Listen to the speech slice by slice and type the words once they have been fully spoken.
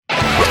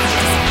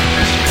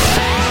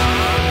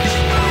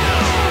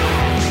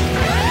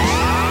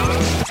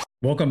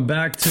Welcome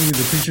back to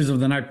the Creatures of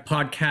the Night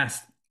podcast,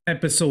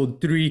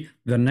 episode 3,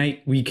 The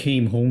Night We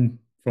Came Home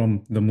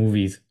from the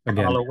Movies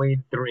again,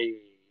 Halloween 3.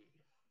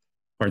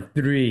 part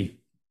 3.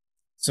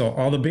 So,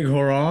 all the big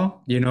hurrah,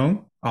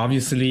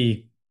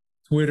 obviously,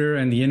 Twitter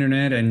and the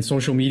internet and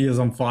social media is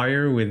on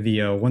fire with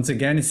the, once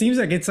again, it seems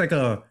like it's like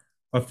a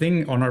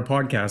thing on our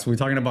podcast. We're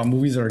talking about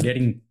movies that are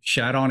getting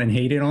shat on and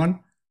hated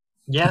on.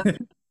 Yeah,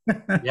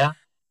 yeah.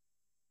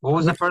 What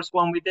was the first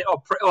one we did?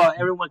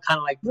 Everyone kind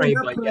of like prayed,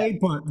 but yeah,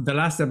 But the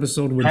last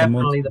episode with the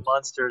definitely monsters. the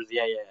monsters.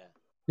 Yeah, yeah,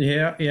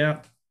 Yeah,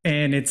 yeah.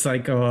 And it's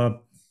like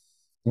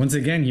once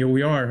again, here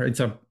we are.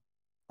 It's a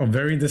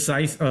very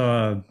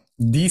decisive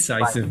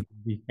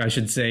movie, I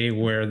should say,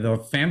 where the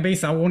fan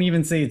base, I won't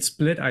even say it's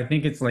split. I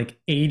think it's like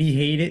 80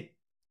 hate it,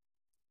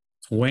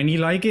 20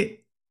 like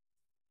it,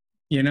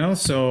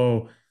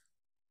 So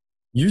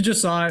you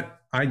just saw it,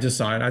 I just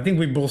saw it. I think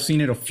we've both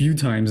seen it a few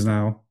times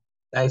now.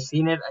 I've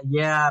seen it.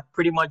 Yeah,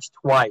 pretty much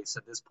twice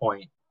at this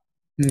point.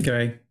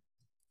 Okay.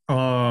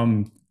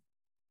 Um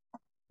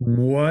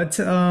what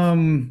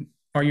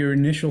are your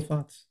initial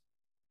thoughts?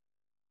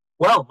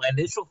 Well, my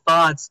initial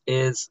thoughts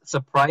is Well, I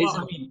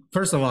surprising. mean,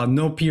 first of all,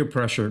 no peer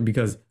pressure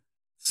because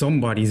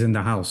somebody's in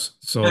the house.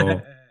 So,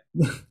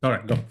 all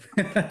right, go.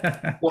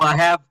 Well, I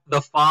have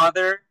the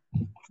Father,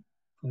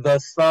 the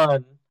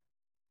Son,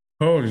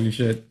 Holy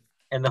shit.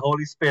 and the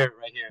Holy Spirit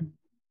right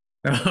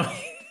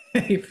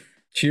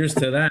Cheers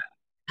to that.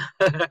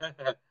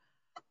 here.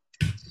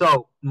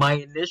 So, my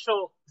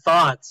initial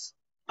thoughts,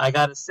 I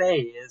gotta say,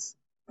 is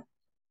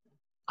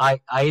I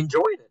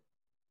enjoyed it.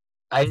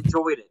 I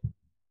enjoyed it.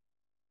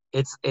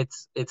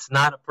 It's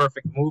not a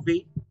perfect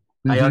movie.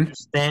 I Hmm.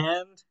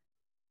 understand,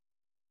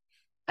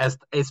 as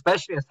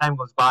especially as time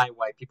goes by,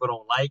 why people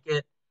don't like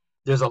it.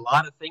 There's a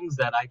lot of things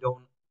that I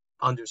don't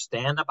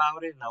understand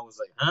about it, and I was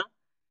like, huh?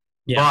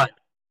 Yeah. But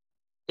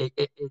it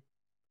it, it,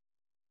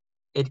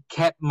 it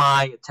kept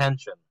my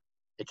attention.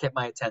 It kept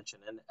my attention,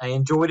 and I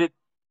enjoyed it.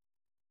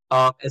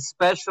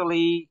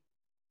 Especially,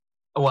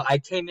 well, I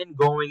came in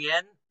going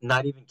in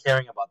not even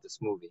caring about this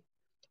movie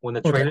when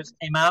the Okay. trailers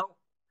came out.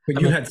 But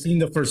I you mean, had seen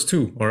the first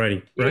two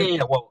already, yeah, right?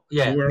 yeah, well,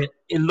 yeah. You I mean, were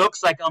it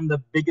looks like I'm the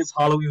biggest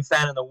Halloween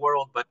fan in the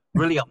world, but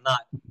really, I'm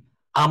not.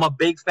 I'm a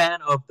big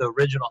fan of the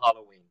original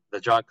Halloween, the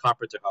John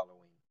Carpenter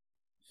Halloween,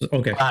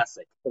 okay.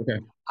 classic. Okay.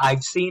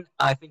 I've seen,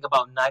 I think,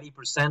 about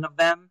 90% of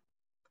them.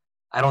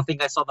 I don't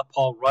think I saw the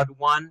Paul Rudd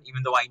one,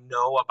 even though I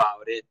know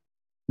about it.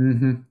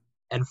 Hmm.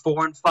 And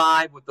 4 and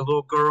 5 with the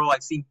little girl,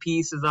 I've seen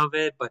pieces of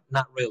it, but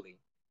not really.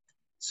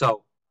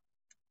 So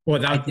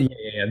Well, I that did. yeah,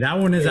 yeah, yeah. That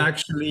one is Yeah,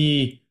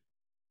 actually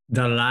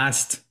the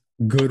last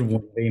good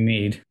one they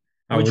made,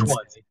 I which would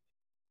ones? say.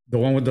 The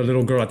one with the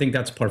little girl, I think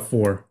that's part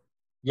 4.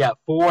 Yeah,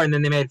 4, and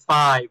then they made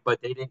 5,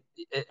 but they didn't.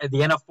 At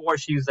the end of 4,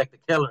 she was like the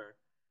killer,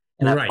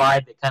 and at Right.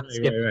 5, they kind of Right,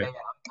 skipped right, it. Yeah, right.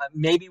 yeah.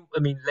 Maybe, I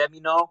mean, let me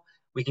know.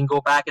 We can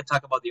go back and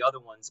talk about the other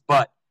ones,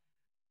 but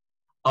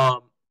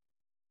um,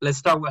 let's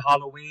start with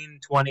Halloween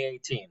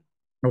 2018.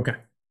 Okay.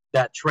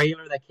 That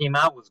trailer that came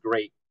out was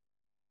great.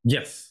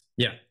 Yes.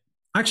 Yeah.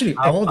 Actually,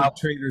 I, all the I,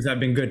 trailers have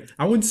been good.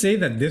 I would say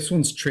that this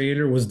one's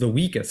trailer was the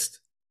weakest.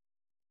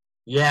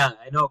 yeah,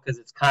 I know, because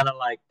it's kind of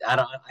like I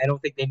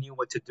don't think they knew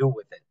what to do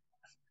with it.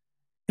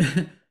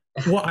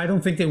 Well, I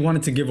don't think they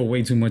wanted to give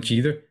away too much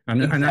either,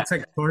 and that's Exactly.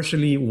 like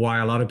partially why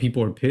a lot of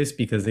people are pissed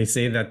because they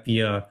say that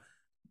the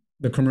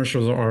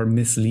commercials are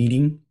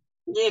misleading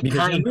Yeah,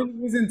 because there kind of,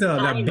 really isn't that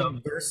kind of.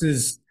 big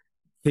versus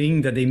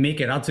thing that they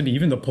make it out to be.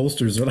 Even the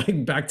posters are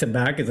like back to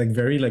back. It's like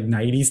very like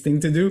 '90s thing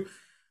to do,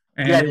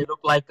 and Yeah, they look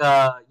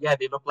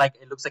like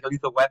it looks like a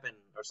lethal weapon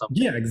or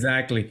something. yeah,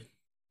 exactly.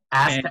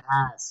 Ass And to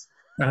ass.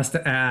 that's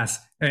the ass,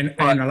 and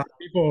But a lot of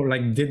people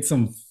like did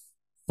some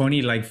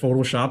funny like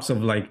photoshops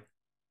of like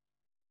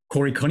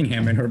Corey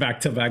Cunningham and her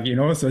back to back,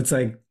 So it's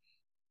like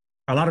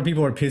a lot of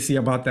people are pissy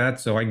about that,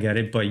 so I get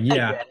it. But I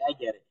yeah, get it. I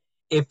get it.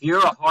 If you're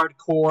a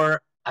hardcore,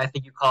 I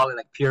think you call it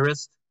like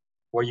purist,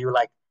 where you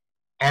like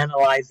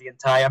analyze the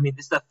entire. I mean,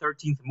 this is the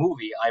 13th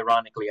movie,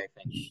 ironically. I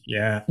think.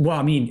 yeah. Well,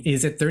 I mean,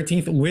 is it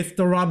 13th with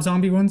the Rob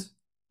Zombie ones?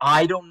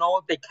 I don't know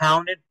if they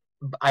counted.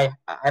 I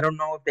don't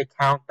know if they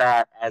count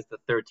that as the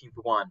 13th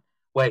one.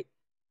 Wait.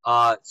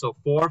 So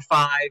 4,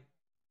 5,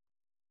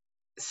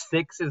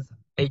 6 is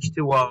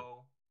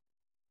H2O.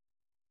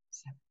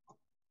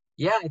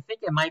 Yeah, I think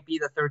it might be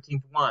the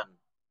 13th one.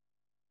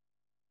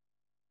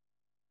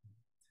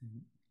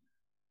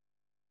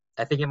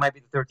 I think it might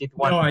be the 13th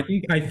one. No,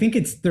 I think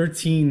it's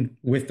 13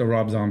 with the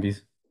Rob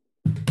Zombies.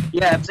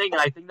 Yeah, I'm saying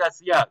I think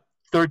that's, yeah,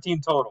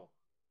 13 total.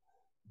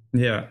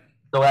 Yeah,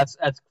 So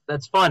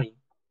that's funny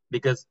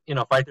because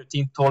Friday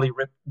 13th totally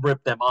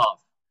ripped them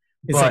off.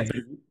 it's like But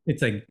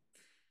it's like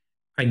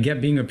I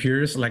get being a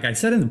purist. Like I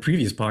said in the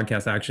previous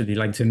podcast, actually,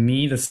 like to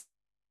me, the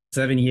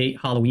 78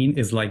 Halloween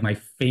is like my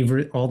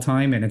favorite all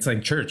time, and it's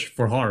like church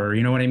for horror.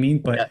 You know what I mean?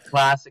 But yeah,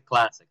 classic,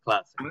 classic,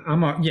 classic.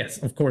 I'm a yes,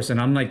 of course,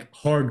 and I'm like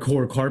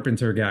hardcore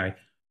Carpenter guy.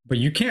 But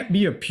you can't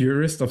be a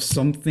purist of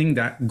something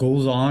that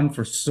goes on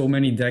for so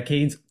many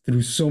decades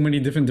through so many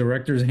different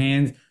directors'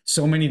 hands,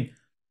 so many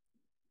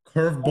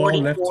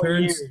curveball left 44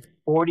 turns. years.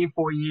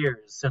 44 years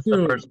since the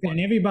Dude, first one.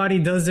 and everybody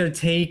does their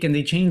take and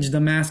they change the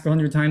mask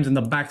 100 times and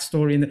the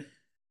backstory. And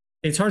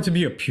it's hard to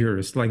be a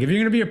purist. Like, if you're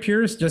going to be a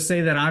purist, just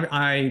say that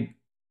I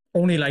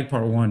only like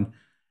part one.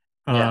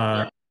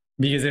 Yeah,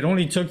 Because it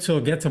only took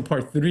till get to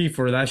part three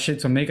for that shit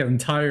to make an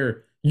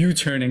entire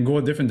U-turn and go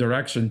a different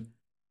direction.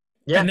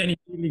 yeah. And then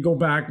immediately go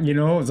back, you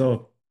know?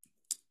 So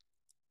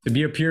to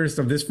be a purist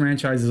of this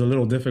franchise is a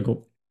little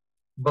difficult.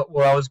 But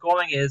where I was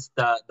going is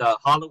the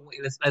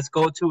Halloween. Let's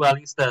go to at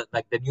least the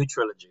new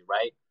trilogy,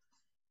 right?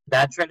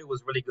 That trailer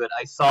was really good.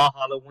 I saw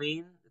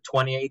Halloween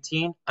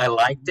 2018. I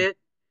liked it.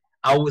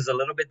 I was a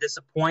little bit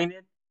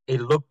disappointed.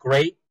 It looked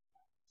great.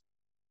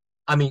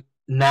 I mean,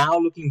 now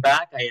looking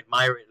back, I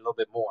admire it a little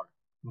bit more.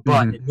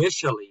 But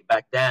initially,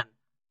 back then,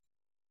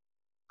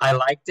 I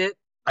liked it.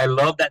 I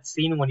love that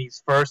scene when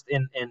he's first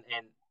in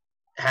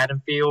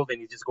Haddonfield and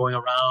he's just going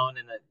around,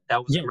 and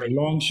that was great. The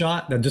long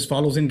shot that just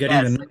follows him getting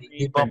Yes, the and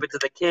he bump into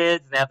the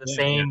kids and they have the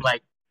same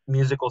like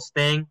musical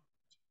sting.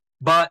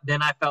 But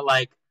then I felt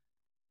like,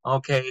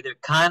 okay, they're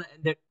kind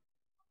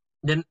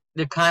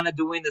of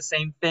doing the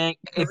same thing.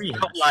 It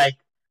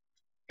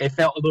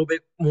felt a little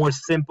bit more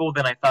simple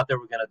than I thought they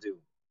were gonna do.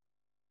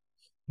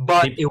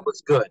 But it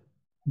was good.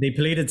 They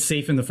played it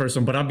safe in the first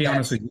one, but I'll be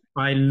honest with you,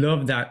 I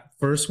love that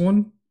first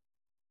one.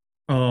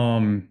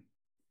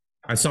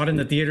 I saw it in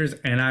the theaters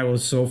and I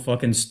was so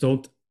fucking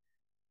stoked.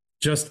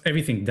 Just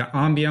everything, the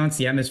ambiance,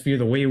 the atmosphere,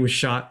 the way it was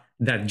shot,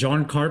 that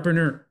John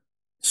Carpenter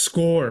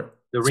score.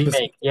 The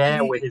remake,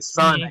 with his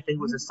son. I think it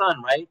was his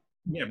son, right?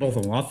 Yeah, both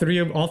of them.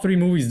 All three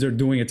movies, they're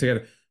doing it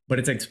together. But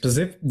it's like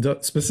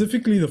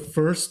specifically the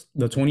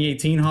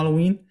 2018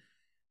 Halloween.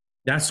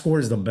 That score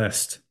is the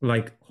best.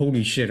 Like,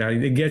 holy shit.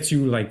 It gets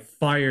you like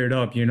fired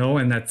up, you know?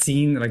 And that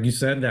scene, like you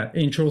said, that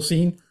intro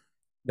scene,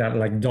 that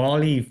like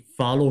Dolly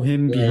follow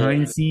him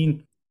behind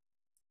scene.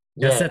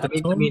 I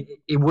mean,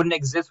 it wouldn't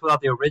exist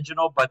without the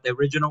original, but the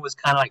original was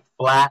kind of like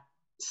flat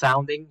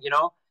sounding, you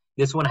know?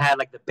 This one had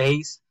like the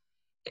bass.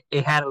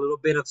 It had a little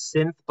bit of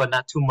synth, but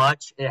not too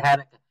much. It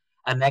had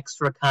an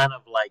extra kind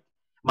of like,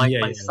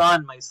 my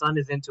son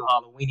is into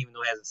Halloween, even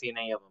though he hasn't seen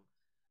any of them.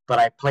 But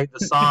I played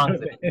the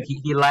songs, and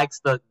he likes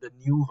the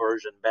new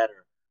version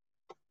better.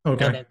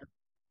 Okay.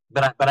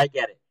 But I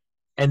get it.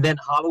 And then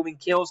Halloween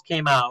Kills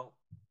came out.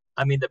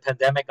 I mean, the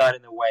pandemic got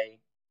in the way.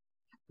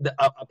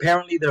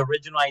 Apparently, the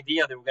original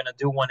idea, they were going to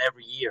do one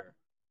every year.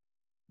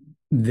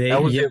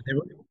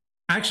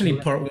 Actually,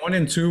 part 1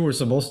 and 2 were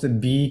supposed to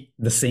be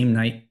the same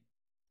night,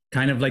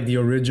 kind of like the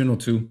original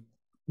 2.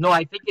 No,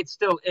 I think it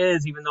still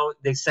is, even though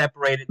they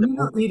separated the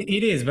movie.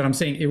 It is, but I'm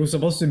saying it was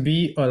supposed to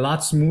be a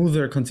lot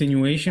smoother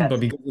continuation,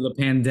 but because of the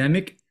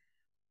pandemic,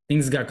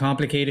 things got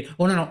complicated.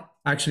 Oh, no.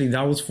 Actually,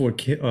 that was for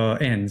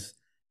Ends.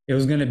 It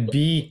was going to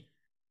be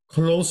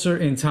closer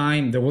in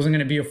time. There wasn't going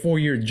to be a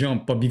 4-year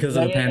jump, but because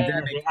of the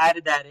pandemic. They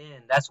added that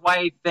in. That's why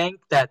I think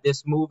that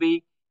this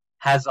movie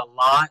has a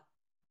lot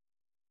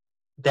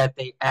that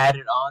they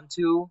added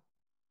onto,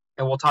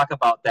 and we'll talk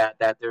about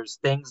that there's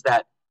things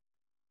that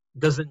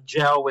doesn't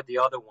gel with the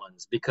other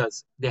ones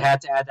because they had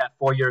to add that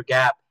 4-year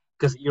gap.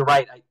 Because you're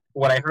right,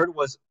 what I heard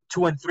was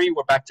 2 and 3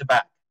 were back to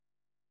back.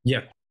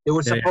 Yeah, they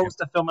were supposed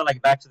to film it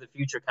like Back to the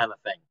Future kind of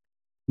thing.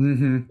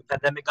 The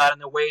pandemic got in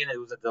the way and it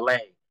was a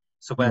delay.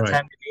 So by the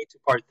time they made to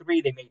part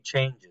 3, they made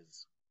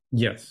changes.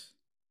 Yes,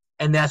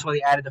 and that's why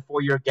they added the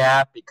 4-year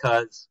gap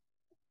because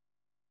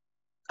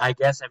I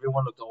guess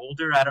everyone looked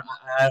older. I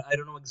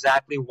don't know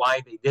exactly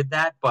why they did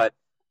that, but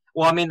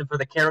well, I mean, for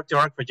the character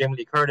arc for Jamie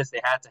Lee Curtis, they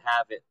had to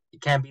have it.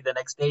 It can't be the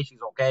next day. She's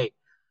okay.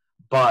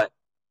 But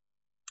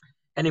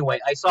anyway,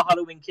 I saw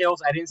Halloween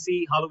Kills. I didn't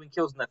see Halloween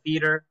Kills in the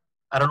theater.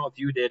 I don't know if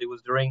you did. It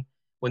was during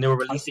when they were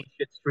releasing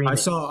shit streaming. I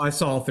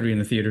saw all 3 in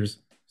the theaters.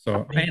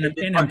 So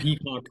and on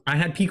Peacock. I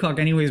had Peacock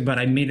anyways, but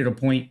I made it a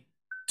point.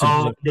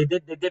 They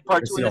did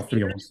part 2 in the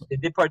theaters. They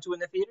did part 2 in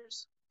the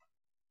theaters.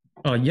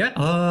 Yeah.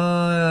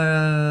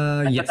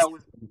 Yes.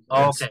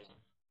 Okay.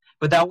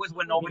 But that was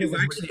when nobody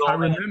was actually,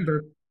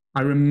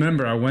 I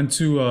remember I went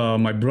to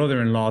my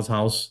brother-in-law's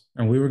house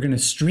and we were going to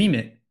stream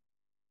it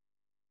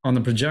on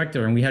the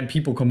projector and we had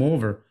people come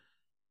over.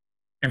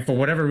 And for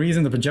whatever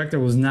reason, the projector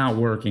was not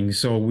working.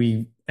 So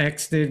we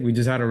exited. We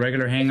just had a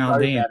regular hangout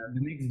day. And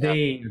the next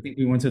day, I think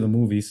we went to the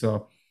movie.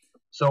 So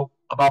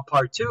about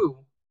part 2,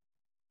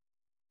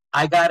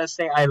 I got to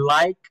say I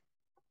like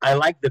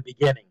the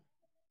beginning.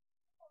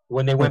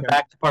 When they went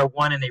back to part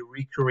 1 and they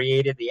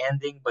recreated the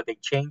ending, but they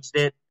changed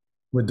it.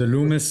 With the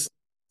Loomis.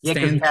 Yeah,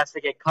 because he has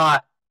to get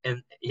caught.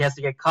 And he has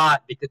to get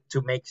caught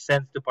to make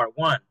sense to part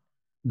 1.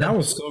 That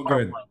was so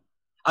good.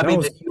 I mean,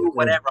 the new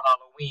whatever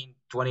Halloween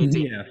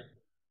 2018. Yeah.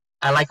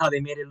 I like how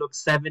they made it look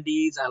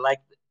 70s. I like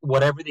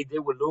whatever they did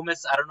with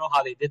Loomis. I don't know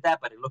how they did that,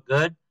 but it looked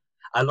good.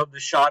 I love the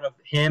shot of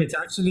him.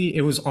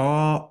 It was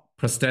all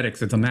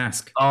prosthetics. It's a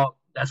mask. Oh,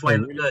 that's why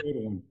it looked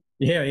good.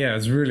 Yeah,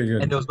 it's really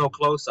good. And there was no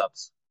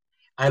close-ups.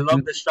 I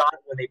love the shot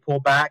when they pull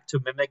back to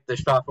mimic the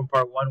shot from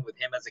part 1 with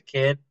him as a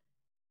kid.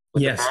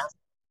 Yes.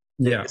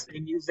 The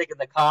same music and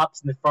the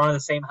cops in the front of the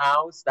same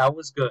house. That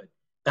was good.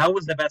 That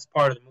was the best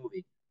part of the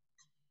movie.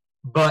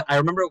 But I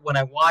remember when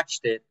I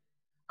watched it,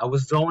 I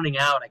was zoning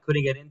out. I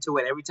couldn't get into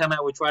it. Every time I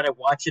would try to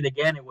watch it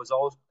again, it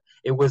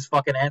was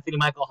fucking Anthony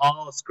Michael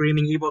Hall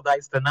screaming "Evil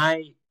Dies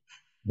Tonight."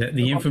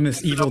 The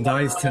infamous "Evil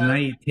Dies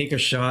Tonight." Take a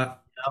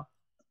shot. You know?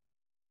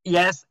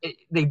 Yes,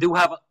 they do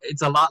have.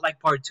 It's a lot like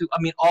part two.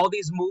 I mean, all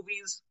these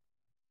movies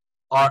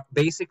are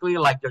basically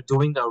like they're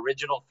doing the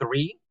original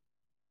three,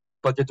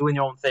 but they're doing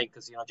their own thing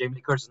because Jamie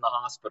Lee Curtis is in the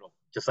hospital,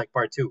 just like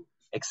part two,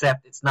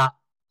 except it's not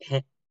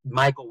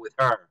Michael with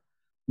her.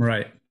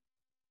 Right.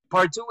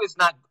 Part two is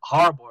not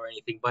horrible or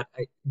anything, but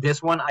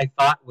this one I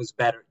thought was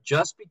better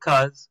just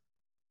because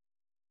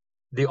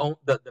the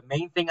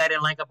main thing I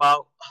didn't like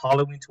about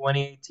Halloween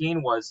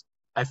 2018 was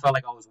I felt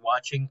like I was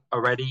watching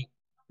already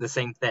the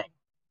same thing.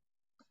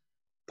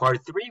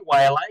 Part three, what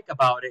I like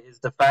about it is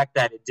the fact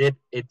that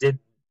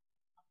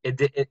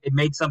it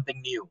made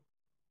something new,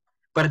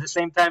 but at the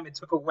same time it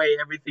took away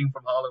everything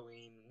from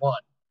Halloween 1.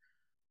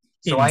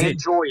 So I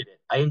enjoyed it.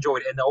 And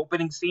the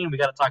opening scene, we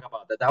got to talk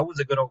about that. That was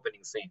a good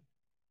opening scene.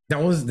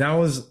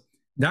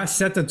 That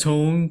set the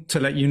tone to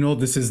let you know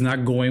this is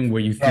not going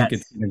where you think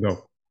it's going to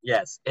go.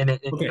 Yes, and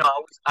okay.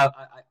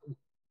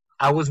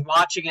 I was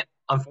watching it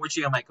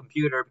unfortunately on my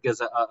computer because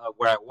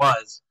where I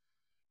was,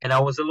 and I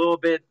was a little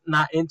bit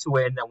not into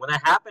it. And then when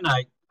that happened,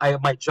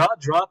 my jaw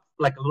dropped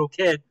like a little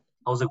kid.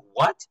 I was like,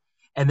 "What?"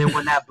 And then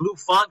when that blue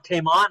font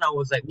came on, I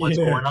was like, "What's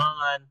going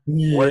on?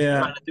 What is he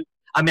trying to do?"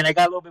 I mean, I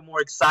got a little bit more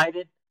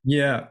excited.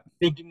 Yeah,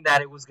 thinking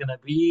that it was gonna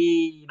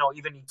be,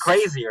 even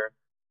crazier.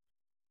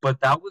 But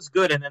that was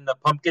good. And then the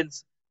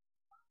pumpkins.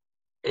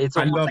 It's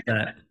almost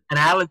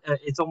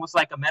it's almost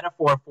like a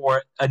metaphor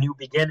for a new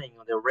beginning.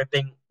 They're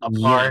ripping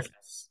apart.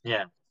 Yes.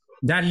 Yeah.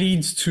 That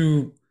leads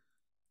to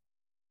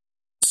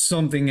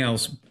something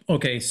else.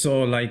 Okay,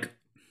 so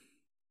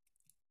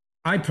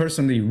I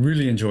personally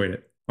really enjoyed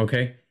it.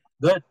 Okay.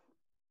 Good.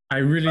 I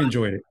really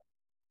enjoyed it.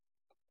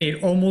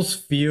 It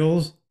almost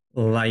feels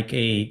like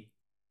a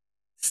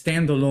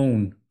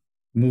standalone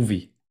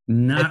movie,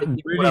 not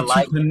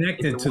really too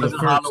connected to the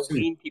first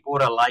Halloween, two. People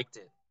would have liked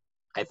it.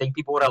 I think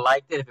people would have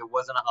liked it if it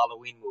wasn't a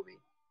Halloween movie.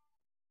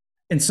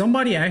 And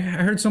I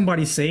heard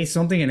somebody say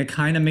something, and it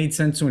kind of made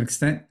sense to an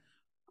extent.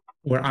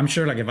 Where I'm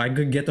sure, if I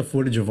could get the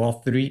footage of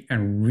all three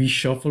and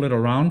reshuffle it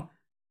around,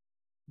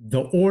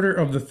 the order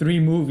of the three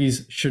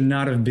movies should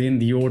not have been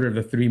the order of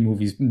the three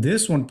movies.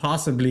 This one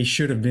possibly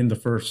should have been the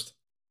first.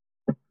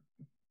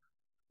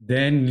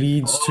 Then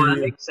leads to that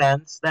makes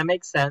sense. That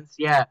makes sense.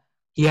 Yeah,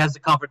 he has the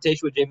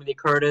confrontation with Jamie Lee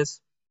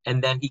Curtis,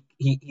 and then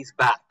he's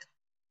back.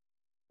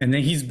 And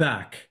then he's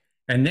back,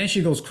 and then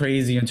she goes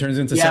crazy and turns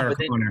into Sarah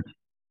Connor.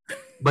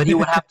 But he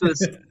would have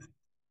to.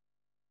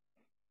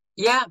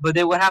 Yeah, but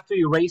they would have to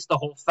erase the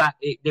whole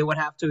fact. They would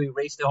have to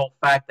erase the whole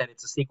fact that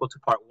it's a sequel to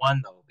part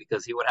one, though,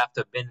 because he would have to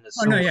have been in the.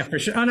 Oh no, yeah, for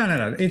sure. Oh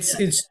no.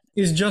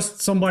 It's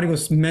just somebody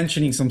was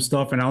mentioning some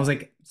stuff, and I was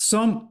like,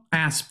 some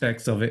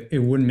aspects of it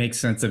wouldn't make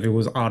sense if it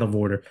was out of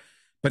order.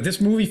 But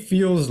this movie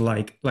feels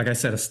like I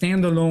said, a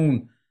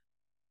standalone,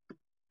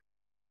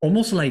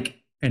 almost like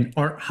an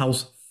art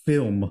house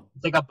film.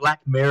 It's like a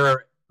Black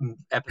Mirror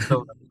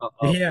episode.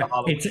 Yeah,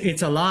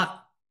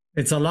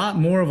 it's a lot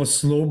more of a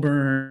slow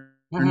burn.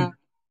 Mm-hmm.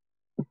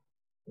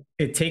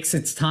 It takes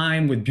its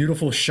time with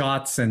beautiful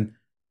shots and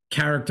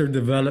character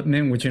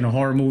development, which in a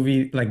horror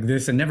movie like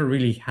this, it never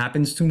really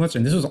happens too much.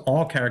 And this was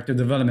all character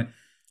development.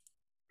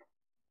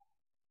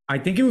 I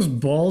think it was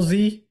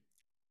ballsy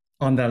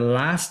on the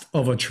last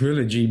of a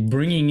trilogy,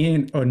 bringing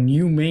in a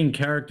new main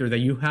character that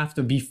you have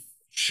to be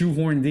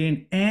shoehorned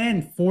in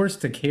and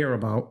forced to care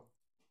about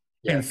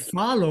and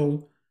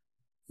follow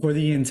for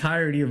the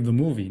entirety of the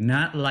movie,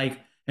 not like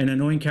an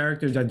annoying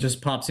character that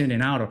just pops in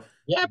and out of.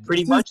 Yeah,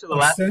 pretty much in the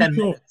last 10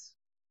 minutes.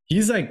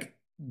 He's like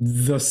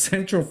the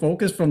central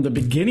focus from the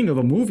beginning of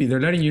the movie.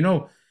 They're letting you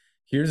know,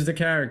 here's the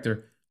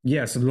character.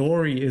 Yes,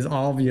 Laurie is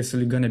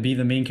obviously going to be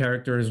the main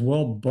character as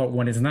well, but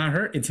when it's not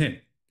her, it's him.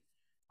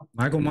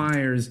 Michael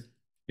Myers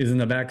is in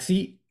the back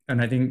seat,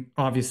 and I think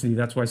obviously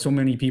that's why so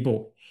many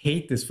people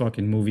hate this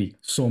fucking movie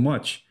so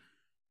much.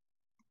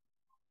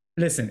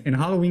 Listen, in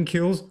Halloween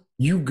Kills,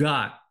 you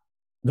got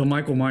the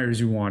Michael Myers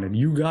you wanted.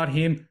 You got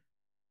him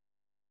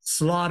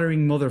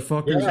slaughtering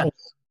motherfuckers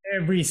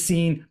every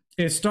scene.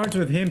 It starts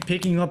with him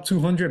picking up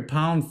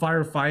 200-pound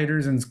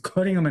firefighters and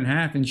cutting them in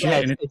half and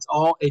shit.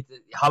 Yeah,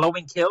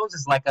 Halloween Kills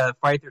is like a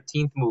Friday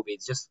 13th movie.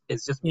 It's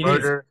just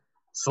murder,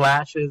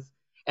 slashes,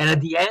 and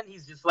at the end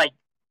he's just like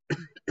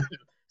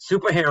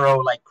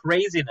superhero like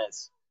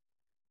craziness.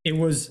 It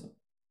was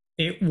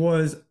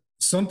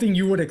something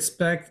you would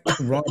expect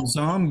Rob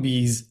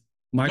Zombie's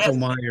Michael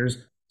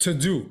Myers to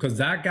do, because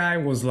that guy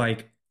was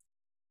like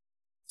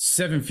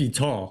 7 feet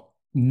tall,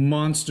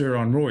 monster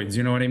on roids.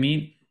 You know what I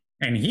mean?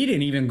 And he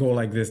didn't even go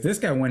like this. This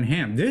guy went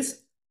ham.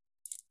 This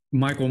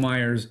Michael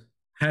Myers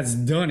has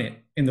done it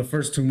in the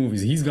first two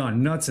movies. He's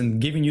gone nuts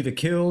and giving you the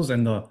kills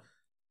and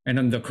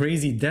then the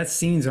crazy death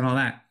scenes and all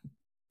that.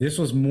 This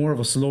was more of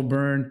a slow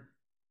burn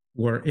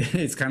where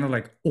it's kind of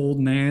like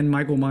old man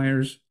Michael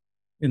Myers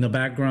in the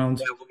background.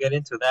 Yeah, we'll get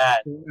into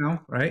that.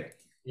 Right?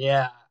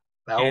 Yeah.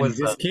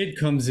 This kid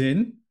comes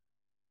in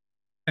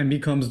and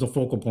becomes the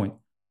focal point.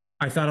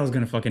 I thought I was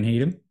gonna fucking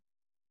hate him.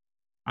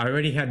 I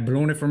already had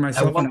blown it for At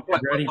myself, and I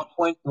had already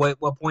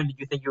what point did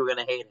you think you were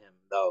gonna hate him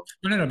though?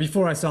 no,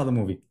 before I saw the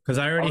movie, because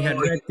I already had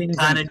Oh, read you things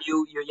kind of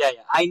knew. Yeah,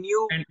 yeah. I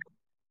knew. and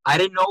I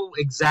didn't know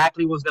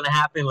exactly what was gonna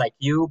happen like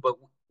you, but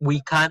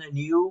we kind of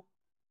knew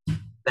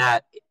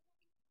that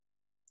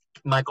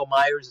Michael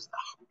Myers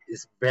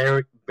is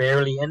very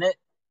barely in it,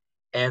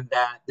 and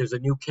that there's a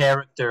new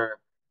character.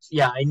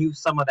 Yeah, I knew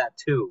some of that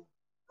too.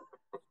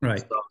 right.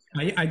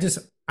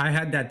 So I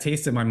had that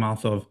taste in my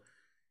mouth of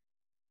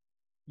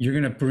you're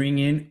gonna bring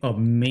in a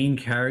main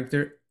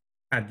character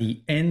at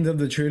the end of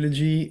the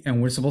trilogy,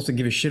 and we're supposed to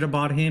give a shit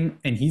about him,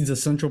 and he's the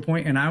central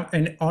point, and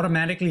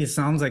automatically it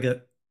sounds like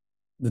a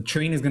the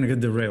train is gonna get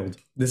derailed.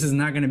 This is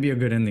not gonna be a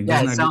good ending. This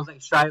yeah, is it not good. sounds like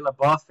Shia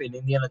LaBeouf in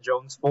Indiana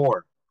Jones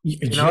 4.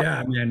 You know,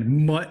 Yeah,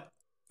 man. What?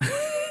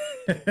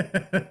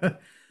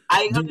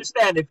 I Dude,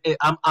 understand if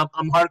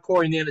I'm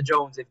hardcore Indiana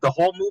Jones. If the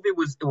whole movie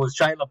was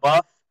Shia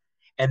LaBeouf,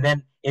 and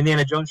then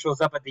Indiana Jones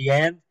shows up at the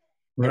end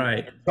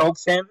right. and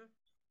chokes him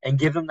and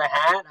gives him the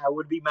hat, I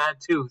would be mad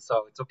too.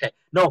 So it's okay.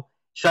 No,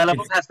 Shia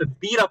It's LaBeouf has to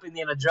beat up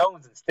Indiana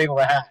Jones and steal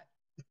the hat.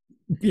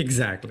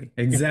 exactly.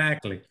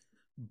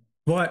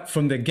 But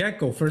from the get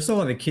go, first of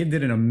all, the kid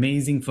did an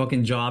amazing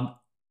fucking job.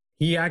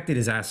 He acted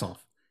his ass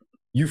off.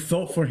 You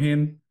felt for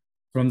him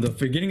from the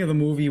beginning of the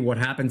movie, what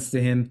happens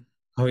to him,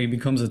 how he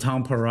becomes a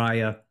town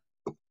pariah.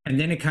 And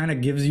then it kind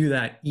of gives you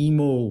that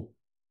emo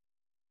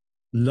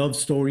love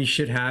story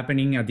shit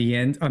happening at the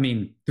end. I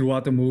mean,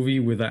 throughout the movie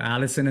with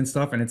Allison and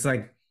stuff. And it's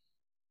like,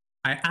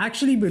 I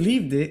actually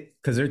believed it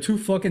because they're two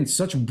fucking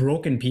such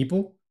broken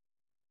people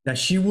that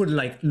she would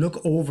like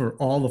look over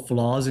all the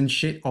flaws and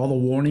shit, all the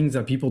warnings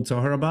that people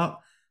tell her about.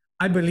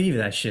 I believe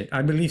that shit.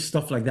 I believe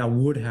stuff like that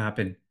would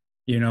happen,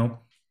 you know?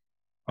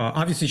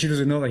 Obviously, she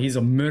doesn't know that he's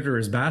a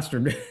murderous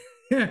bastard.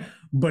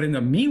 But in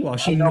the meanwhile, I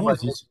she know, but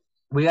knows he's.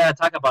 we gotta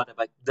talk about it.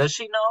 But does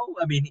she know?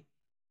 I mean,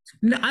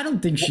 No, I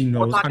don't think she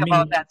we'll knows. talk I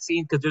about mean, that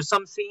scene because there's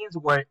some scenes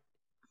where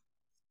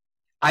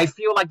I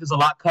feel like there's a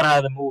lot cut out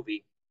of the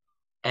movie,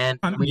 and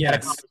we had a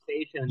yes,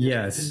 conversation. And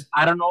yes.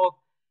 I don't know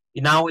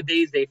if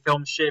nowadays they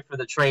film shit for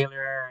the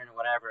trailer and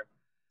whatever,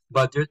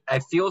 but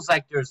it feels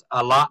like there's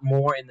a lot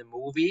more in the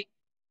movie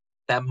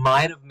that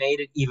might have made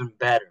it even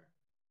better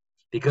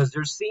because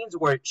there's scenes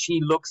where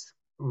she looks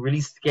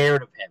really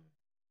scared of him,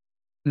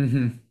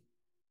 Mm-hmm.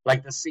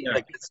 like the scene, Yeah.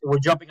 like we're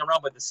jumping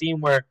around, but the scene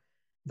where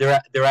they're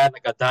at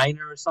like a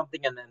diner or something,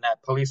 and then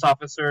that police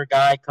officer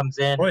guy comes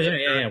in Oh and yeah,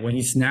 yeah, yeah. When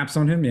he snaps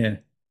on him, yeah.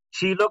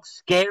 she looks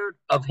scared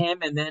of him,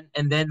 and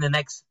then the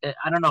next,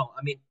 I don't know.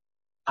 I mean,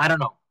 I don't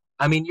know.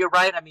 I mean, you're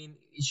right. I mean,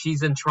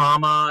 she's in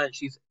trauma, and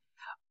she's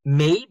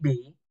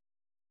maybe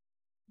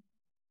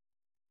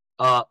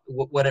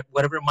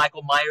whatever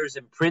Michael Myers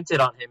imprinted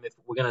on him. If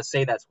we're gonna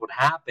say that's what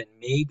happened,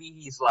 maybe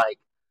he's like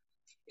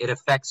it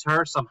affects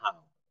her somehow,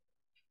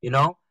 you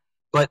know.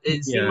 But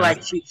it seemed Yeah.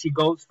 like she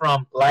goes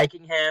from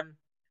liking him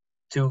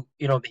to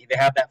they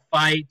have that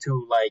fight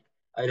to like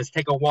I just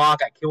take a walk.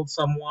 I killed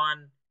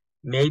someone.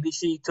 Maybe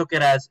she took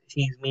it as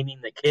he's meaning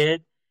the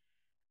kid,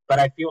 but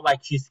I feel like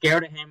she's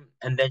scared of him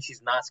and then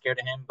she's not scared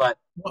of him. But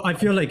Well, I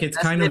feel like it's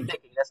that's kind of.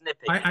 nitpicking. That's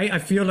nitpicking. I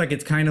feel like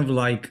it's kind of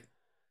like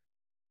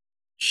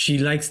she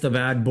likes the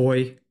bad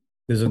boy.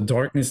 There's a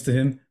darkness to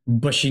him,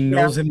 but she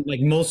Yeah, knows him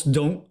like most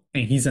don't,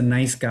 and he's a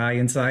nice guy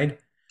inside.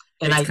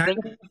 and It's I kind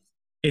think of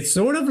it's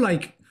sort of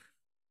like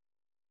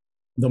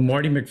the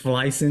Marty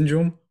McFly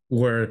syndrome,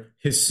 where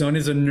his son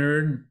is a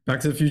nerd, Back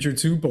to the Future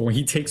too, but when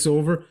he takes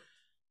over,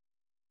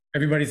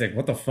 everybody's like,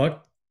 "What the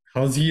fuck?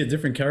 How's he a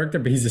different character?"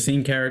 But he's the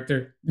same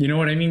character. You know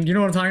what I mean? You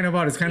know what I'm talking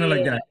about? It's kind of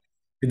like yeah, that.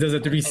 It does a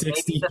and maybe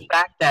 360. the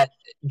fact that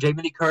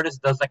Jamie Lee Curtis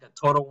does like a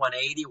total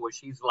 180 where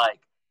she's like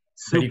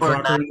Betty super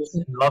Crocker. nice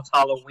and loves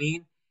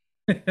Halloween.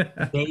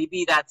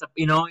 Maybe that's a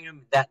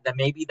that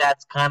maybe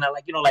that's kind of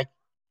like like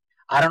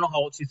I don't know how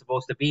old she's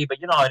supposed to be, but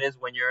you know how it is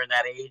when you're in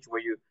that age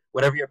where you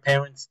whatever your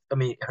parents, I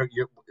mean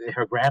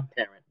her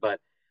grandparent, but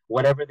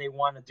whatever they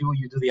want to do,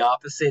 you do the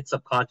opposite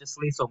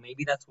subconsciously. So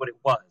maybe that's what it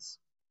was.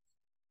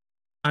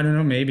 I don't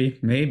know. Maybe.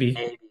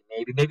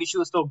 Maybe she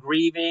was still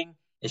grieving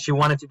and she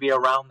wanted to be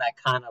around that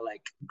kind of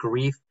like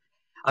grief.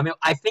 I mean,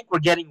 I think we're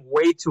getting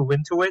way too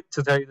into it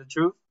to tell you the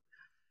truth.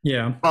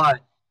 Yeah.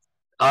 But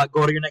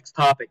go to your next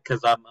topic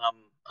because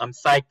I'm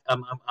psyched.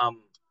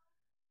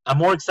 I'm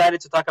more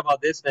excited to talk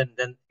about this than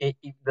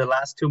the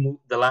last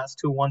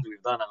two ones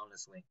we've done.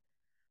 Honestly,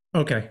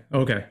 Okay.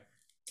 Okay.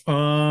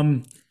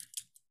 Um,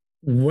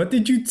 what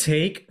did you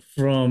take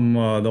from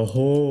the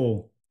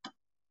whole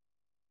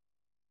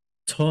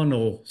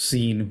tunnel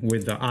scene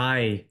with the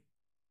eye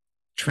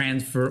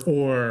transfer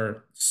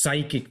or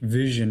psychic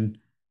vision?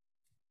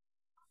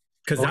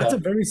 Because that's okay, a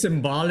very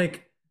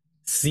symbolic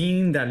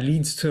scene that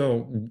leads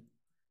to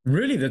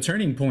really the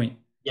turning point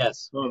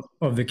yes,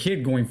 of the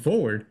kid going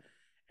forward.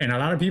 And a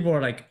lot of people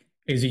are like,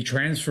 is he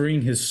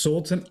transferring his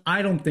soul to him?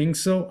 I don't think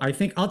so. I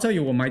think I'll tell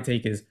you what my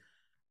take is.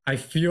 I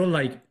feel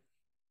like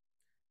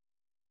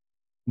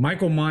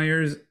Michael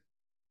Myers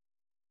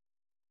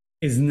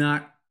is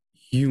not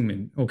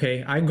human.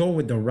 Okay. I go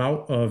with the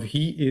route of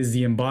he is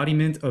the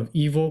embodiment of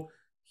evil.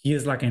 he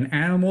is like an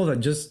animal that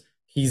just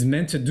he's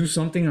meant to do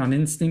something on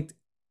instinct,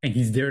 and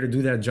he's there to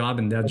do that job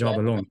and that job Okay.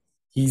 alone.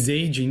 He's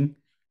aging.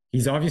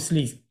 He's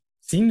obviously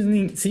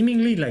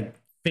seemingly like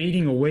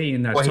fading away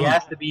in that Well, he tunnel.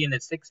 has to be in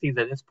his 60s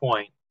at this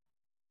point.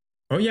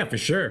 Oh yeah, for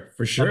sure,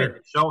 for I mean, sure.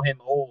 to show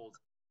him old.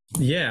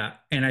 Yeah,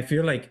 and I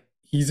feel like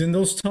he's in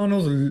those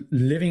tunnels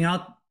living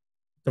out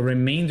the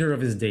remainder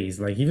of his days.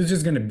 Like he was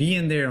just gonna be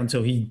in there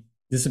until he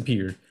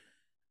disappeared.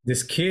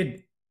 This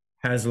kid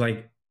has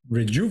like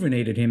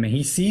rejuvenated him, and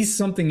he sees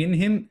something in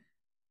him,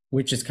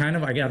 which is kind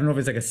of like I don't know if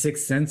it's like a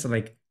sixth sense.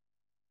 Like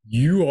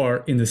you are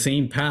in the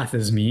same path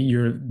as me.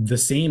 You're the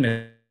same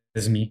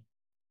as me.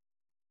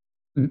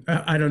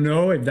 I don't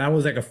know if that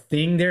was like a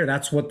thing there.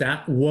 That's what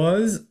that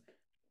was,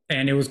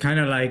 and it was kind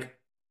of like,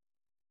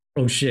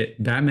 oh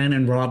shit, Batman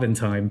and Robin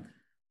time.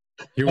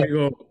 Here we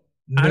go.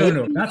 I don't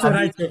know. Maybe, That's I what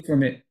I mean, took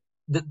from it.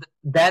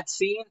 that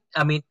scene,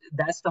 I mean,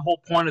 that's the whole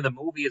point of the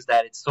movie is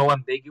that it's so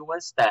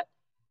ambiguous that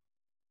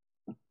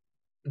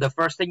the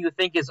first thing you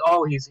think is,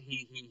 oh, he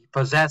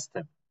possessed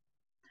him.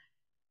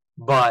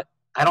 But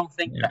I don't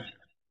think Yeah. that.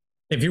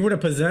 If he would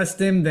have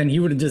possessed him, then he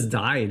would have just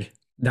died.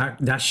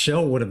 That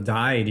shell would have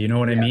died. You know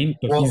what I Yeah. mean?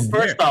 But Well, he's there.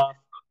 first off,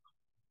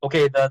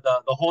 okay,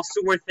 the whole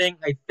sewer thing.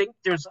 I think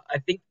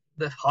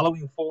the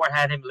Halloween 4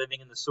 had him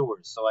living in the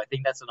sewers, so I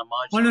think that's an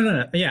homage Oh to no, that. no,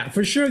 no. Yeah,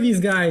 for sure. These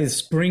guys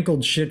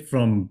sprinkled shit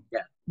from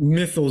Yeah.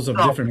 mythos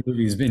of So different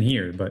movies been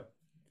here, but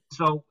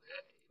so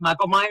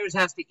Michael Myers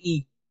has to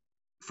eat.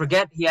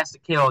 Forget he has to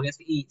kill. He has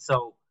to eat.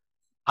 So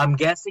I'm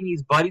guessing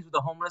he's buddies with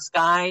the homeless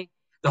guy.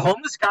 The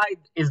homeless guy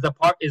is the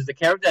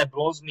character that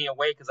blows me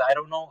away because I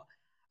don't know.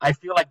 I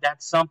feel like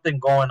that's something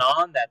going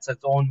on that's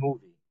its own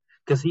movie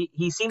because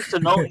he seems to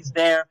know he's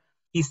there.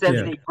 He says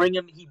yeah, they bring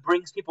him. He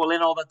brings people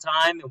in all the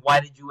time. And why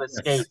did you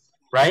escape? yes,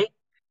 Right.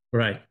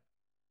 right.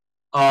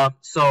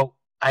 So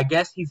I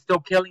guess he's still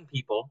killing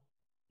people.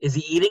 Is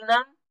he eating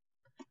them?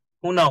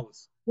 Who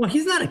knows? Well,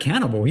 he's not a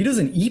cannibal. He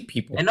doesn't eat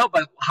I people. know,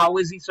 but how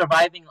is he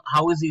surviving?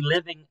 How is he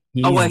living?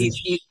 Oh well, He's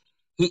the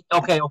he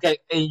okay.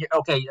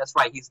 That's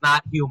right. He's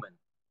not human.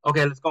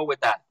 Okay, let's go with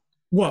that.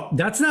 well.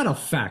 That's not a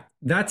fact.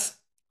 That's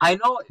I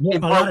know what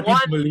in a lot of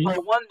people believe.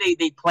 part one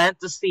they plant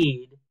the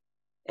seed,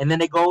 and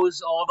then it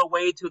goes all the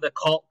way to the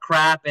cult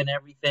crap and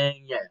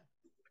everything. Yeah,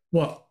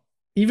 Well,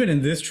 even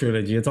in this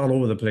trilogy, it's all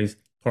over the place.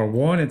 Part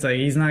one, it's like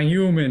he's not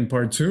human.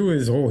 Part two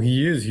is oh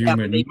he is yeah, but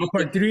human. they Now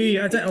part three,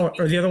 it's like,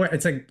 or the other way,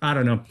 it's like I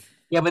don't know.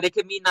 yeah, but they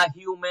could mean not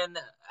human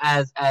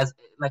as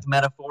like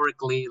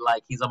metaphorically,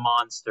 like he's a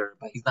monster,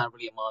 but he's not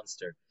really a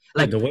monster.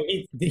 Dude, Like the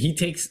way he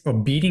takes a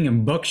beating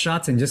and buck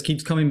shots and just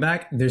keeps coming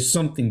back, there's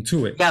something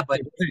to it. yeah,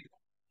 but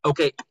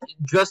okay,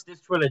 just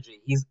this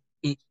trilogy. He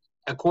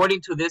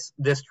according to this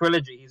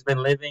trilogy, he's been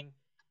living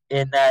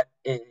in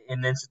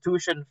an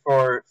institution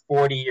for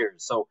 40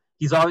 years. So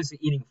he's obviously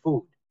eating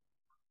food.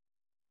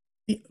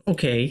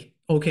 Okay,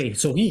 okay,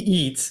 so he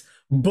eats,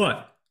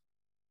 but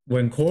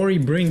when Corey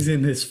brings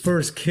in his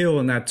first kill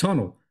in that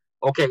tunnel,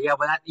 Okay, yeah,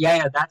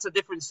 but that's a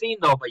different scene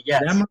though. But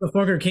that yes,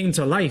 motherfucker came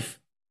to life.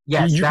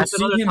 yes, You could that's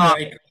see another him topic.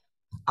 like,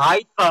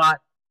 I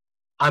thought,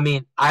 I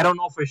mean, I don't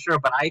know for sure,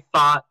 but I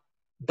thought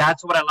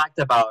that's what I liked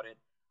about it.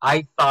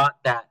 I thought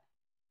that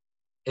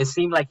it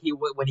seemed like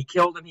when he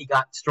killed him, he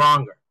got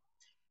stronger,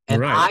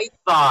 and right, I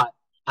thought,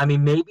 I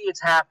mean, maybe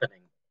it's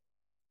happening.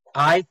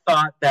 I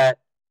thought that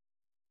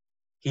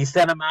he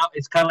sent him out.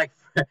 It's kind of like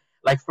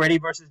like Freddy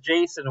versus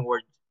Jason,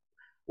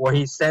 where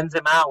he sends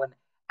him out, and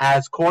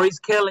as Corey's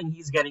killing,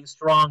 he's getting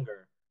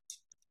stronger,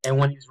 and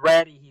when he's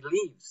ready, he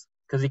leaves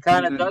because he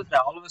kind of does Mhm.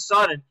 that. All of a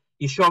sudden,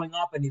 he's showing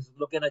up and he's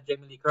looking at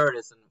Jamie Lee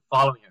Curtis and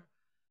following her.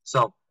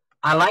 So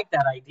I like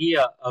that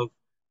idea of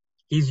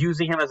he's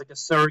using him as like a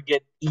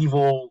surrogate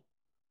evil.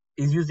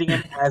 He's using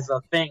him as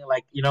a thing,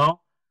 like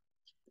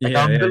like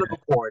yeah, yeah, umbilical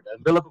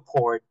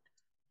cord,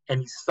 and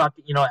he's stuck.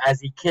 As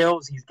he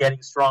kills, he's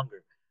getting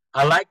stronger.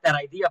 I like that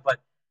idea, but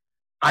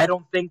I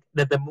don't think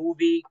that the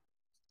movie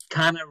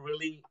kind of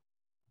really.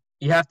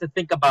 You have to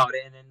think about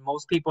it, and then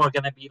most people are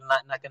gonna be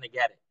not gonna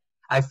get it.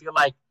 I feel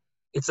like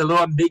it's a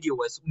little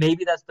ambiguous.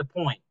 Maybe that's the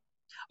point.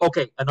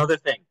 Okay, another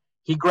thing.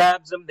 He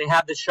grabs him. They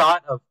have the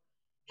shot of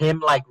him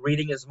like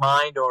reading his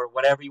mind or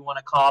whatever you want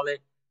to call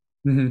it.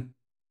 hmm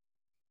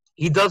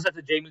He does that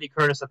to Jamie Lee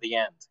Curtis at the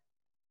end.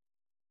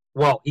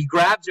 Well, he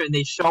grabs her and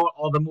they show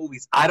all the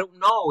movies. I don't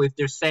know if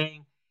they're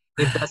saying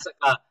if that's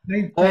like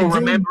I don't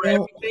remember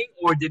know. everything,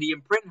 or did he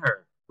imprint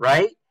her,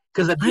 right?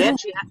 Because at the I end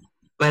don't.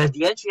 but at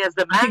the end she has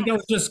the I think that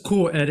was mask. just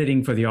cool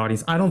editing for the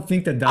audience. I don't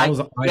think that that was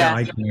an eye to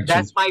eye Yes,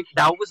 connection.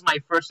 that was my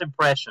first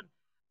impression.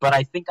 But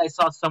I think I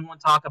saw someone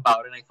talk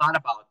about it and I thought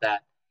about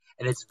that.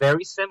 And it's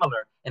very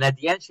similar. And at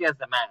the end she has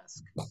the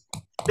mask.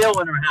 Still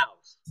in her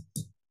house.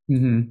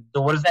 hmm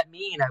So what does that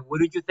mean? What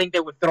did you think they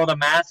would throw the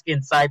mask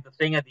inside the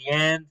thing at the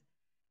end?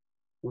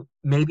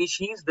 Maybe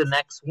she's the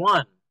next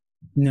one.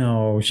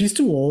 No, she's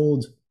too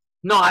old.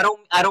 No, I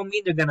don't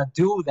mean they're gonna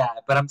do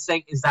that, but I'm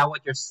saying, is that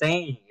what you're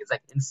saying? It's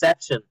like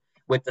Inception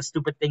with the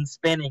stupid thing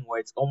spinning, where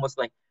it's almost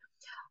like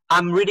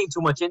I'm reading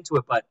too much into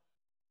it, but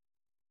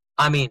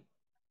I mean,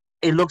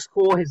 it looks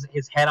cool. His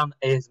head on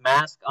his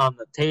mask on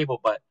the table,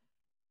 but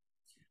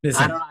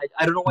Listen,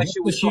 I don't know why just she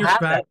the would still sheer have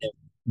that fact, there.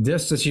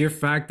 just the sheer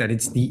fact that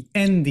it's the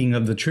ending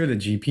of the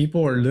trilogy,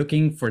 people are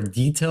looking for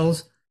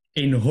details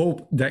in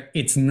hope that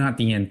it's not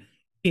the end.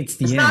 It's It's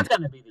the not end.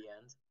 gonna be the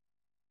end.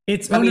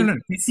 It's I oh no mean, no,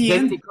 it's the they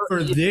end for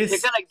they're this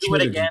gonna do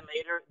it trilogy. again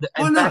later.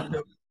 Oh In fact,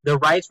 no, the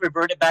rights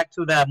reverted back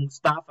to that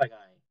Mustafa guy.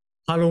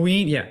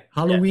 Halloween, yeah, Yeah,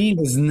 Halloween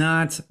is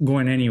not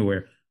going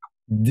anywhere.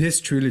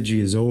 This trilogy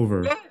is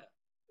over.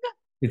 yeah.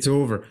 It's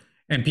over,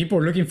 and people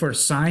are looking for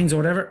signs or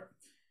whatever.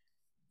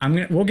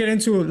 We'll get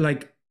into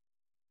like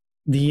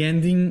the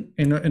ending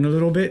in a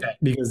little Okay. bit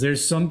because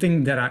there's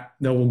something that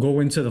will go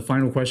into the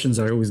final questions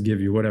I always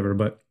give you, whatever.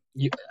 But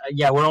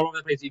Yeah, we're all over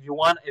the place. If you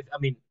want, if I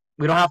mean,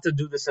 we don't have to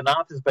do the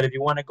synopsis, but if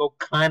you want to go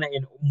kind of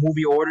in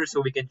movie order,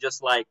 so we can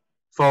just like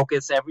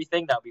focus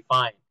everything, that'll be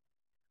fine.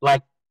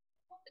 Like,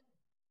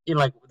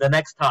 like the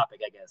next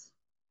topic, I guess.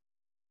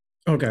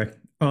 okay,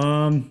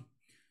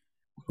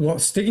 well,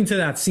 sticking to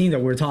that scene that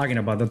we're talking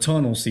about, the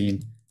tunnel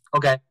scene.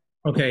 Okay.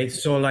 Okay,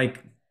 so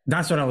like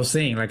that's what I was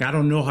saying. Like I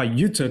don't know how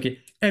you took it.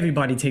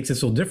 Everybody takes it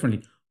so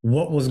differently.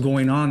 What was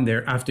going on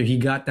there after he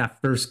got that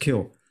first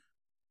kill?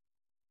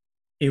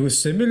 It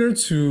was similar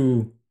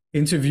to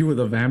Interview with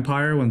a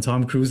Vampire when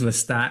Tom Cruise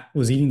Lestat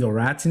was eating the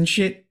rats and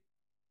shit.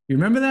 You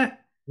remember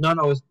that? No,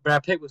 it was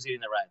Brad Pitt was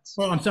eating the rats.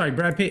 Oh, I'm sorry,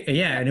 Brad Pitt.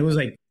 Yeah, and it was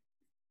like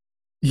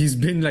he's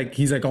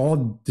like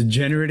all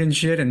degenerate and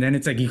shit, and then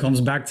it's like he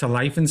comes back to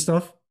life and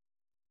stuff.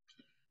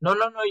 No.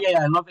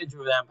 Yeah, I love Interview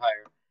with the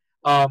Vampire.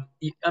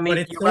 I But mean,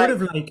 it's you're sort right.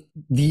 of like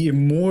the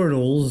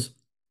immortals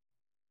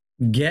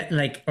get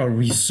like a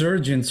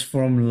resurgence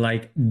from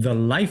like the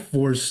life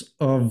force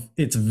of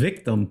its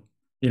victim.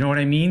 You know what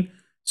I mean?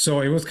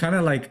 So it was kind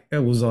of like it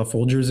was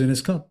Folgers in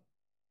his cup.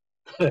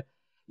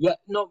 Yeah,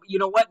 no, you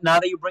know what? Now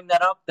that you bring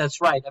that up, that's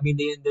right. I mean,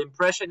 the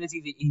impression is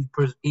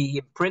he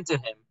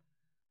imprinted him.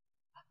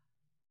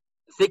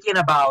 Thinking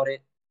about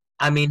it,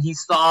 I mean, he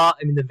saw.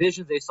 I mean, the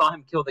visions they saw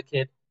him kill the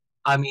kid.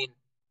 I mean,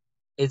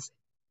 it's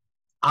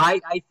I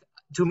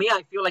to me,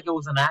 I feel like it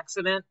was an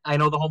accident. I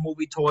know the whole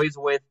movie toys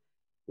with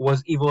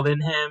was evil in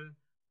him,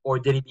 or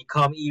did he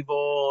become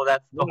evil?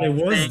 That's the Well, it whole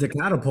was thing. the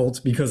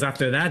catapult because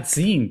after that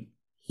scene,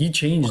 he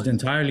changed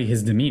entirely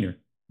his demeanor.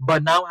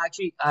 But now,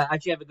 actually, I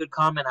actually have a good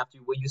comment after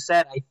what you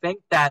said. I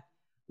think that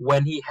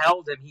when he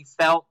held him, he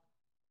felt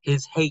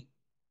his hate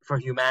for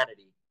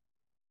humanity.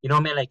 You know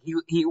what I mean? Like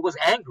he was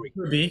angry,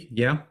 Could be,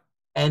 yeah,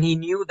 and he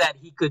knew that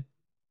he could.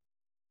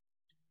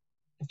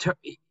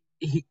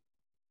 He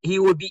he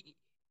would be.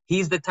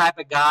 He's the type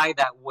of guy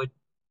that would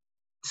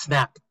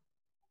snap.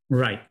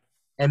 right.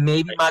 And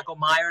maybe Michael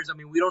Myers. I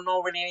mean, we don't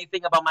know really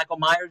anything about Michael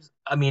Myers.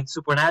 I mean,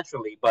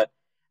 supernaturally, but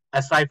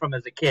aside from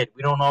as a kid,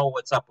 we don't know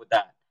what's up with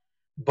that.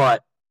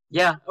 But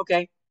yeah,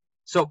 okay.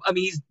 So I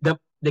mean, he's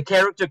the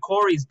character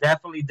Corey is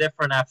definitely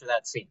different after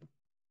that scene.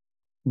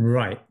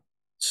 Right.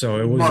 So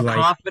it He's was more like,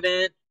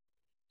 confident,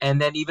 and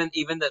then even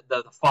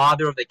the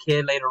father of the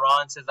kid later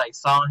on says, "I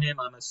saw him."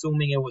 I'm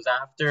assuming it was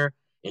after,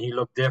 and he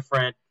looked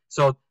different.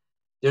 So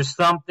there's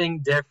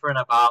something different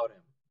about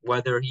him.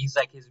 Whether he's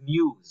like his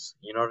muse,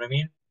 you know what I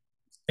mean?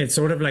 it's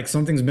sort of like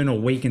something's been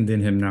awakened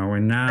in him now,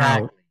 and now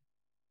Exactly.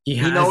 he He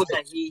has knows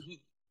that he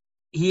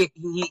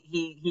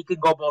could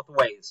go both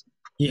ways.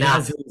 he Now,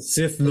 has his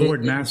Sith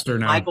Lord is master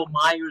now. Michael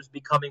Myers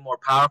becoming more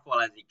powerful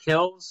as he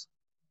kills?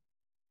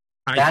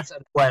 I That's a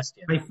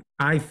question.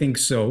 I think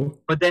so.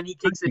 But then he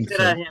I kicks the think shit so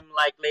at him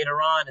like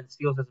later on and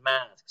steals his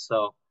mask.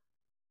 So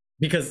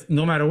because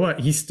no matter what,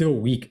 he's still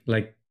weak.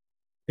 Like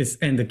it's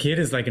and the kid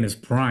is like in his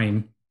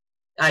prime,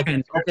 I guess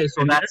and okay.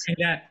 So and they're that's in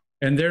that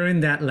and they're in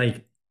that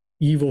like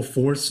evil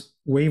force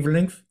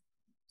wavelength.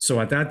 So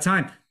at that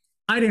time,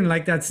 I didn't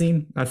like that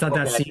scene. I thought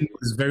that okay. scene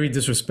was very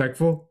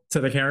disrespectful to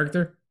the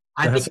character.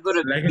 I That think has it could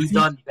have be legacy.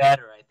 done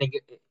better. I think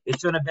it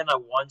should have been a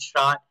one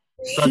shot,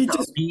 such He a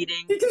just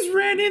beating. he just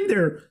ran in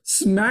there,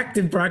 smacked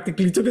him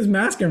practically, took his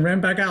mask and ran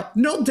back out.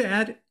 No,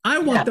 Dad, I Yeah,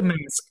 want the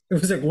mask. It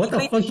was like, he what the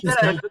beat the fuck shit is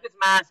out of him, that? took his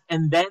mask,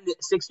 and then the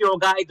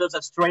 6-year-old guy does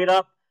a straight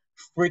up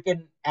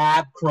freaking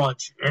ab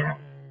crunch.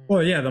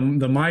 Well, yeah, the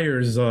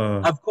Myers.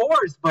 Of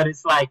course, but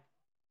it's like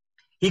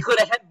he could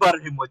have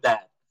headbutted him with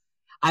that.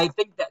 I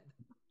think that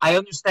I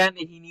understand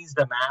that he needs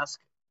the mask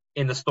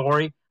in the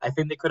story. I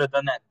think they could have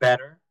done that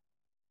better.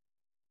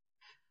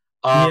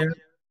 Yeah, Um,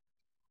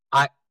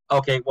 I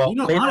okay. Well,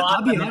 later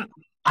on, I mean,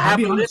 I I'll have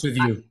be a honest list. with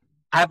you.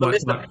 I have a What?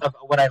 list of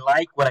what I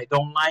like, what I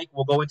don't like.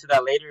 We'll go into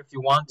that later if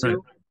you want Right.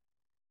 to.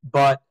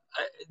 But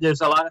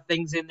there's a lot of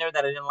things in there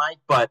that I didn't like.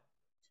 But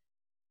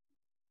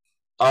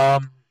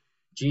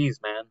geez,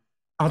 man,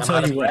 I'll I'm tell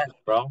out of you what. breath,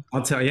 bro.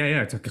 I'll tell. Yeah,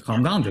 yeah.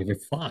 Calm down,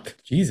 David. Fuck,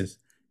 Jesus.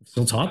 I'm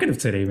still talkative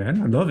today,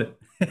 man. I love it.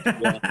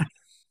 Yeah,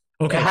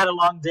 I Okay, had a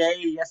long day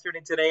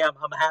yesterday. Today, I'm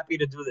happy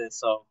to do this.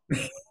 So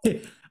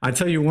I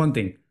tell you one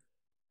thing.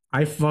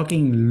 I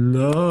fucking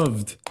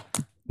loved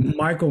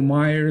Michael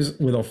Myers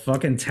with a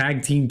fucking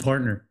tag team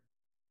partner.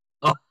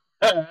 oh,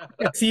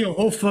 I see a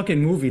whole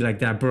fucking movie like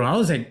that, bro. I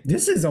was like,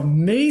 this is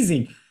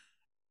amazing.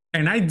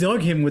 And I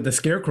dug him with the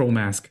scarecrow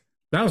mask.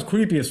 That was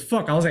creepy as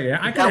fuck. I was like,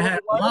 I is could that have what had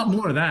it a lot was?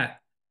 more of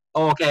that.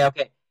 Oh, okay.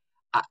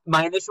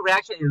 My initial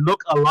reaction, it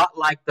looked a lot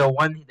like the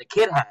one the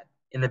kid had.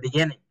 in the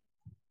beginning.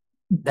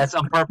 That's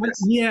on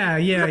purpose. Yeah, It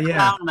was yeah, a yeah.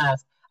 clown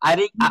mask. I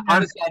didn't. Yeah.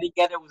 Honestly, I didn't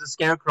get it was a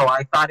scarecrow.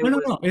 I thought No, it no,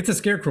 was. no. It's a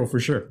scarecrow for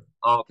sure. It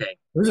Oh, okay,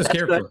 was a that's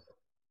good. scarecrow.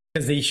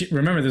 Because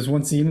remember there's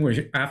one scene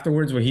where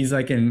afterwards where he's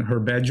like in her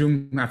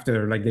bedroom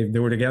after like they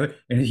were together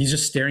and he's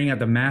just staring at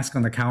the mask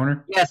on the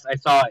counter. Yes, I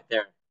saw it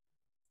there.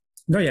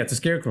 No, yeah, it's a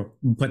scarecrow.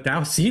 But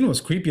that scene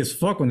was creepy as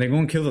fuck when they go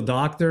and kill the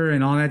doctor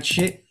and all that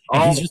shit.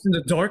 And Oh, he's just in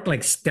the dark,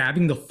 like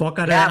stabbing the fuck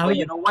out of yeah, that. I but was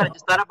you like, know what? I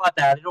just thought about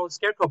that. I didn't know it was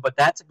scarecrow, but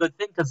that's a good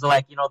thing because,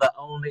 like, the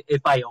only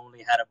if I only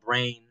had a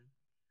brain,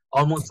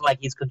 almost like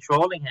he's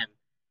controlling him.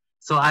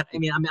 So I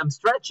mean, I'm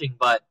stretching,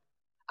 but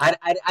I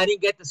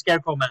didn't get the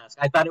scarecrow mask.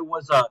 I thought it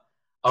was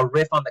a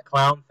riff on the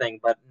clown thing,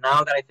 but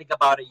now that I think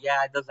about it,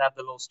 yeah, it does have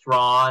the little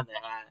straw and the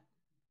hat.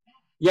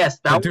 Yes,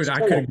 but that dude, was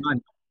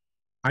cool.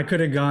 I could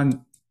have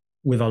gone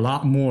with a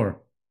lot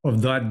more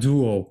of that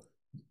duo.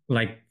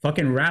 Like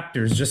fucking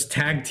Raptors, just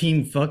tag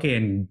team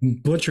fucking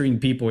butchering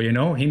people,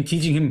 Him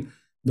teaching him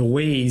the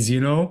ways,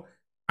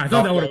 I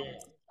thought No, that yeah, would yeah.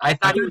 I I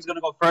thought he thought was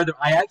gonna go further.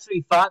 I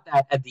actually thought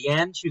that at the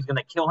end she was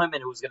gonna kill him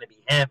and it was gonna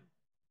be him.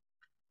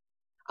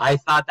 I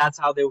thought that's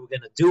how they were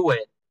gonna do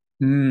it.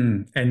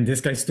 and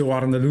this guy's still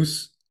out on the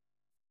loose.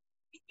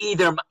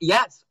 Either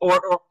yes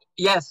or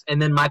yes,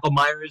 and then Michael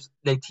Myers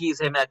they tease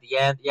him at the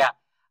end. Yeah,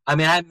 I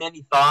mean I had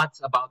many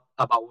thoughts about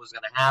what was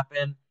gonna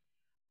happen.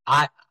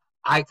 I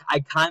I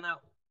kind of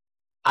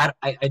I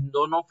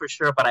don't know for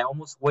sure, but I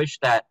almost wish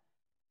that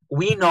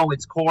we know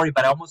it's Corey,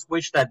 but I almost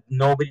wish that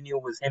nobody knew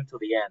it was him till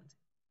the end.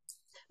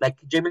 Like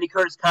Jamie Lee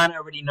Curtis kind of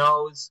already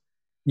knows,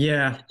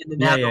 Yeah, and then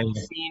they yeah, have the yeah, whole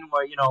yeah. scene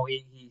where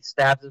he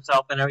stabs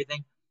himself and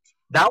everything.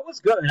 That was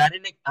good. I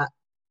didn't.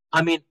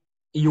 I mean,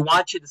 you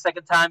watch it the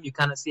second time, you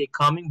kind of see it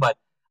coming, but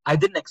I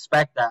didn't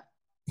expect that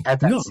at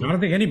that No, I scene. don't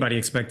think anybody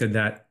expected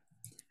that.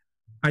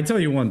 I tell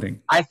you one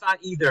thing. I thought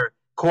either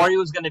Corey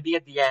was going to be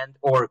at the end,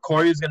 or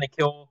Corey was going to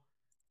kill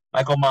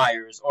Michael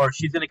Myers, or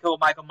she's going to kill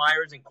Michael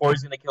Myers and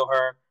Corey's going to kill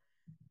her.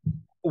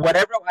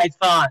 Whatever I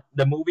thought,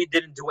 the movie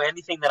didn't do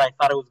anything that I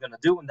thought it was going to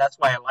do, and that's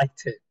why I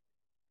liked it.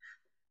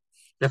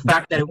 The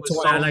fact that it That's was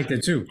why I so, liked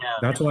it too. yeah.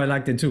 That's why I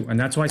liked it too, and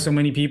that's why so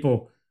many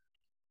people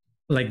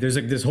like. There's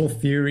like this whole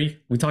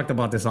theory. We talked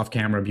about this off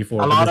camera before.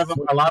 But A lot of them.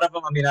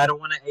 I mean, I don't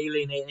want to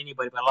alienate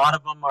anybody, but a lot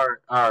of them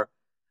are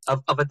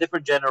of a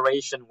different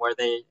generation where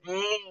they.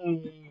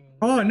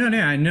 oh no, no,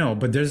 I know.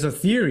 But there's a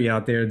theory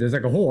out there. There's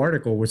like a whole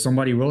article where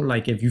somebody wrote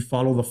like if you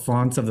follow the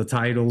fonts of the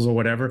titles or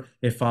whatever,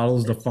 it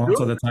follows the It's fonts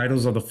of true. the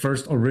titles of the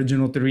first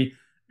original three.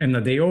 And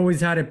that they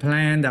always had it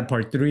planned that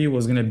part three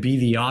was gonna be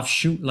the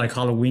offshoot, like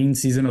Halloween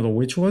season of the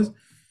witch was,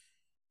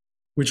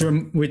 which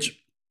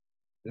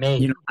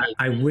Maybe,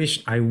 I maybe.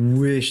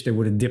 wish they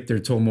would have dipped their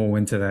toe more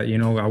into that.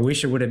 I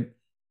wish it would have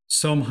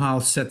somehow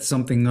set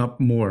something up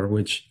more,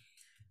 which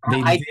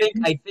they did.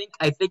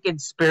 I think in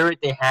spirit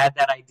they had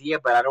that idea,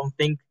 but I don't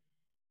think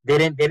they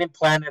didn't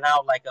plan it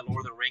out like a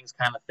Lord of the Rings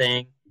kind of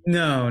thing.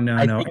 No, no,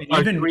 I no. think And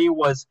part even three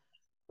was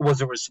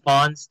a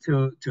response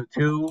to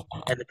two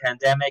and the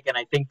pandemic, and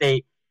I think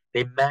they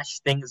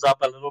meshed things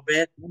up a little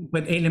bit.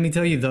 but hey, let me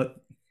tell you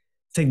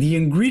it's like the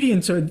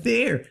ingredients are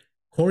there.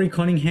 Corey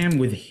Cunningham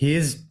with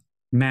his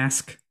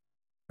mask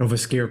of a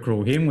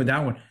scarecrow, him with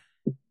that one.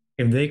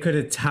 If they could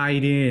have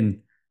tied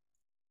in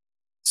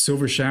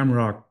Silver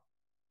Shamrock,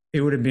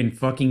 it would have been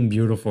fucking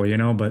beautiful,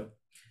 But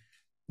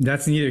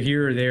that's neither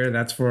here or there.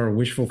 That's for our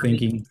wishful I mean,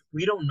 thinking.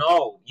 we don't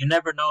know. You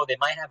never know. They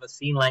might have a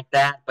scene like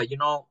that, but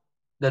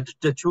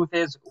the truth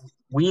is,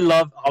 we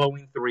love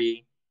Halloween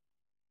three.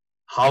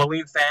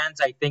 Halloween fans,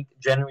 I think,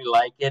 generally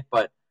like it,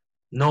 but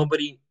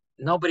nobody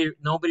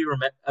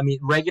remember. I mean,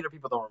 regular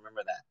people don't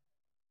remember that.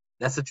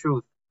 That's the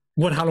truth.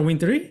 What, Halloween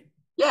 3?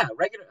 Yeah,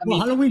 regular. I Well,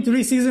 mean, Halloween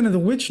 3 Season of the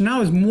Witch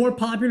now is more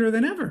popular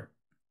than ever.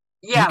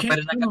 You yeah, can't but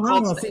in like turn a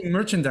around cult without thing. seeing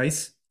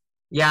merchandise.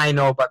 Yeah, I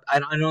know, but I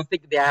don't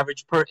think the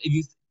average per. If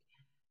you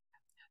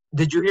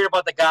did you hear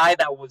about the guy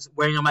that was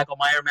wearing a Michael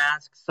Myers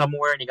mask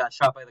somewhere and he got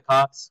shot by the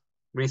cops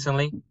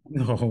recently?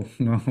 No,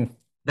 no.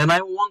 The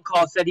 911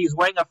 call said he was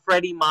wearing a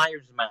Freddie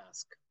Myers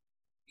mask.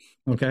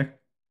 Okay.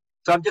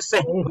 So I'm just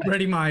saying, Oh,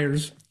 Freddie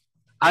Myers.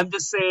 I'm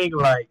just saying,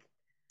 like,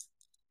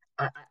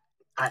 I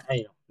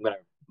you know,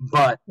 whatever.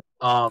 But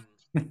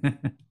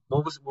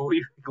what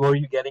were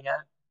you getting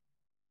at?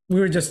 We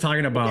were just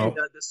talking Okay, about.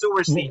 the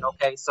sewer scene.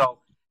 Okay, so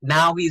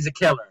now he's a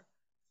killer.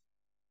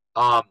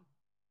 Um,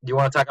 do you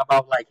want to talk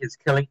about like his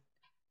killing,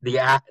 the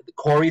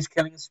Corey's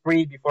killing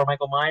spree before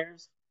Michael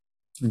Myers?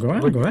 Go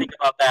ahead, What do go you ahead. think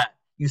about that?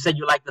 You said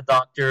you liked the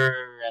doctor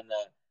and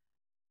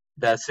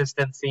the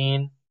assistant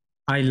scene.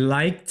 I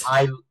liked.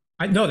 I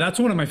No, that's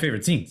one of my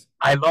favorite scenes.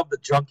 I love the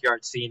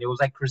junkyard scene. It was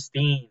like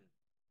Christine.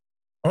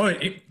 Oh,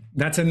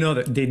 that's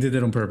another. They did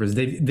it on purpose.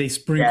 They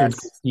sprinkled Yes.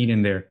 Christine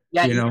in there.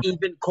 Yeah,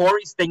 even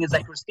Corey's thing is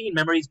like Christine.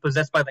 Remember, he's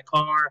possessed by the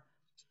car.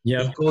 He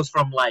Yep. goes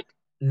from like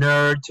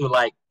nerd to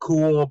like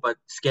cool but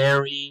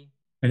scary.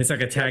 And it's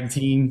like a tag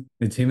team.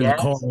 It's him in the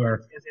Yes.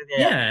 car.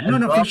 Yeah. Yeah, I no,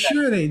 no, for love that.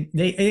 sure.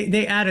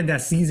 They added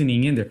that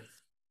seasoning in there.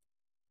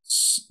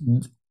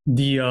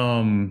 The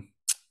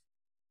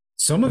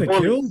some of The the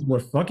kills bullies. were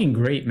fucking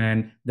great,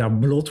 man. That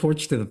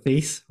blowtorch to the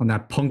face on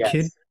that punk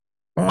kid. Yes.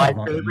 My Oh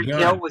my favorite kill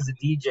god. was the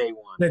DJ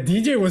one. The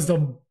DJ was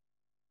the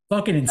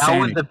fucking That was the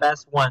insanity.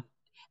 best one.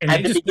 And At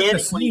they the just kept the beginning,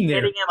 when he's scene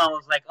hitting there. him, I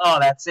was like, "Oh,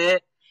 that's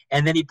it."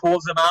 And then he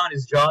pulls him out,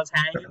 his jaw's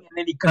hanging, and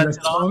then he And cuts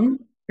the it off, tongue.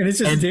 And it's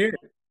just and there.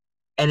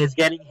 is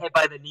getting hit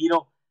by the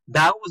needle.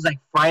 That was like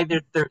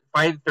Friday the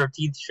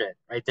 13th shit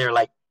right there,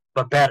 like,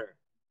 but better.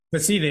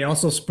 But see, they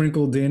also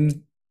sprinkled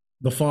in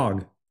the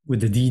fog with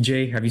the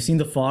DJ. Have you seen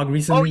the fog Oh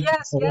recently?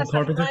 yes, Paul yes, that's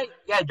Carpenter. right.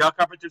 Yeah, John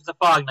Carpenter's The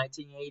Fog,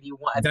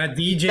 1981. I That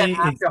think that DJ is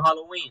after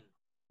Halloween.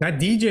 that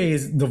DJ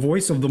is the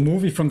voice of the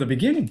movie from the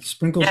beginning,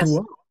 sprinkled Yes,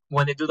 throughout.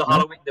 when they do the Yeah,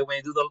 Halloween, when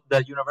they do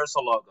the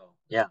Universal logo.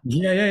 Yeah.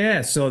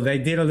 yeah. So they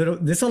did a little.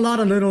 There's a lot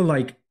of little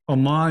like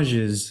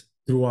homages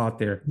throughout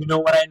there. You know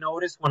what I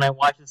noticed when I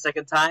watched it the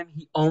second time?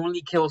 He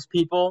only kills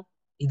people.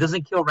 He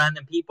doesn't kill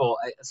random people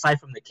aside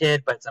from the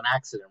kid, but it's an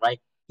accident, right?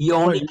 He Oh,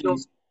 only you mean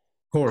kills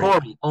Corey.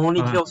 Corey. Only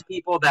Uh, kills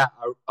people that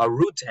are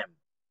rude to him.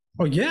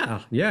 oh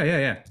yeah.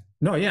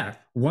 No, yeah.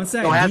 Once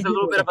that So it has a DJ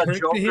little was bit of a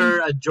prick to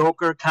him, A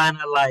Joker kind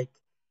of like,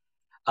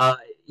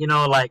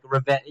 like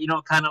revenge,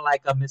 kind of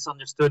like a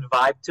misunderstood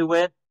vibe to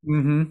it.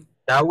 mm-hmm.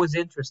 That was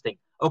interesting.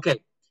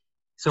 Okay,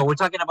 so we're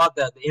talking about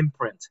the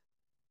imprint.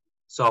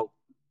 So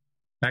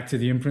Back to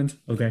the imprint.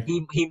 Okay.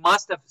 he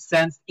must have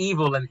sensed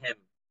evil in him,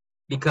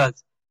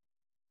 because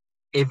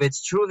if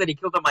it's true that he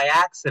killed him by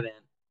accident,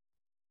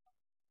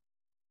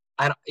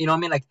 I don't, you know what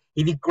I mean? Like,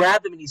 if he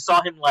grabbed him and he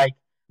saw him like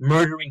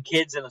murdering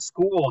kids in a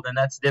school, then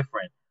that's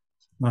different.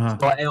 Uh-huh.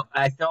 So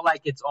I felt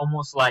like it's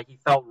almost like he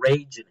felt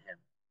rage in him.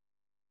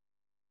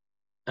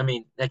 I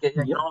mean, like, like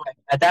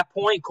at that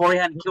point, Corey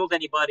hadn't killed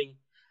anybody.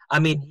 I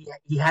mean,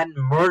 he hadn't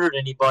murdered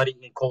anybody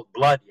in cold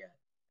blood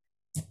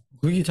yet.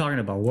 Who are you talking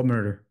about? What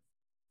murder?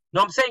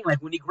 No, I'm saying,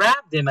 like, when he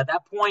grabbed him, at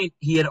that point,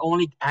 he had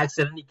only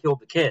accidentally killed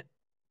the kid.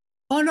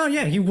 Oh no,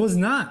 yeah, he was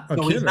not a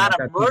So killer. he's not at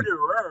a that point.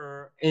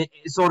 murderer,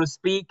 so to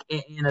speak,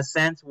 in a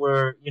sense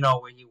where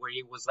where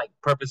he was like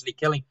purposely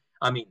killing.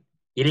 I mean,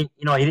 he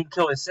didn't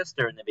kill his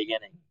sister in the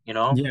beginning.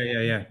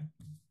 Yeah.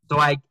 So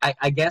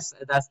I guess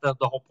that's the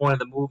whole point of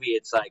the movie.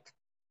 It's like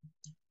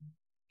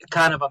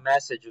kind of a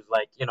message is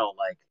like,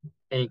 like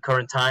in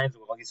current times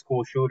with all these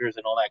school shooters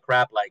and all that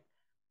crap. Like,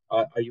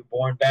 are you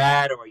born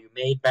bad, or are you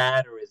made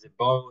bad, or is it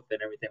both,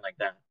 and everything like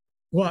that?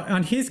 Well,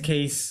 on his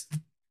case,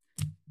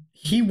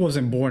 he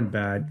wasn't born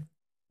bad.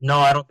 No,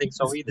 I don't think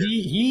so either.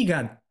 He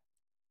got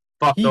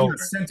Fucked over.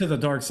 sent to the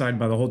dark side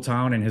by the whole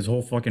town and his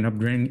whole fucking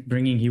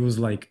upbringing. He was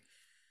like,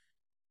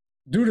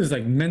 dude is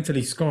like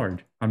mentally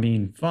scarred. I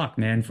mean, fuck,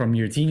 man. From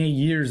your teenage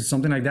years,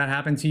 something like that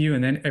happened to you,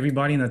 and then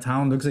everybody in the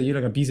town looks at you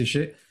like a piece of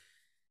shit.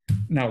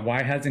 Now,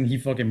 why hasn't he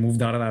fucking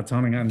moved out of that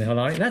town and gotten the hell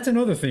out? That's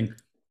another thing.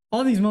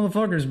 All these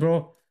motherfuckers,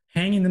 bro,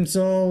 hanging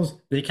themselves.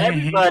 They can't.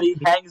 Everybody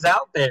hangs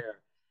out there.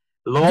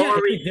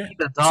 Lori,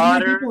 the daughter.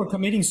 So many people are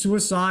committing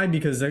suicide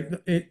because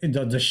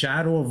the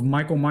shadow of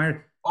Michael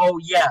Myers. Oh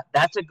yeah,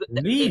 that's a good.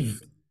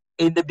 Leave.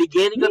 In the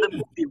beginning of the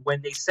movie,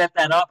 when they set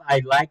that up,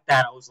 I liked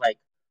that. I was like,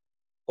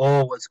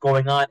 "Oh, what's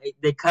going on?"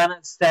 They kind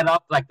of set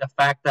up like the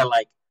fact that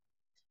like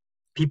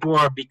people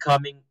are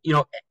becoming,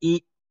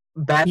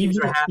 bad things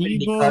are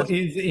happening Evil because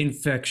is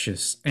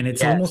infectious, and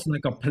it's Yes. almost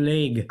like a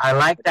plague. I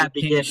like that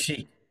You can't beginning.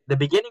 shake. The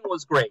beginning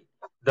was great.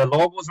 The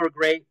logos were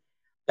great.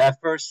 That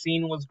first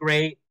scene was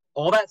great.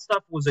 All that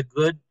stuff was a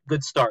good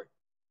start.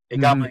 It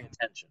got my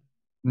attention.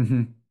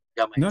 Mm-hmm.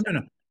 Got my attention.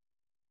 No.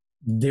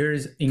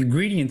 There's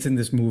ingredients in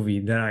this movie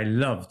that I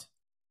loved.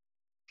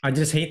 I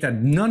just hate that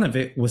none of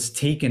it was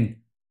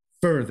taken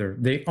further.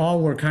 They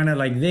all were kind of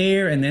like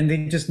there, and then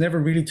they just never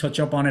really touch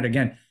up on it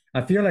again.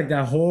 I feel like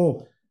the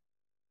whole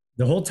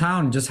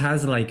town just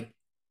has like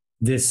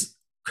this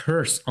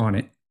curse on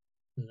it.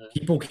 Mhm.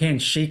 People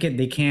can't shake it.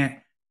 They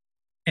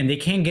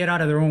can't get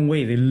out of their own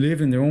way. They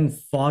live in their own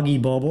foggy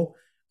bubble.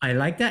 I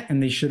like that,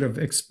 and they should have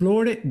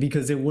explored it,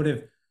 because it would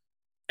have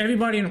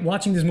everybody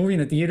watching this movie in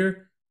the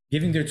theater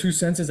giving their 2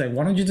 cents is like,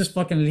 why don't you just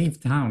fucking leave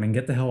town and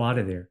get the hell out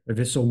of there if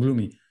it's so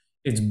gloomy?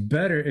 It's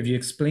better if you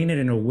explain it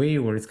in a way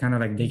where it's kind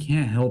of like they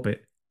can't help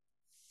it.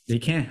 They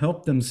can't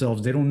help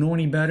themselves. They don't know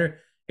any better.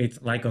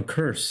 It's like a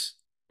curse,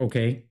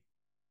 okay?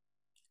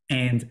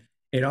 And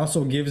it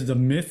also gives the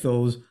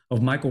mythos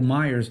of Michael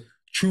Myers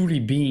truly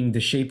being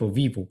the shape of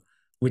evil,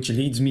 which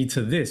leads me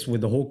to this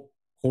with the whole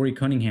Corey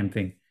Cunningham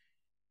thing.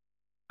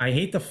 I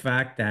hate the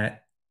fact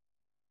that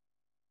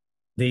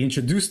they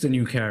introduced a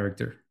new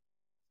character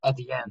At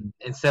the end,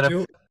 instead of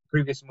the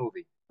previous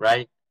movie,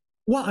 right?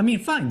 Well, I mean,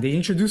 fine. They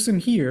introduced him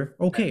here.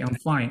 Okay, I'm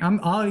fine.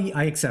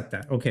 I accept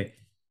that. Okay.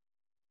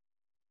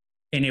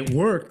 And it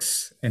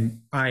works,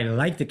 and I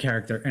like the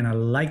character, and I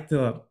like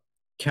the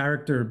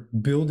character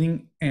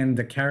building and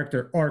the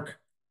character arc.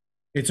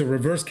 It's a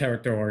reverse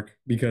character arc,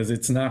 because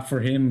it's not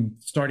for him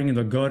starting in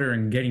the gutter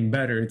and getting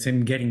better. It's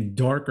him getting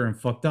darker and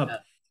fucked up. Yeah.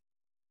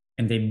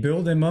 And they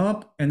build him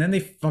up, and then they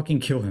fucking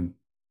kill him.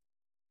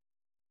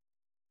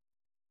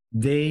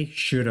 They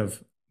should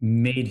have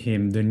made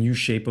him the new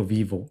shape of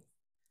evil.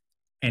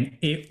 And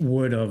it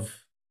would have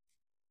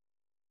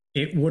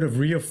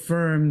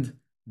reaffirmed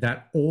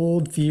that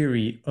old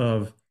theory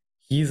of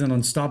he's an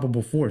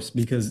unstoppable force,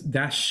 because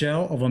that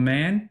shell of a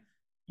man,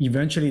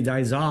 eventually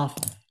dies off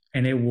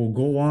and it will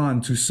go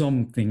on to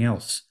something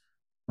else.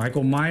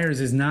 Michael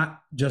Myers is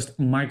not just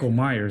Michael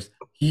Myers.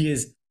 He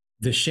is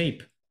the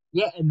Shape.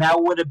 Yeah, and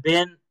that would have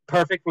been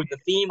perfect with the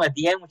theme at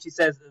the end when she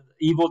says,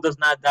 "Evil does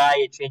not die;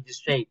 it changes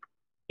shape."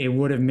 It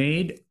would have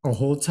made a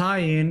whole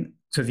tie-in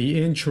to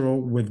the intro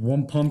with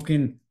one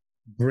pumpkin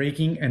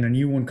breaking and a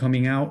new one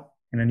coming out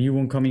and a new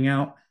one coming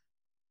out.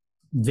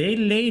 They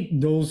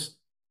laid those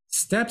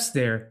steps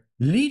there,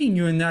 leading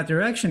you in that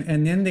direction,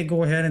 and then they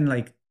go ahead and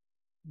like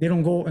they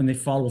don't go and they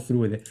follow through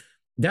with it.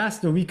 That's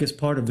the weakest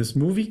part of this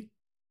movie.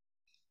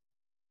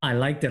 I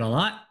liked it a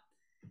lot.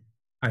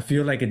 I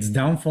feel like its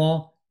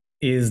downfall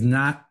is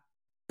not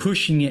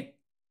pushing it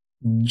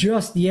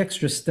just the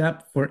extra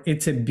step for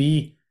it to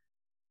be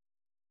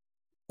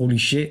holy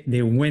shit,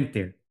 they went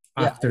there.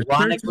 Yeah, After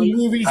 13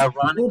 movies,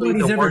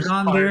 nobody's the ever worst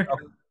gone part there.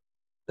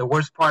 the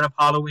worst part of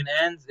Halloween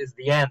Ends is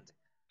the end.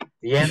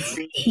 The end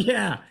scene.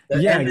 Yeah,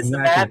 The yeah, end is the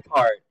exactly. bad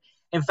part.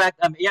 In fact,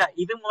 yeah,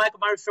 even when Michael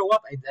Myers show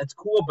up, that's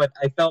cool. But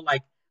I felt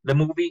like the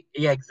movie,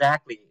 yeah,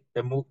 exactly.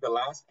 The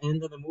last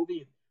end of the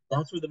movie,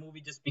 that's where the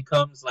movie just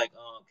becomes like,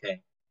 oh,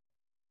 okay.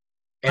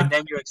 And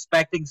then you're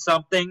expecting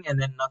something, and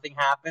then nothing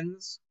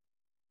happens.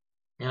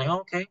 You're like, oh,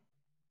 okay.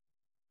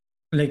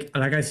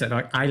 Like I said,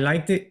 I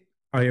liked it.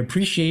 I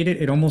appreciate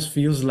it. It almost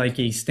feels like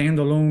a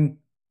standalone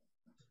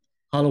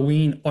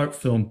Halloween art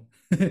film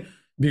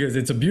because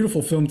it's a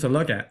beautiful film to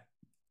look at.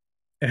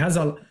 It has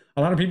a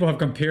lot of people have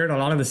compared a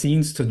lot of the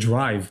scenes to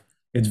Drive.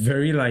 It's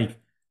very like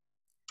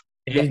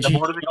Yeah, the edgy,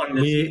 motivating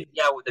the scene,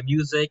 yeah, with the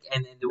music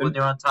and when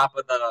they're on top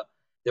of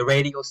the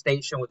radio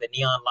station with the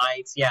neon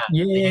lights, yeah.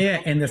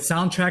 yeah. And the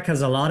soundtrack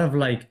has a lot of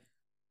like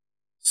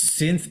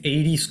synth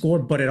 80s score,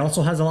 but it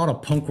also has a lot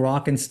of punk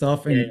rock and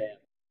stuff. And Yeah.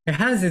 it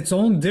has its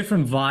own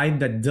different vibe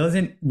that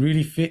doesn't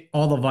really fit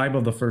all the vibe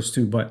of the first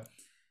two. But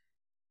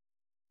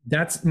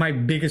that's my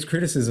biggest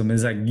criticism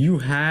is like you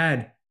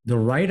had the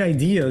right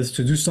ideas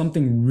to do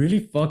something really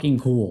fucking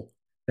cool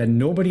that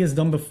nobody has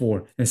done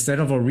before instead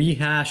of a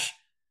rehash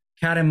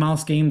cat and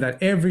mouse game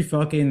that every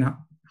fucking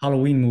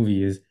Halloween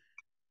movie is.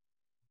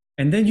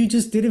 And then you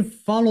just didn't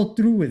follow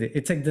through with it.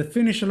 It's like the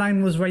finish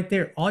line was right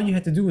there. All you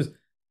had to do was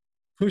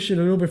push it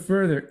a little bit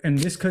further. And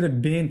this could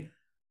have been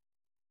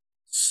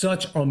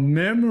such a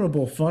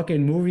memorable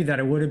fucking movie that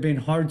it would have been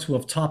hard to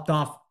have topped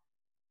off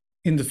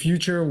in the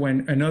future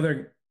when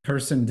another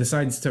person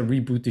decides to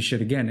reboot the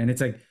shit again. And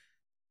it's like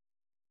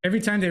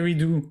every time they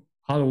redo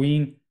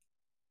Halloween,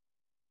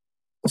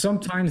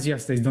 sometimes,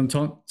 yes, they've done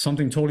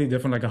something totally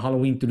different, like a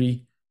Halloween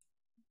 3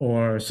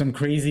 or some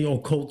crazy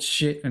occult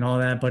shit and all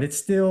that. But it's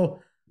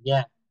still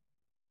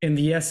in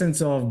the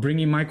essence of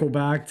bringing Michael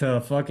back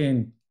to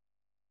fucking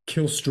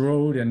kill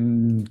Strode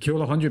and kill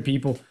 100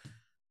 people.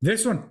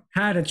 This one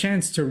had a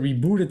chance to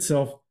reboot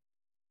itself,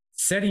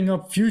 setting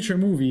up future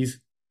movies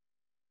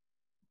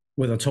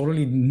with a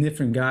totally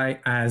different guy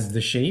as the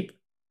Shape.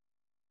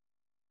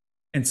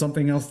 And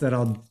something else that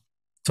I'll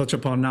touch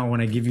upon now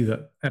when I give you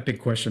the epic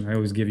question I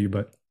always give you.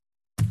 But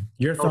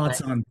your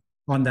thoughts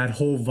on that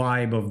whole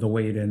vibe of the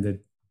way it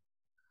ended?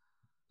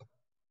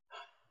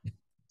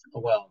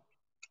 Well,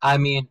 I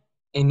mean,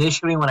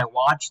 initially when I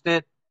watched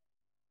it,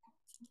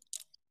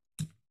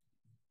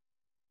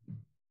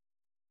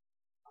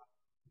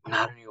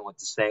 I don't know what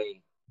to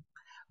say.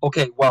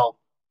 Okay, well,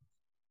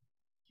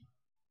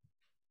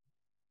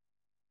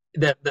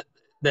 the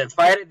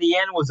fight at the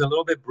end was a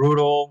little bit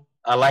brutal.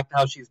 I liked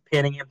how she's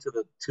pinning him to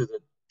the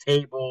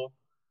table,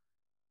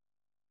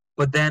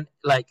 but then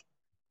like,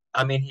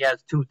 I mean, he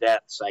has two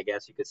deaths, I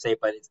guess you could say,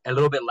 but it's a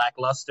little bit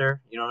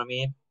lackluster. You know what I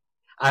mean?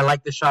 I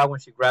like the shot when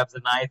she grabs the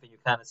knife and you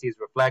kind of see his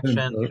reflection.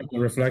 The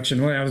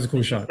reflection. Well, that was a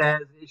cool shot.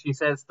 She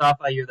says stuff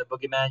like, "You're the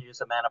boogeyman. You're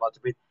just a man about to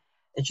breathe,"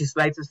 and she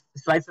slices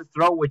his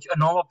throat. Which a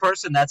normal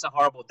person, that's a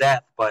horrible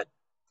death, but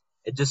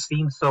it just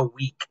seems so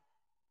weak.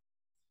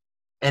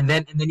 And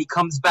then he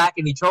comes back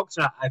and he chokes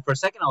her. For a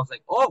second, I was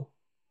like, "Oh,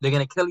 they're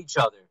gonna kill each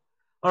other."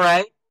 All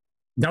right,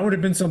 that would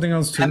have been something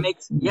else too. That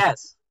makes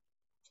yes.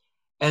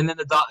 And then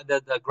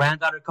the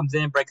granddaughter comes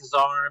in, breaks his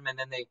arm, and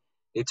then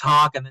they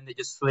talk, and then they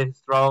just slit his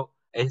throat,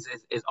 his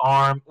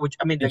arm. Which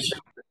I mean,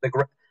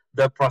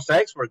 the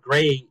prosthetics were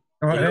great.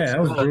 Oh yeah, that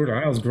was brutal.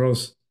 That was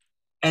gross.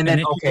 And then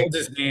he holds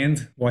his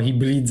hand while he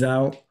bleeds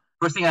out.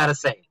 First thing I gotta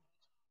say,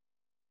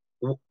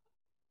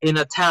 in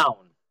a town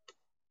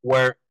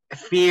where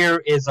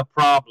fear is a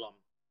problem,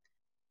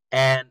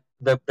 and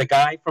the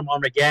guy from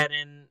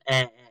Armageddon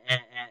and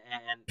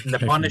the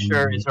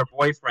Punisher is her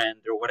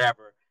boyfriend or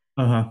whatever.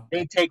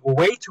 They take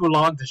way too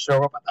long to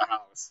show up at the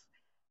house.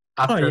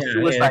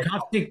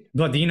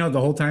 But you know,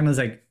 the whole time is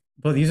like,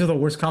 but these are the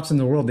worst cops in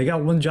the world. They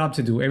got one job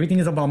to do. Everything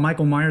is about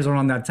Michael Myers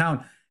around that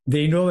town.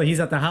 They know that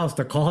he's at the house.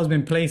 The call has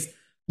been placed.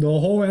 The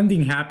whole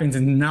ending happens,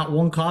 and not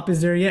one cop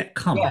is there yet.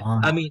 Come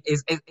on. I mean,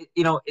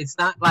 it's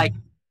not like,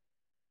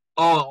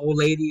 oh, old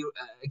lady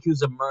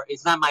accused of murder.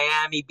 It's not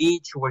Miami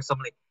Beach where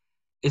somebody.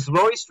 It's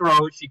Laurie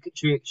Strode.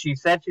 She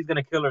said she's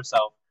gonna kill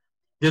herself.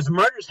 There's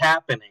murders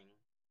happening.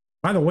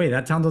 By the way,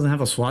 that town doesn't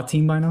have a SWAT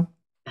team by now.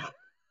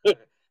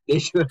 They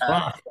should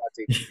have.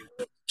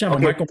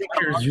 Michael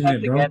Myers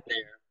unit, bro.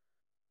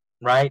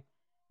 right?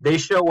 They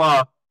show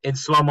up in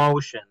slow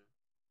motion,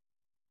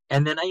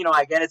 and then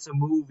I get it's a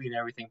movie and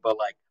everything, but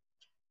like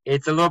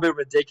it's a little bit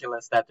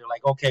ridiculous that they're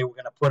like, okay, we're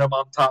gonna put them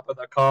on top of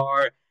the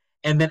car,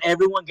 and then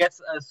everyone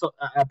gets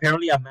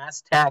apparently a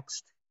mass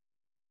text.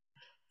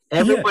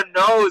 Yeah, Everyone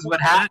knows what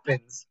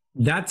happens.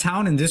 that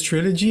town in this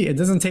trilogy, it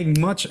doesn't take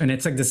much, and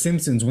it's like The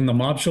Simpsons when the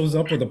mob shows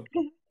up with a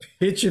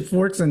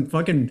pitchforks and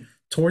fucking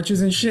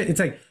torches and shit. It's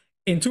like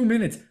in 2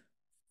 minutes,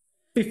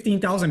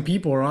 15,000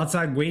 people are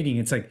outside waiting.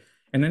 It's like,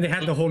 and then they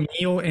had the whole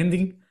Neo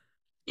ending.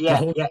 The Yeah,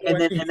 whole yeah, Neo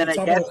ending and then on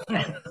top of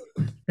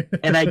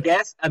I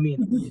guess, I mean,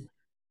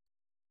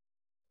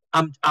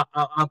 I'm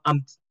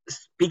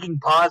speaking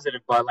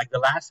positive, but like the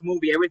last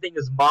movie, everything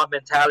is mob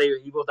mentality or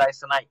evil dies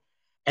tonight.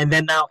 And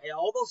then now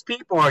all those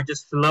people are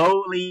just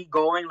slowly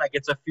going like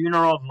it's a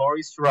funeral of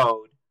Laurie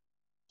Strode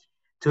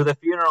to the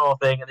funeral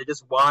thing, and they're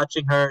just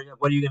watching her.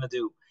 What are you gonna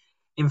do?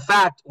 In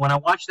fact, when I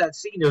watched that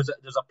scene, there's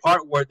a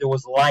part where there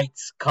was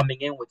lights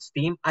coming in with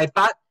steam. I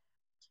thought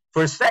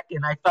for a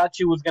second, I thought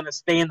she was gonna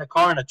stay in the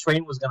car and a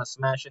train was gonna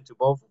smash into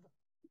both of them.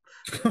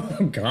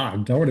 Oh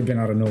God, that would have been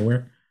out of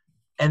nowhere.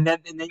 And then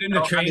Then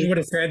the train would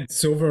have said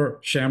Silver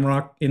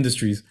Shamrock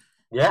Industries.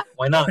 yeah,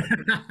 why not?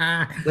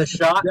 The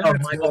shot of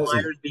That's Michael awesome.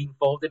 Myers being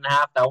folded in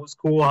half, that was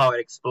cool. How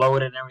it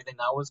exploded and everything,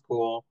 that was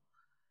cool.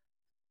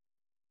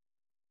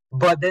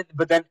 But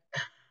then,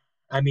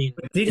 I mean,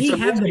 Did it's he a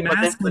have the movie. But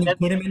then, mask but when he then,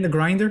 put him in the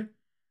grinder?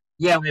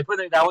 yeah, when they put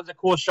it, that was a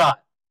cool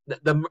shot.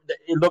 It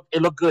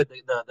looked good.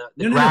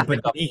 The No.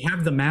 graphic But of did he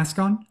have the mask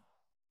on?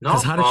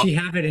 Because no, how did she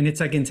have it and it's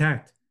like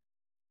intact?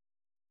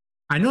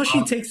 I know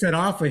she uh, takes it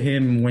off of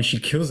him when she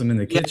kills him in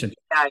the yeah, kitchen.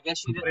 yeah. I guess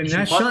she But didn't. in She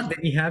that probably. shot, did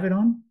he have it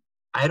on?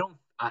 I don't.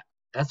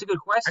 That's a good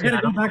I question. gotta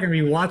I go don't know. back and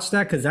rewatch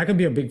that because that could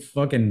be a big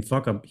fucking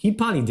fuck up. He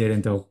probably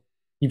didn't though.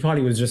 He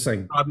probably was just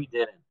like, Probably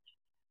didn't.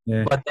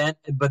 yeah.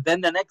 But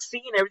then the next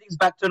scene, everything's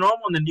back to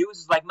normal, and the news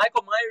is like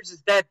Michael Myers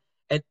is dead.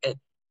 And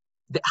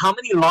how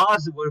many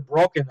laws were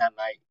broken that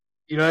night?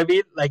 You know what I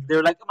mean? Like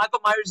they're like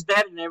Michael Myers is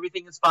dead and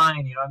everything is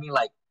fine. You know what I mean?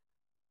 Like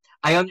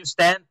I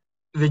understand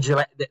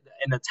vigilante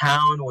in the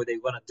town where they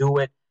want to do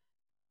it,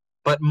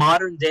 but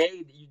modern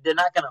day they're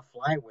not gonna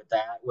fly with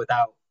that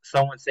without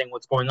someone saying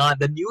what's going on.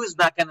 The news is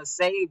not gonna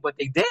say what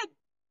they did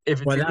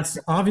if it's Well, that's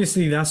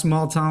obviously that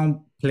small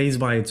town plays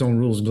by its own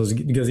rules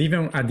because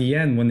even at the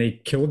end when they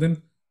killed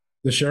him,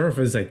 the sheriff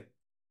is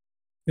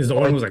the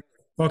one like who's like,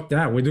 fuck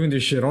that, we're doing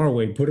this shit our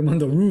way. Put him on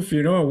the roof,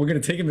 we're gonna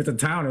take him into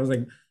town. It was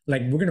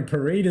like we're gonna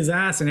parade his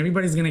ass and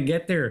everybody's gonna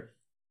get their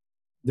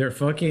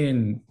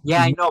fucking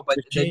yeah, I know, but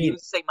the the chain.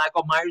 news say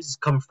Michael Myers is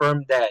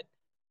confirmed dead.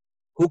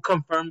 Who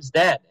confirms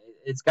dead?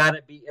 It's got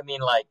to be. I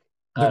mean, like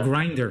The I don't know.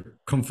 grinder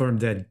confirmed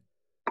dead.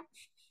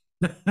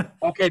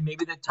 Okay,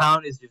 maybe the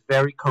town is just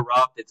very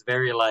corrupt. It's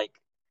very like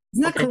It's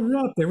not okay,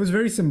 corrupt. It was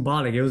very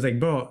symbolic. It was like,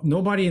 bro,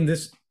 nobody in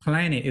this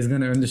planet is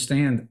gonna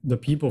understand the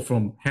people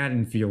from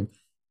Haddonfield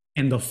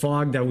and the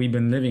fog that we've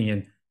been living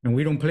in, and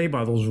we don't play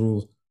by those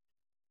rules.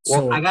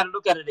 well, I So got to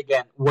look at it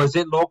again. Was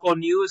it local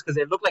news? Because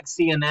it looked like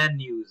CNN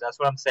news. That's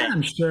what I'm saying.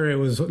 I'm sure it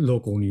was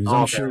local news. Oh,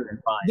 I'm okay, okay, sure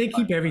fine, they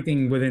fine, keep fine.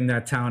 everything within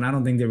that town. I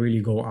don't think they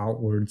really go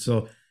outward.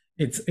 So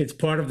it's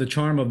part of the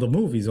charm of the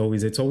movies.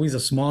 Always, it's always a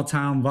small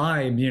town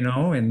vibe,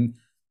 and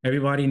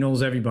everybody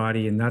knows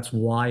everybody, and that's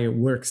why it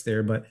works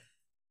there. But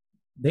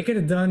they could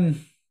have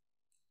done.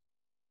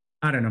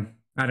 I don't know.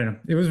 I don't know.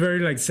 It was very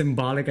like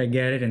symbolic. I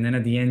get it. And then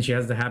at the end, she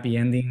has the happy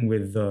ending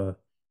with the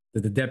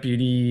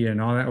deputy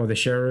and all that, or the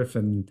sheriff,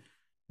 and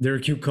they're a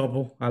cute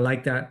couple. I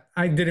like that.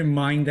 I didn't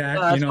mind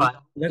No, that. that's fine.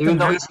 Let Even them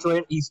though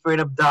have. he straight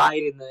up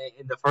died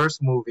in the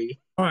first movie.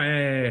 Oh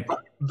yeah.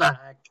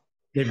 Back.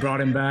 They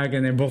brought him back,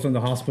 and they're both in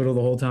the hospital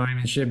the whole time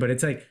and shit. But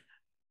it's like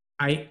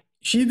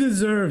she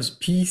deserves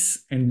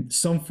peace and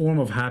some form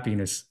of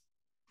happiness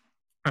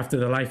after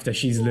the life that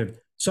she's lived.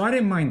 So I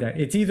didn't mind that.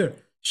 It's either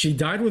she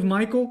died with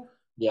Michael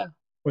Yeah,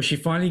 or she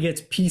finally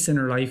gets peace in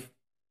her life.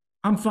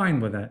 I'm fine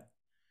with that.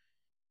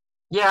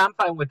 yeah, I'm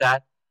fine with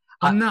that.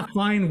 Uh, I'm not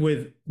fine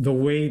with the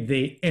way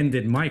they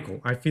ended Michael.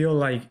 I feel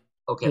like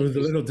it okay, was a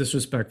little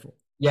disrespectful.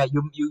 yeah,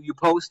 you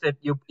posted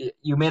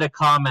you made a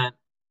comment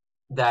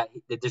that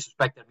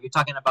disrespected him. You're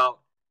talking about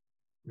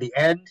the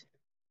end,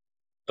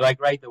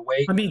 like right the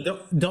way. I mean,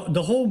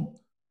 the whole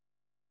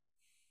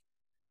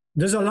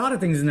there's a lot of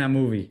things in that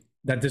movie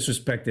that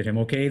disrespected him.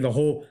 Okay, the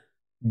whole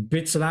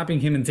bit slapping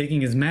him and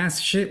taking his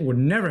mask shit would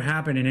never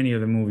happen in any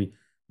other movie.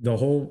 The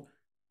whole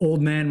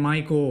old man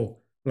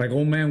Michael, like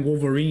old man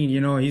Wolverine,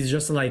 he's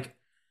just like,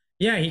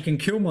 yeah, he can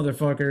kill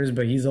motherfuckers,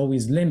 but he's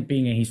always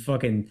limping and he's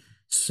fucking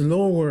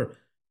slower.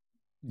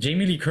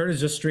 Jamie Lee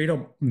Curtis just straight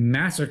up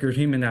massacred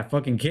him in that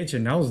fucking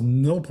kitchen. That was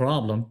no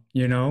problem.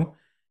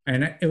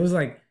 And it was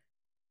like,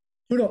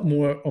 put up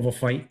more of a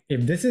fight.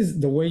 If this is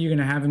the way you're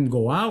gonna have him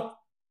go out,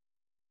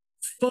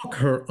 fuck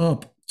her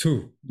up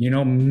too.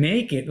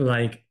 Make it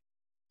like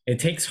it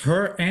takes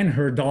her and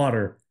her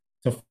daughter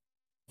to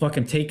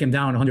fucking take him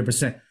down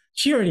 100%.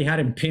 She already had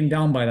him pinned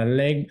down by the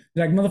leg.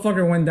 Like,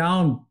 motherfucker went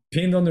down,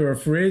 pinned under a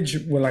fridge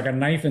with like a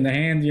knife in the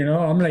hand.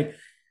 I'm like,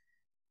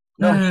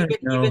 No, he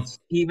No.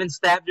 he even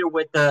stabbed her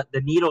with the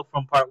needle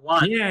from part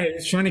one, Yeah,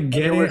 it's trying to and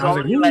get it it. was I was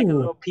like, only like a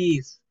little ooh.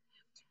 piece.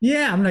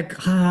 Yeah, I'm like,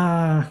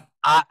 ah.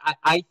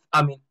 I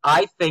mean,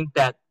 I think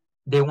that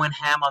they went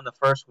ham on the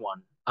first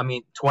one. I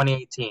mean,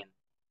 2018.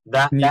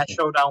 That Yeah.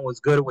 showdown was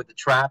good with the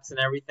traps and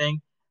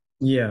everything.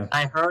 Yeah.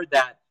 I heard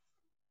that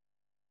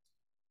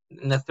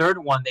in the third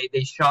one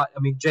they shot. I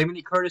mean, Jamie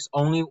Lee Curtis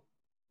only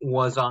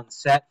was on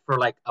set for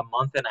like a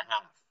month and a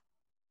half.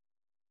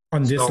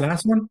 On this So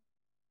last one?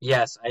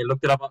 yes, I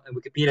looked it up on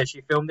Wikipedia.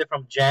 She filmed it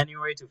from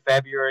January to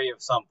February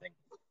of something.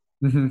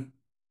 Mm-hmm.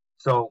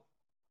 So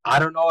I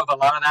don't know if a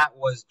lot of that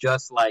was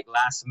just like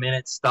last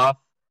minute stuff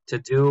to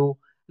do.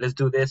 Let's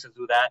do this, let's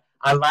do that.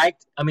 I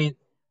liked. I mean,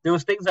 there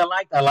was things I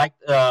liked. I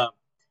liked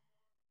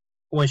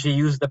when she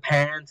used the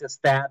pan to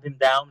stab him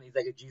down. He's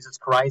like a Jesus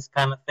Christ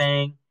kind of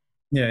thing.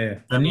 Yeah, yeah.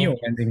 The I mean, Neo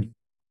ending.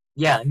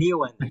 yeah,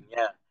 Neo ending.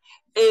 Yeah,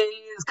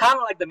 it's kind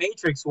of like the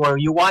Matrix, where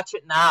you watch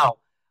it now.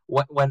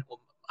 When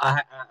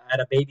I had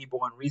a baby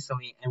born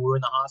recently, and we were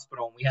in the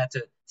hospital, and we had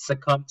to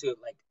succumb to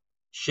like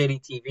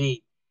shitty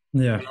TV,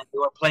 Yeah. and they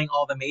were playing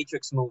all the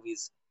Matrix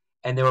movies,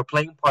 and they were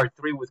playing part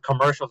three with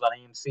commercials on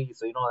AMC.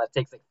 So you know that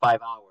takes like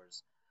 5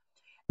 hours.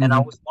 And I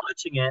Mm-hmm. was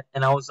watching it,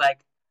 and I was like,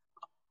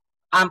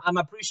 I'm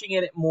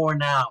appreciating it more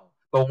now.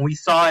 But when we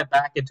saw it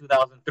back in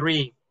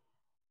 2003,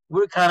 we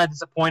were kind of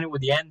disappointed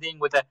with the ending,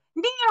 with the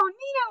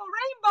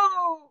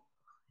Rainbow.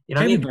 You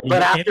know what I mean?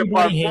 But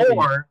Everybody hated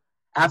it.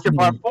 after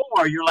part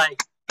four, you're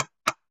like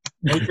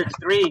Matrix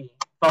 3.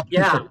 Fuck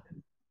yeah.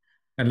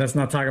 And let's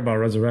not talk about Yeah,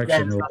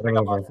 Resurrection let's or not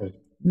talk about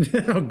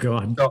whatever. Oh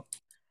God. So,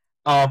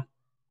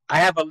 I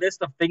have a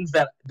list of things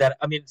that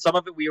I mean, some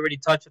of it we already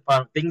touched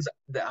upon. Things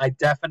that I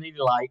definitely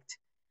liked,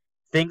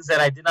 things that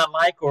I did not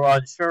like or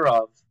unsure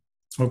of.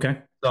 Okay.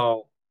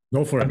 So,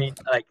 Go for I it. mean,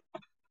 like,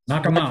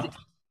 Knock them out.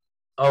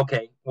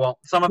 okay, well,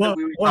 some of it Well,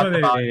 we already wait, talked wait,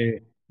 about.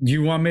 wait. Do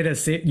you want me to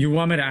say? You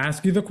want me to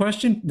ask you the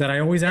question that I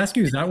always ask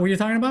you? Is that what you're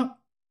talking about?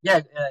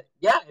 Yeah,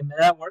 yeah,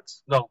 that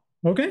works. No,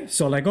 Okay.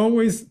 So, like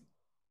always,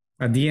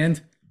 at the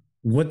end,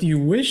 what do you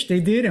wish they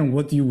did, and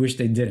what do you wish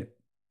they didn't?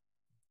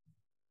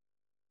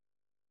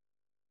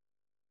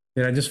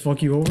 Did I just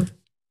fuck you over?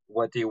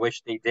 what do you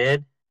wish they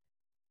did?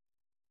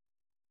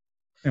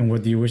 And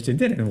what do you wish they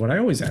didn't? And what I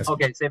always ask.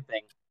 Okay, same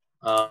thing.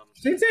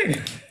 Same thing.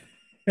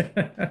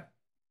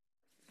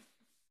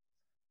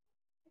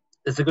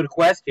 It's a good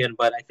question,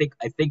 but I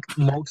think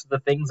most of the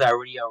things I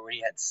already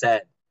had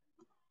said.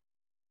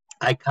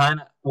 I kind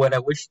of what I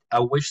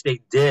wish they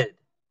did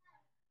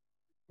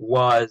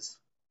was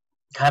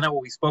kind of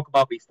what we spoke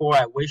about before.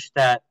 I wish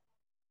that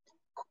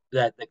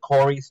the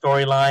Corey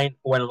storyline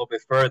went a little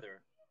bit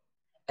further,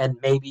 and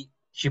maybe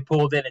she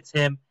pulled in it's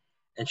him,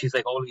 and she's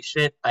like, "Holy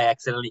shit, I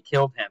accidentally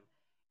killed him,"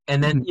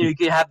 and then you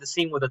could have the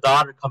scene with the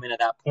daughter come in at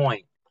that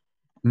point.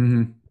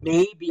 Mm-hmm.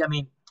 Maybe I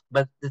mean,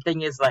 but the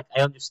thing is, like,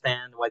 I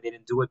understand why they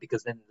didn't do it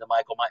because then the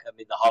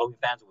Halloween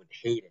fans would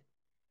hate it.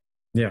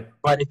 Yeah.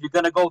 But if you're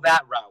gonna go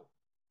that route,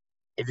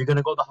 if you're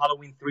gonna go the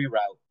Halloween 3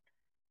 route,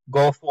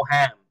 go full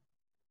ham.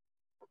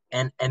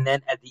 And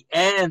then at the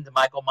end,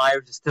 Michael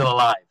Myers is still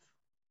alive.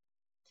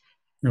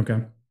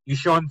 Okay. You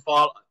show him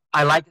fall.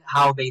 I like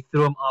how they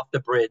threw him off the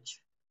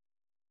bridge.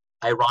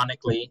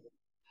 Ironically,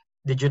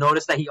 did you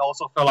notice that he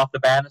also fell off the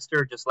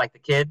banister just like the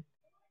kid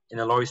in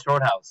the Laurie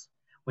Strode house?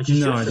 When she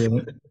No, I shoots him,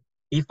 didn't.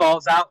 he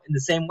falls out in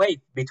the same way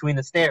between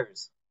the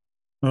stairs,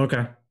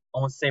 Okay.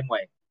 almost the same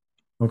way.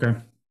 Okay.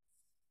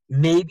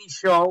 Maybe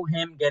show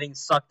him getting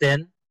sucked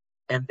in,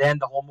 and then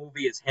the whole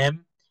movie is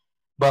him.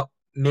 But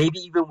maybe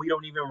even we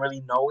don't even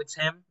really know it's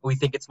him. We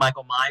think it's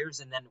Michael Myers,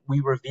 and then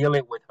we reveal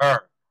it with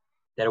her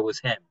that it was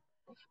him.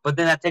 But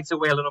then that takes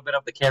away a little bit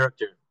of the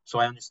character, so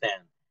I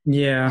understand.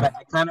 Yeah. But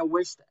I kind of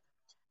wish,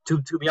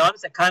 to be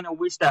honest, I kind of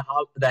wish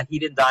that he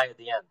didn't die at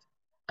the end.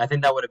 I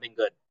think that would have been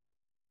good.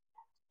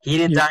 He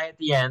didn't die at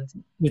the end.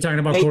 You're talking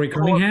about Maybe Corey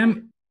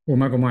Cunningham or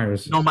Michael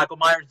Myers? No, Michael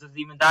Myers doesn't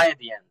even die at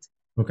the end.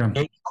 Okay.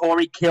 Maybe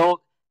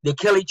they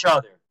kill each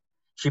other.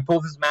 She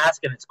pulls his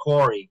mask and it's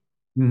Corey.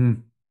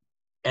 Mm-hmm.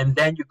 And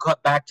then you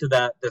cut back to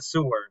the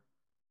sewer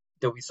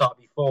that we saw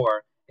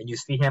before, and you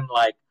see him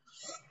like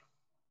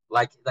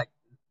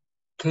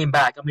came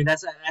back. I mean,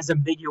 that's as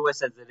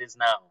ambiguous as it is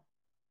now.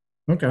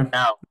 Okay.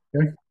 Now,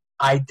 Okay.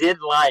 I did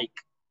like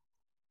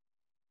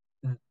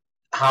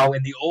how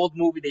in the old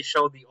movie they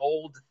showed the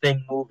old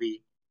Thing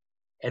movie,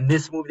 and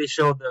this movie they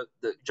showed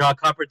the John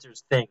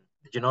Carpenter's Thing.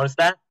 Did you notice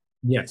that?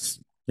 Yes.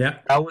 Yeah.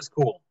 That was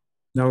cool,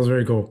 That was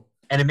very cool.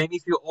 and it made me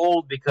feel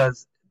old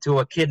because to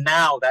a kid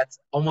now, that's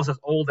almost as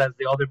old as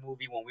the other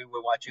movie when we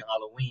were watching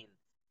Halloween.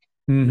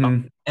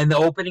 Mm-hmm. And the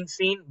opening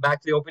scene,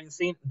 back to the opening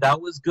scene, that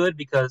was good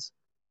because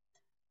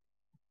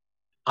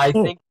I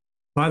think.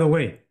 By the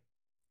way,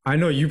 I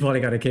know you probably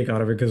got a kick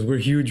out of it because we're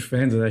huge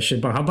fans of that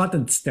shit. But how about the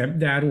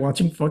stepdad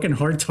watching fucking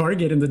Hard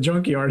Target in the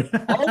junkyard?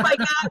 Oh my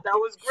god, that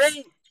was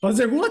great! I was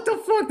like, what the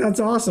fuck? That's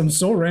awesome.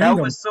 So random.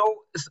 That was so.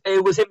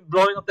 It was him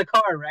blowing up the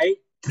car, right?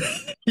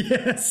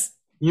 Yes.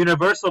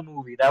 Universal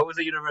movie. That was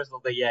a Universal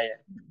thing. Yeah, yeah.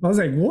 I was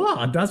like,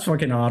 wow, that's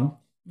fucking odd.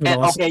 But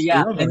And, awesome. okay,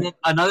 yeah. Love And it. then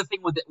another thing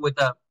with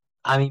the,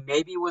 I mean,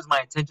 maybe it was my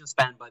attention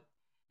span, but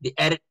the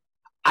edit.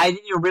 I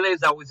didn't even realize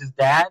that was his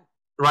dad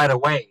right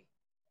away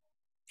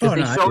because Oh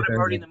they no, I showed get him that.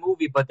 already in the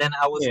movie. But then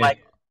I was Yeah, like,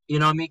 you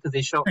know what I mean? Because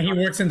they showed, and he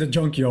works in the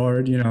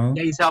junkyard, you know.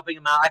 yeah, he's helping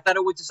him out. I thought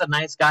it was just a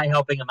nice guy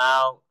helping him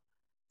out.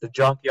 The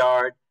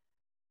junkyard.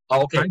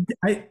 Oh, I okay,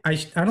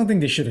 I don't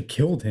think they should have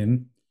killed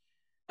him.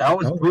 that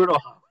was That was, brutal.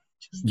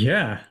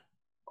 yeah.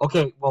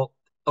 Okay, well,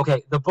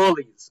 okay, the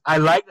bullies. I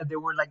like that they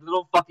were like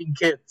little fucking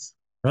kids.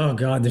 Oh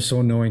God, they're so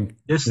annoying.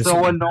 They're They're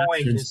so such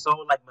annoying. They're bastards. so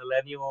like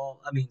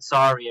millennial. I mean,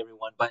 sorry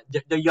everyone, but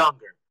they're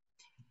younger.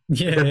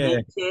 Yeah,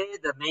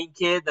 The main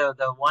kid,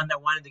 the one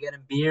that wanted to get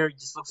him beer, he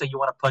just looks like you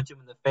want to punch him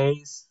in the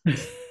face. yeah.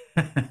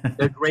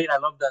 They're great. I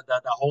love the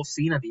whole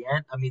scene at the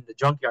end. I mean, the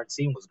junkyard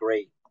scene was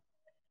great.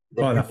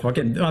 Oh, the It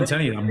fucking! I'm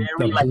telling you, the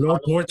very like Halloween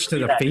blowtorch to 3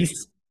 the that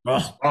face.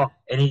 Oh, oh,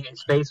 and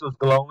his face was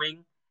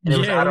glowing and it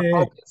was yeah, out of yeah,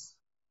 focus.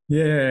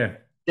 yeah.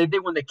 They did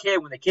when the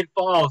kid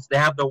falls, they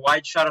have the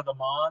wide shot of the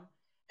mom,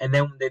 and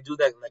then when they do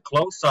the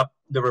close up,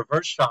 the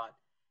reverse shot,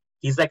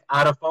 he's like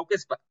out of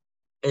focus, but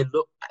it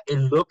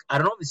look I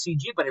don't know if it's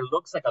CG, but it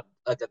looks like a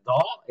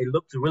doll. It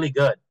looked really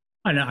good.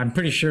 I know. I'm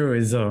pretty sure it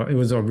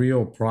was a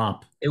real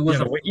prop. It Yeah,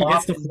 was a the way he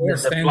hits flop, the floor, the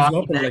stands floppy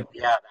up, and neck. like,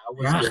 Yeah, that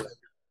was ah, good.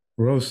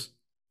 gross.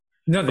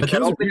 No, the But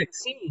that kills are opening great.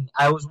 scene,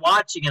 I was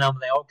watching and I'm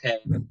like, okay,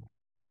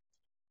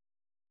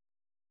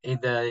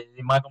 the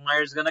Michael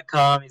Myers is gonna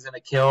come. He's gonna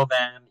kill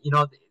them. You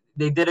know,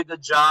 they did a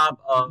good job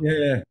of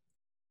Yeah,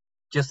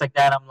 just like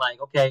that. I'm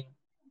like, okay,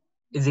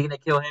 is he gonna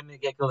kill him? Is he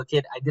gonna kill the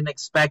kid? I didn't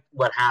expect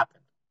what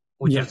happened,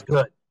 which yeah. was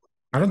good.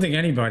 I don't think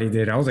anybody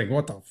did. I was like,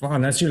 what the fuck?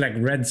 Unless you like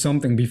read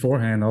something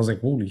beforehand. I was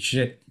like, holy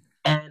shit.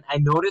 And I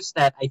noticed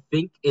that I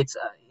think it's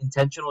an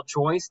intentional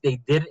choice. They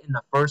did it in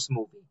the first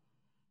movie.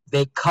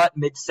 They cut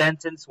mid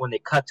sentence when they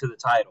cut to the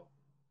title.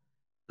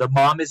 The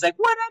mom is like,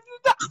 "What have you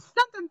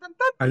done?"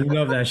 I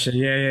love that shit.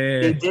 Yeah, yeah,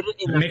 They yeah. did it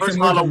in It the makes it first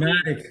more Halloween,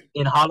 dramatic.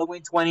 in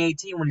Halloween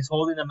 2018 when he's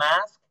holding the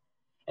mask,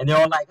 and they're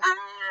all like,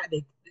 "Ah!"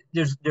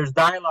 There's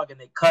dialogue and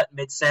they cut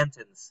mid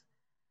sentence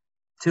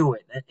to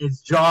it.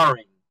 It's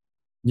jarring,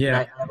 and Yeah,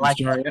 I I'm like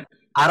sure. that. Yeah.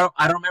 I don't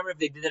remember if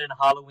they did it in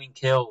Halloween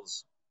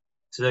Kills,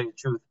 to tell you the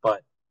truth,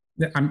 but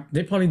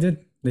They probably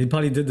did. They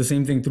probably did the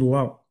same thing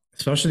throughout,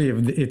 especially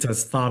if it's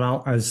as thought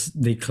out as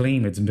they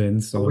claim it's been.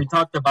 we So,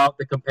 talked about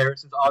the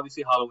comparisons.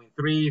 Obviously, Halloween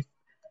 3.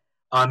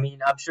 I mean,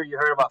 I'm sure you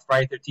heard about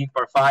Friday 13th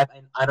Part 5.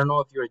 And I don't know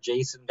if you're a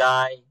Jason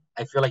guy.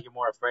 I feel like you're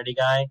more a Freddy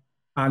guy.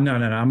 no, no,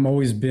 no. I'm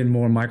always been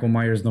more Michael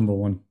Myers number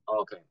one.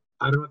 Okay.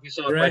 I don't know if you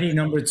saw Freddy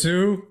number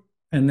two,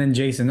 and then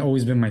Jason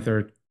always been my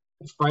third.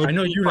 Friday I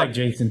know 13th you Part. like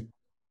Jason.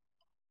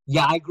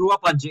 Yeah, I grew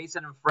up on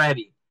Jason and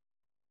Freddy.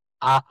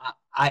 I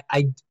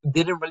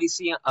didn't really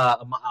see a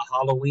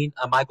Halloween,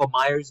 a Michael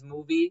Myers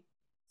movie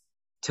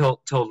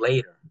till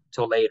later.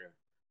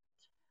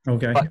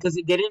 Okay. But because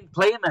they didn't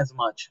play him as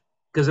much.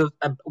 Because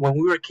when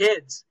we were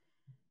kids,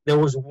 there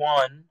was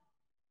 1,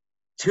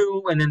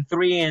 2, and then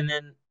 3, and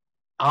then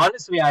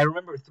honestly, I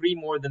remember 3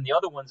 more than the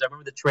other ones. I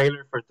remember the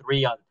trailer for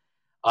 3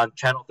 on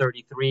Channel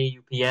 33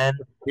 UPN.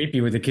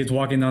 Creepy with the kids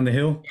walking down the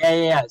hill.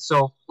 Yeah.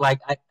 So like,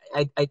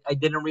 I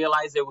didn't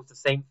realize it was the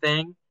same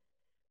thing,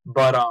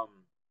 but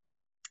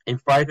in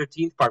Friday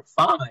 13th Part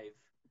 5,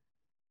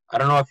 I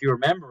don't know if you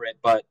remember it,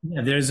 but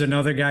Yeah, there's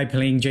another guy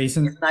playing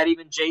Jason. it's not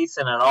even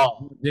Jason at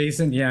all.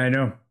 Jason, yeah, I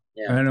know.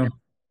 Yeah. I know.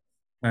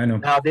 I know.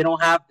 Now they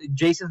don't have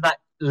Jason's not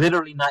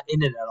literally not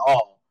in it at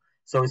all,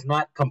 so it's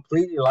not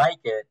completely like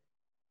it.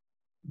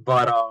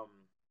 But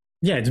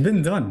Yeah, it's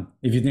been done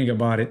if you think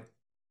about it.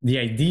 The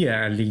idea,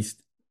 at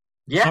least.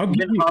 yeah, I'll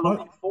give even you.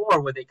 Halloween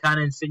 4, where they kind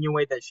of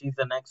insinuate that she's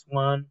the next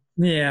one.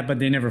 Yeah, but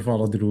they never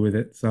followed through with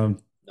it. So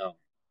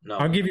No.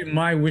 I'll give you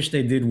my wish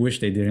they did, wish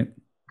they didn't.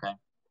 Okay.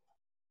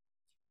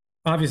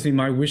 Obviously,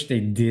 my wish they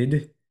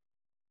did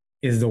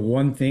is the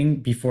one thing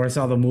before I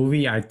saw the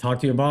movie I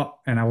talked to you about,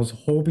 and I was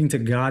hoping to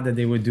God that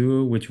they would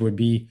do, which would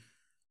be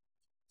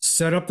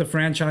set up the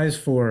franchise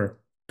for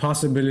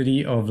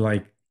possibility of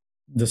like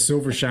the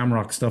Silver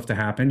Shamrock stuff to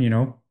happen, you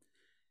know.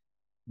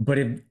 But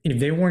if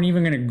they weren't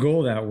even going to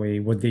go that way,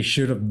 what they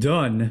should have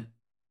done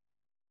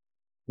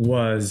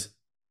was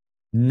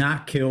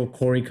not kill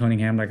Corey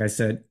Cunningham, like I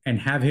said, and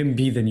have him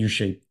be the new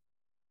Shape.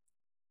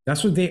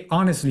 That's what they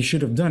honestly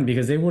should have done,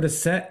 because they would have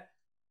set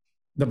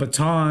the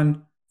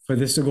baton for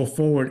this to go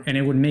forward, and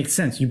it would make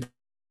sense. You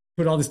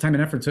put all this time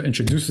and effort to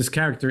introduce this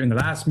character in the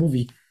last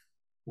movie.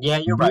 Yeah,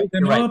 you're Build right.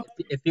 him You're right. up.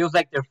 It feels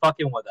like they're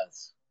fucking with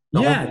us.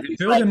 The whole Yeah, they movie's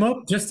build like, him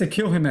up just to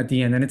kill him at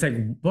the end. And it's like,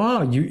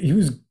 wow, he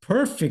was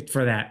perfect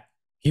for that.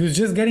 He was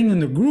just getting in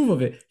the groove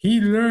of it. He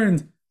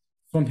learned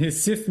from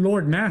his Sith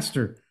Lord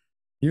master.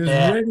 He was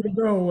Yeah. ready to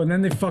go, and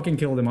then they fucking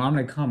killed him. I'm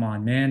like, come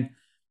on, man.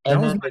 That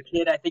and was then the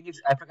kid,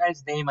 I forgot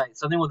his name,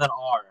 something with an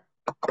R.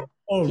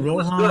 oh He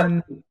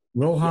was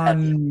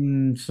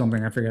Rohan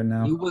something. I forget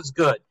now. He was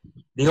good.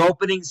 The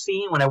opening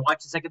scene, when I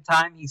watched the second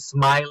time, he's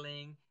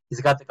smiling. He's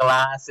got the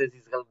glasses.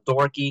 He's got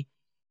dorky,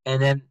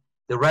 and then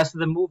the rest of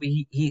the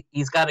movie,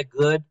 he's got a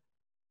good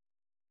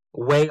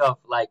way of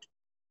like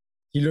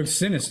He looks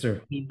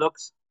sinister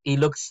he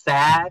looks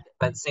sad,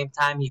 but at the same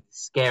time he's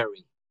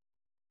scary.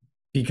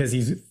 because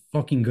he's a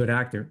fucking good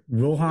actor.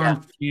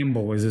 Rohan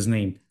Campbell is his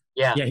name.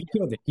 Yeah, Yeah, he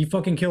killed it. He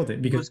fucking killed it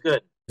it because was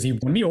good. he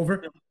won me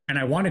over, and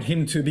I wanted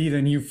him to be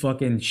the new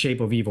fucking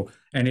shape of evil.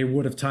 And it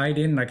would have tied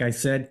in, like I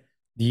said,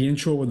 the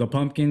intro with the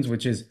pumpkins,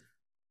 which is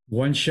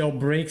one shell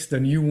breaks, the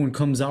new one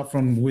comes out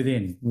from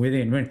within,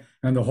 right?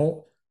 And the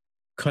whole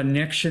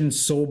connection,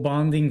 soul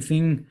bonding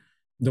thing,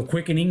 the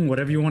quickening,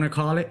 whatever you want to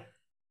call it,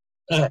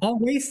 all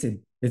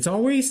wasted. It's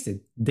all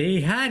wasted. They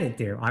had it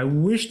there. I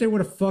wish they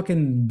would have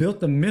fucking built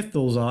the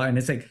mythos on. And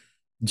it's like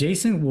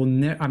Jason will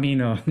never. I mean,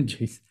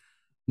 Jason,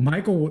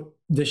 Michael,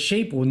 the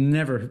shape will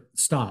never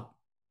stop.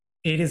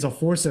 It is a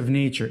force of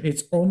nature.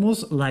 It's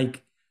almost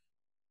like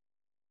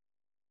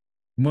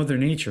Mother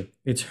Nature.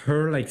 It's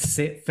her like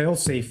fail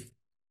safe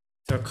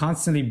to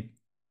constantly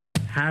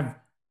have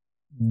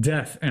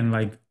death and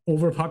like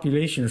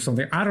overpopulation or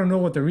something. I don't know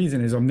what the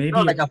reason is, or No, maybe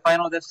like a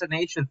Final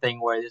Destination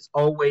thing where he's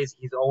always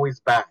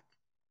back.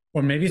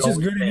 it's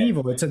just good and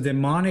evil. It's a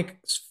demonic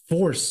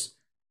force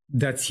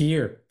that's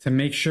here to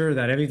make sure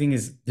that everything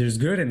is there's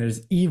good and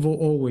there's evil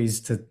always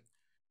to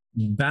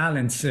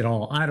balance it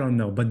all. I don't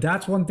know, but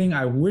that's one thing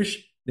I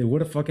wish they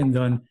would have fucking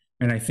done,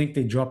 and I think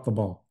they dropped the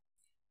ball.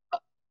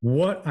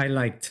 What I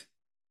liked,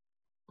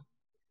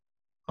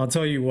 I'll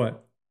tell you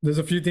what. There's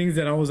a few things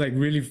that I was like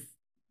really.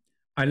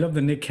 I love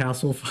the Nick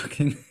Castle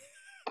fucking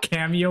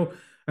cameo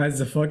as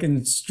the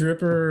fucking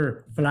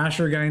stripper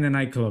flasher guy in the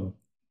nightclub.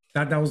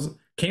 That was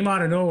came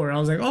out of nowhere. I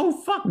was like, oh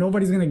fuck,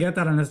 nobody's gonna get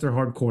that unless they're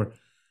hardcore.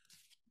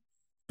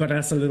 But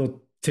that's a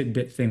little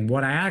tidbit thing.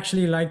 What I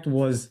actually liked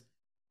was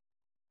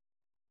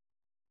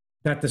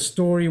that the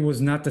story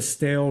was not the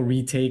stale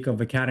retake of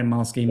the cat and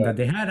mouse game. Yeah. That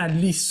they had at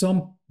least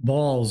some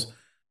balls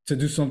to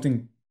do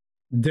something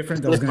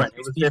different that was going to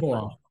piss people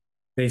off.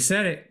 They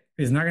said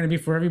it's not going to be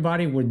for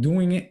everybody. We're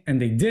doing it,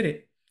 and they did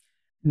it.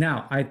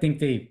 Now, I think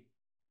they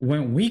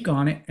went weak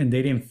on it, and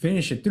they didn't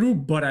finish it through,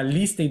 but at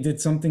least they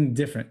did something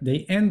different.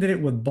 They ended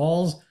it with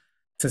balls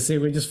to say,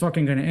 we're just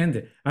fucking going to end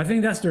it. I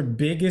think that's their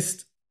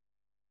biggest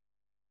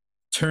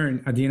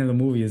turn at the end of the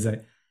movie is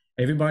that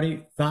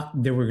everybody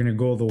thought they were going to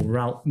go the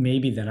route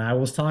maybe that I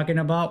was talking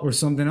about or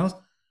something else.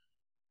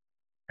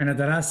 And at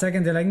the last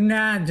second, they're like,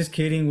 nah, just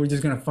kidding. We're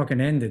just going to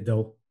fucking end it,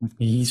 though.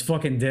 He's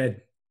fucking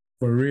dead.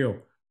 For real.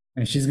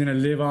 And she's going to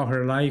live out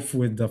her life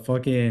with the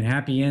fucking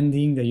happy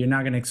ending that you're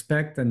not going to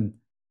expect. And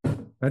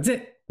that's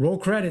it. Roll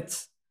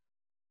credits.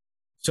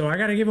 So I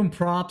got to give them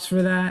props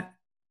for that.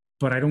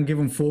 But I don't give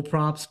them full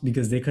props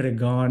because they could have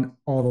gone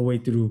all the way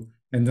through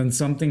and done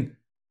something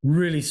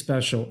really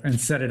special and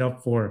set it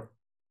up for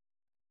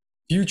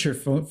future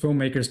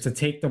filmmakers to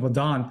take the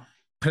baton,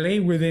 play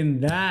within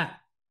that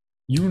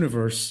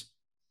universe,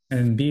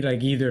 and be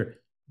like either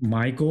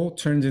Michael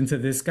turns into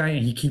this guy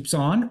and he keeps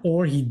on,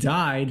 or he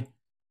died,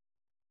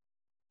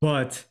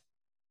 but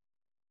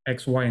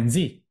X, Y, and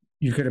Z.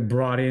 You could have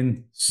brought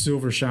in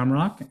Silver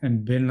Shamrock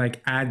and been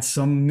like, add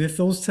some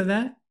mythos to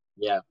that.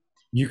 Yeah.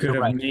 You could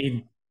have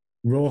made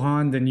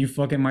Rohan the new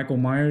fucking Michael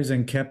Myers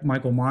and kept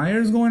Michael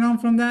Myers going on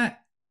from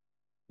that.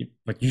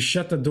 But you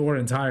shut the door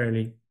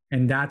entirely.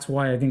 And that's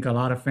why I think a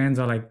lot of fans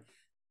are like,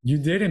 you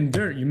did him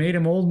dirt. You made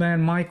him old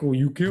man Michael.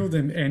 You killed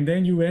him. And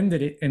then you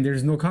ended it. And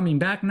there's no coming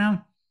back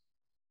now.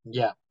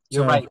 Yeah,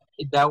 you're right.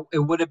 It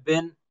would have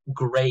been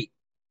great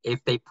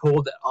if they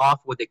pulled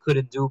off what they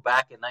couldn't do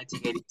back in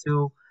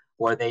 1982,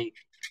 where they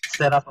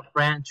set up a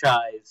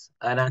franchise,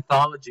 an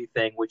anthology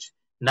thing, which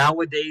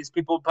nowadays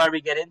people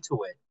probably get into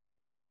it.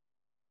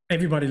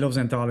 Everybody loves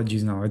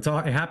anthologies now. It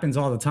happens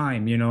all the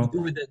time, you know.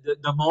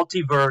 The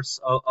multiverse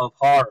of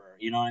horror,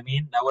 you know what I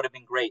mean? That would have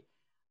been great.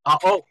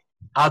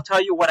 I'll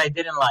tell you what I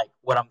didn't like.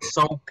 What I'm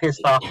so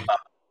pissed off about.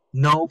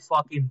 No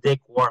fucking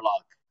Dick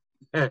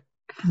Warlock.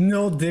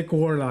 No Dick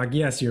Warlock.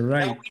 Yes, you're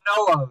right.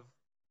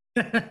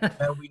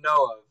 That we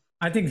know of.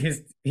 I think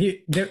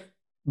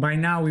by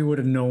now we would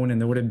have known, and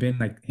there would have been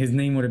like his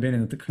name would have been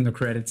in the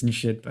credits and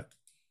shit. But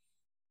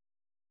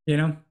you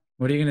know,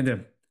 what are you gonna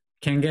do?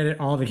 Can't get it.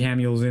 All the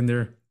cameos in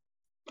there.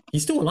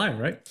 He's still alive,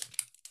 right?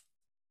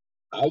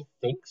 I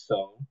think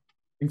so. I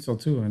think so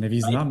too. And if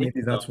he's not,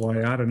 maybe that's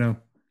why. I don't know.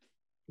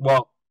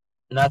 Well,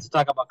 not to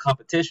talk about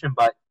competition,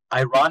 but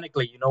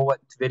ironically, you know what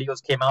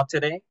videos came out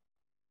today?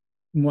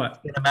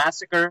 What? In a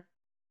Massacre,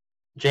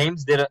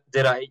 James did a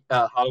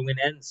Halloween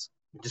Ends.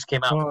 It just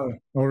came out.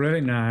 Oh,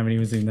 really? No, I haven't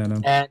even seen that.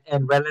 No.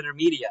 And Red Letter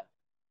Media,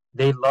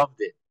 they loved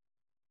it.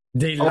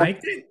 They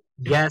liked it?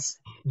 Yes.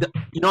 They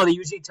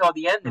usually tell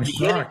the end. The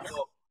beginning.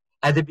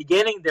 At the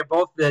beginning, they're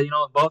both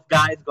both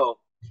guys go,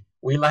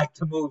 we liked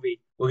the movie.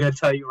 We're gonna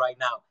tell you right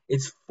now.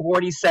 It's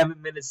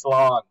 47 minutes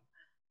long.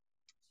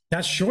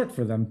 That's short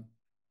for them.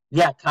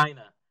 Yeah,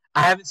 kinda.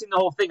 I haven't seen the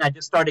whole thing. I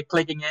just started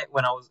clicking it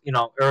when I was,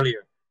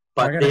 earlier.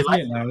 But they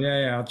like it now.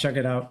 Yeah, I'll check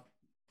it out.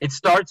 It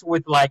starts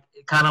with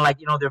kind of like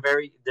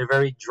they're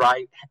very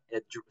dry,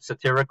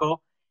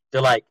 satirical.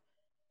 They're like,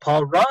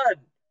 Paul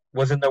Rudd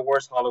was in the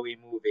worst Halloween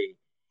movie,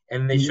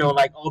 and they show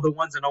like all the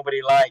ones that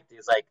nobody liked.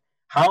 It's like,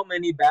 how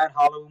many bad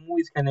Halloween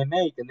movies can they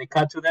make? And they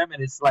cut to them,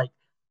 and it's like,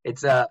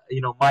 it's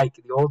Mike,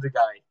 the older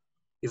guy.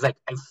 He's like,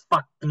 I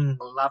fucking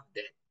loved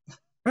it.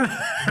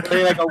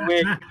 Really like a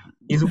wig.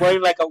 He's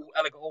wearing like an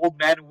old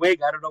man wig.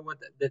 I don't know what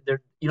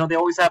they're. They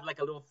always have like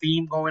a little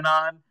theme going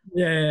on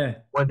Yeah.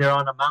 when they're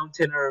on a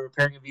mountain or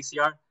repairing a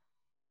VCR.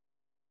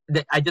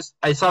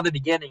 I saw the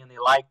beginning and they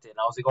liked it. And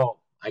I was like, oh,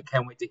 I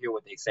can't wait to hear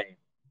what they say.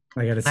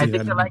 I gotta And see I that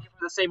think they now. like it for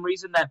the same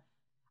reason that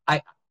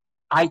I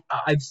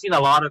I've seen a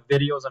lot of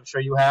videos. I'm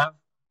sure you have.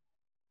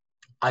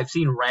 I've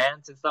seen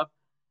rants and stuff.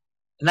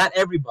 Not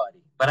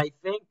everybody, but I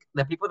think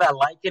the people that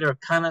like it are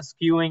kind of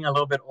skewing a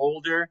little bit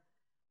older,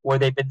 where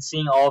they've been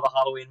seeing all the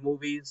Halloween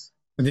movies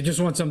But they just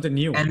want something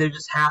new. and they're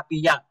just happy.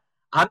 Yeah,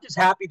 I'm just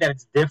happy that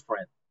it's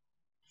different.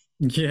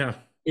 Yeah.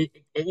 It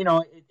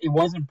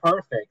wasn't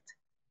perfect.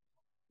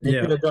 They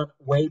could Yeah. have done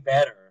way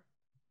better,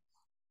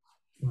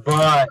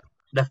 but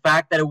the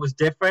fact that it was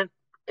different,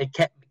 it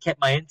kept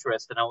my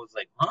interest, and I was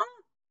like, huh?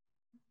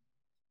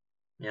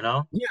 You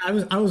know?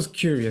 Yeah, I was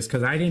curious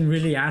because I didn't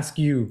really ask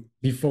you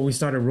before we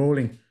started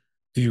rolling.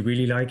 Do you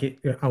really like it?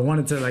 I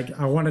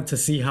wanted to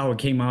see how it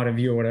came out of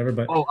you or whatever.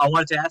 But Oh, I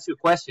wanted to ask you a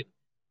question.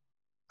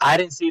 I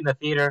didn't see it in the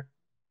theater.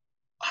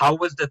 How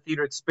was the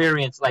theater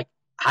experience? Like,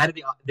 how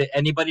did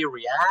anybody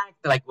react?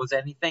 Like, was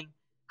anything?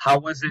 How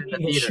was it in the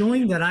the theater?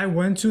 showing that I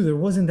went to, there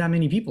wasn't that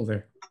many people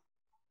there.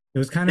 It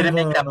was kind Didn't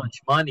of make that much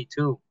money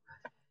too,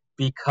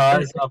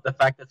 because of the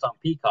fact that it's on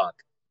Peacock.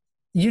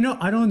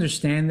 I don't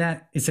understand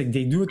that. It's like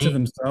they do it to Me.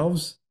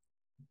 themselves.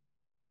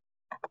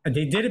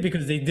 They did it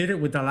because they did it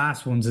with the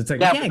last ones. It's like,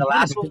 Yeah, yeah, but I the get it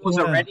last one because was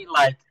you wanna- already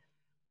like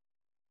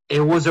it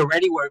was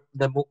already where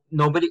there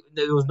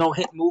was no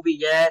hit movie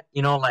yet.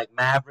 Like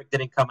Maverick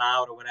didn't come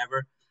out or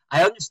whatever.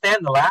 I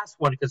understand the last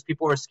one because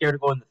people were scared to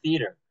go in the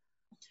theater,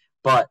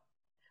 but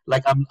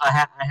like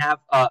I have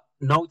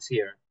notes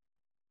here.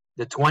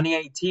 The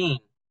 2018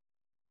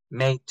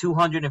 made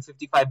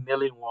 255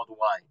 million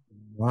worldwide.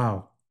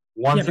 Wow.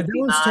 Yeah, but that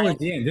was 159. towards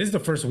the end. This is the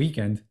first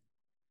weekend.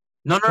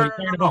 No, no, Or no, you're no,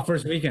 talking no, about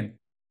first weekend.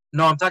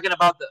 no. I'm talking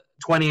about the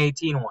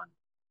 2018 one.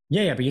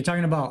 Yeah, but you're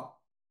talking about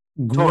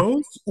Total.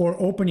 gross or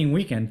opening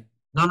weekend.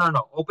 No, no,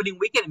 no. Opening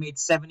weekend it made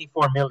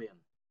 74 million.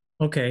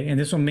 Okay, and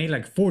this one made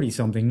like 40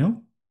 something,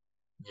 no?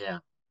 Yeah,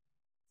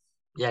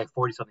 yeah,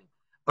 40 something.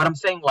 But I'm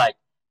saying like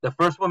the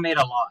first one made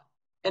a lot,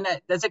 and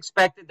that's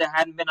expected. There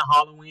hadn't been a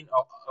Halloween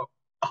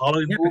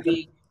Yeah,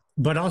 movie.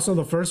 but also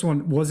the first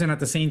one wasn't at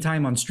the same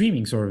time on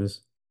streaming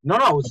service. No,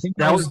 no, I think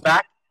that was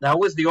back. That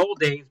was the old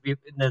days in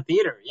the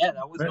theater. Yeah,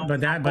 that was but, no.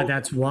 but that but no-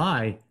 that's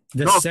why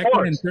the No, of second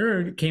and course,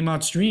 third came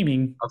out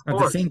streaming of at the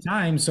course. same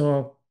time.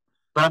 So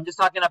But I'm just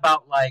talking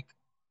about like,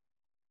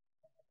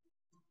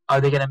 are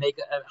they gonna make?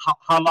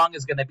 How long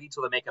is gonna be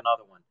till they make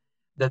another one?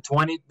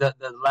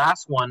 The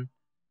last one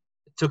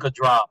took a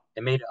drop.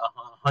 It made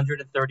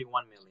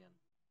 131 million,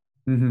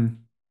 mhm.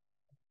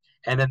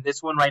 and then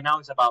this one right now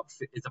is about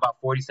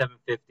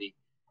 47.50.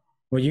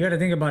 Well, you got to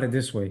think about it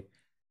this way.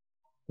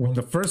 When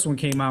the first one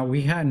came out,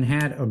 we hadn't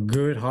had a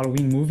good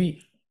Halloween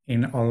movie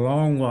in a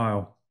long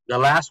while. The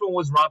last one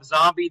was Rob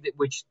Zombie,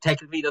 which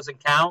technically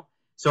doesn't count.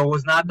 So it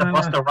was not the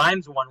Busta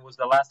Rhymes one. It was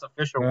the last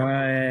official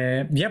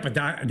one. Yeah, but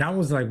that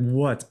was like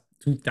what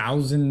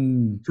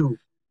 2000. Two.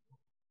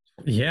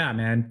 Yeah,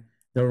 man.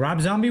 The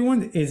Rob Zombie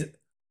one is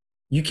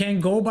you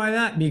can't go by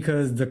that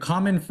because the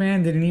common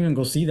fan didn't even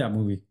go see that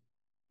movie.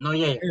 No,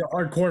 yeah, yeah. They're a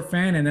hardcore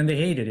fan, and then they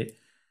hated it.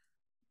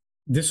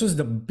 This was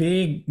the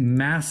big,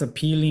 mass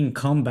appealing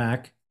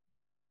comeback,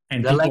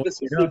 and The people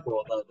Legacy ate it up.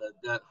 sequel,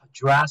 the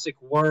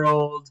Jurassic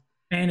World.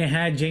 And it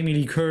had Jamie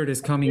Lee Curtis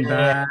coming Yeah.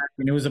 back,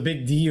 and it was a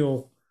big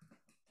deal.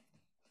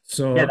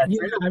 So Yeah, that yeah,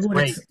 trailer I was would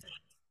great.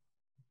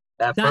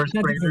 That first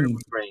that trailer doesn't-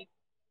 was great.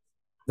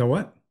 the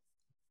what?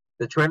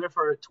 The trailer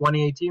for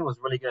 2018 was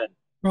really good.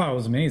 Oh, it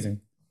was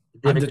amazing.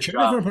 It did a The good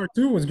trailer job. for part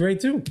two was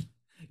great too.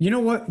 You know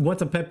what?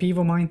 What's a pet peeve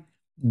of mine?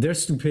 Their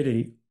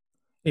stupidity.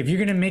 If you're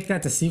gonna make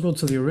that the sequel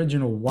to the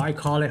original, why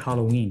call it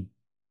Halloween?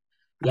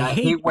 Yeah, I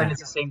hate when that.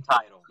 it's the same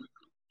title.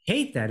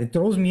 Hate that. It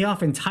throws me off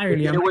They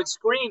entirely. did I'm it like, with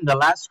Scream. The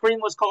last Scream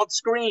was called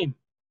Scream.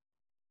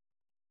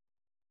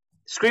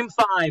 Scream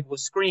 5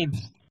 was Scream.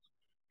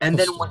 And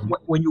then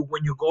when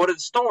you go to the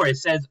store, it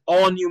says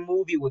all new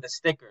movie with a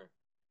sticker.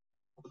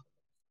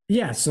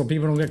 yeah, so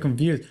people don't get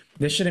confused.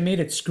 They should have made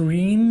it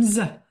Screams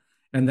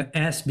and the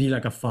S be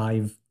like a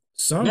 5.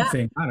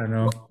 Something. I don't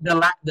know.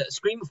 The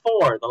Scream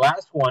 4, the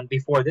last one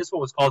before this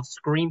one was called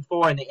Scream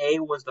 4, and the A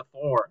was the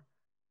 4.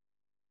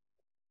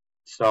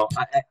 So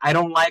I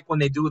don't like when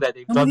they do that.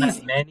 They've done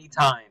that many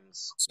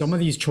times. Some of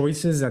these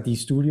choices that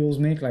these studios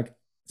make, like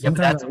Yeah, but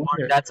sometimes I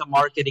wonder, that's a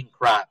marketing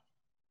crap.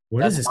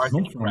 where that's does this come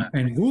marketing from? crap.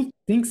 And who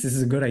thinks this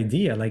is a good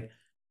idea? Like,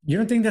 you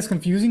don't think that's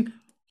confusing?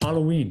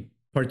 Halloween,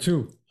 part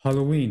 2,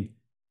 Halloween,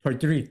 part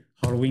 3,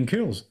 Halloween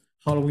Kills,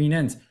 Halloween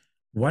Ends.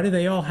 Why do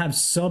they all have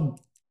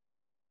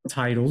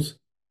subtitles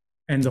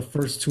and the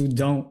first two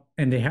don't,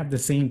 and they have the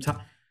same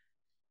time?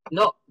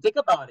 No, think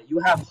about it. You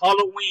have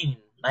Halloween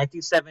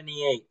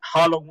 1978,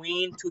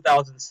 Halloween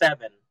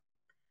 2007,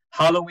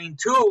 Halloween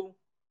 2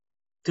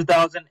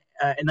 2000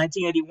 in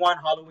 1981,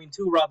 Halloween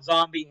 2 Rob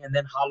Zombie, and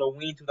then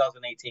Halloween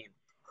 2018.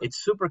 It's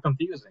super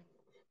confusing.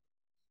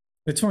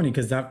 It's funny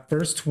because that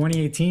first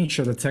 2018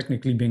 should have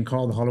technically been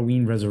called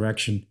Halloween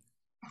Resurrection.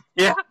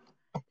 Yeah,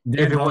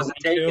 Then if it wasn't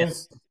Halloween taken.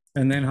 Kills,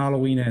 and then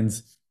Halloween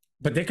ends.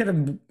 But they could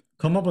have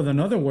come up with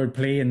another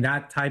wordplay in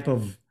that type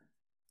of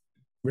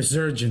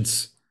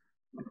resurgence.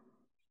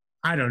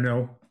 I don't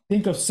know.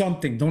 Think of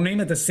something. Don't name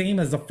it the same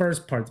as the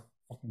first part.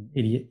 Fucking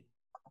idiot.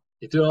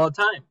 They do it all the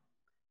time.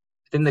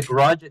 I think the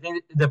Grudge. I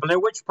think the Blair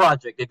Witch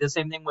Project. They did the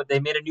same thing. They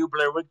made a new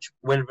Blair Witch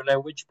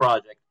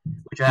Project,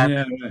 which I Yeah,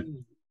 haven't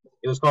seen.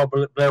 It was called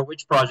Blair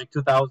Witch Project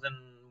 2000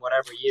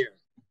 whatever year.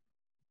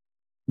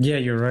 yeah,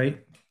 you're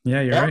right.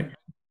 Yeah, you're Yeah. right.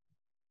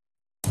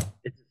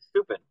 It's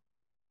stupid.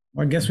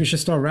 Well, I guess we should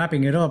start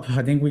wrapping it up.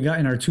 I think we got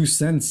in our 2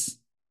 cents.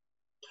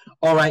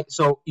 All right.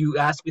 So you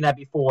asked me that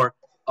before.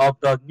 Of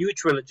the new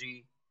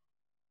trilogy,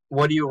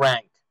 what do you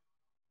rank?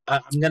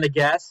 I'm gonna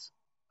guess.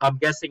 I'm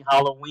guessing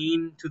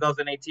Halloween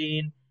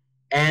 2018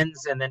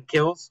 ends and then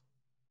kills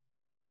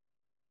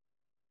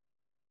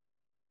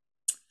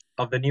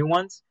of the new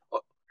ones,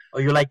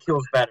 or you like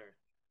kills better?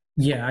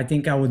 Yeah, I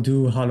think I would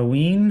do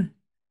Halloween,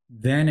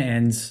 then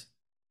ends,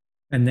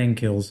 and then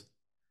kills.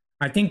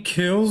 I think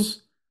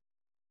kills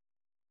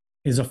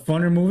is a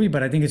funner movie,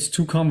 but I think it's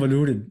too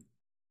convoluted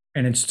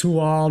and it's too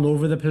all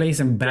over the place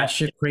and Yeah.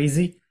 batshit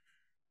crazy.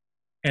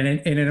 And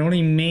it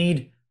only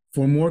made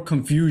for more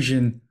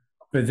confusion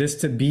for this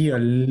to be a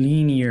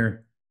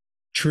linear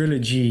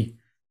trilogy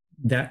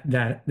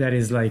that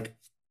is like,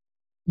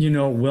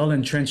 well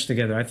entrenched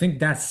together. I think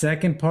that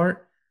second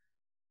part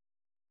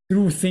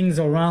threw things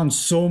around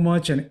so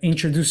much and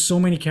introduced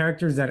so many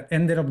characters that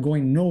ended up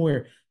going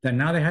nowhere, that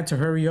now they had to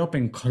hurry up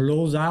and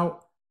close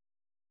out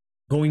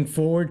going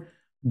forward,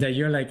 that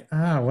you're like,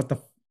 what the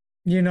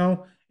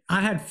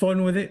I had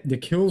fun with it. The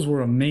kills were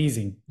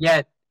amazing.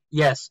 Yeah.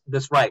 Yes,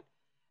 that's right.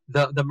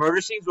 The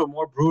murder scenes were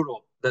more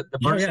brutal. The Yeah,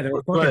 murder yeah, scenes they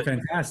were were fucking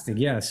good. fantastic.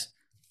 Yes.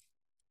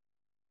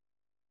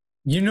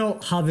 You know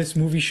how this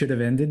movie should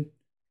have ended?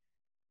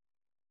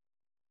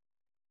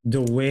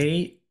 The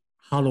way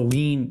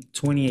Halloween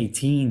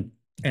 2018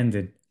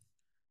 ended.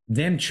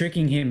 Them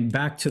tricking him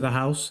back to the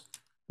house,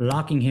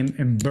 locking him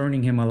and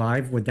burning him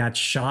alive with that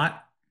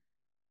shot.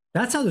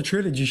 That's how the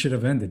trilogy should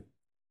have ended.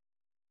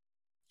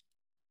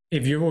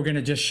 If you were going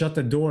to just shut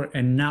the door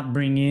and not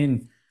bring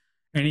in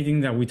anything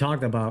that we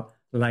talked about,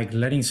 like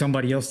letting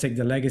somebody else take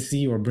the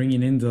legacy or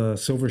bringing in the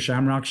Silver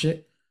Shamrock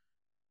shit.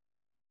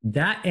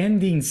 That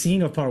ending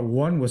scene of part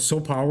one was so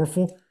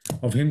powerful,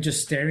 of him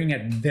just staring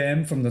at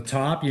them from the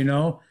top, with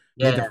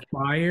Yeah. the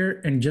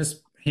fire and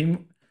just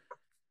him.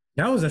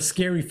 That was a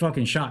scary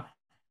fucking shot.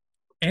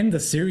 End the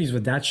series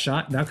with that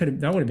shot. That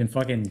would have been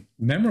fucking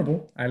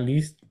memorable, at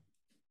least.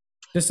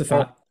 Just a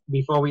Well, thought.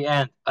 before we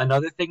end,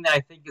 another thing that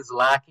I think is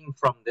lacking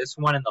from this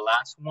one and the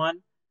last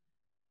one,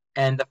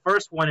 and the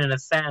first one in a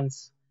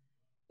sense,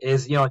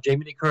 is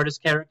Jamie Lee Curtis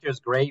character is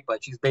great,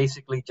 but she's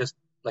basically just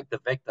like the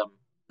victim,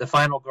 the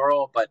final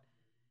girl. But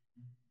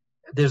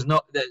there's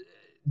no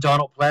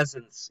Donald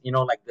Pleasance,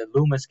 like the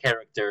Loomis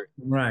character.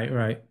 Right,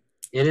 right.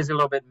 It is a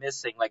little bit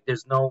missing. Like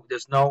there's no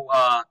no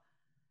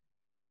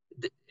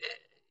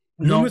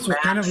Loomis was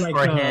kind match of like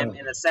for him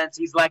in a sense.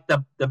 He's like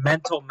the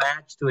mental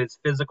match to his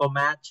physical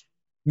match.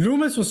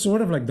 Loomis was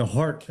sort of like the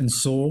heart and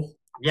soul.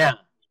 Yeah.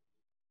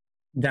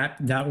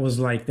 That was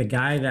like the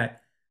guy that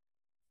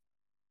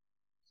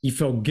he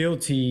felt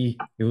guilty.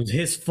 It was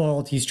his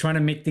fault. He's trying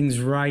to make things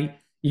right,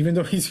 even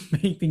though he's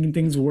making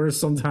things worse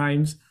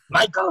sometimes.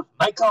 Michael.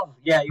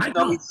 Yeah, even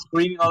though he's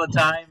screaming all the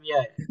time.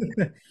 Yeah.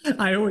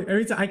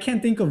 I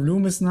can't think of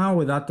Loomis now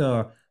without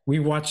the we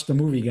watched the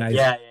movie guys.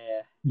 Yeah.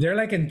 They're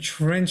like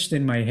entrenched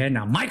in my head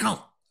now.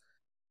 Michael.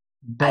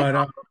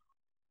 But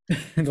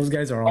those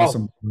guys are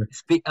awesome.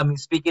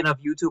 Speaking of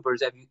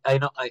YouTubers,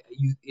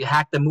 you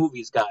hack the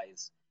movies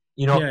guys.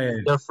 Yeah.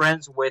 They're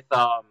friends with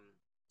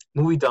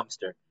Movie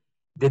Dumpster.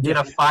 They did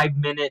a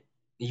 5-minute.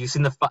 You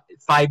seen the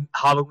five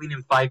Halloween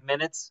in 5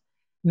 minutes?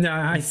 No,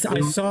 I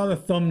saw the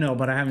thumbnail,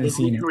 but I haven't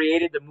seen it.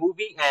 Created the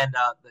movie, and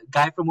the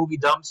guy from Movie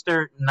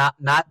Dumpster, not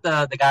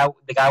the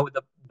guy with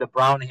the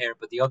brown hair,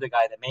 but the other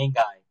guy, the main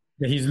guy.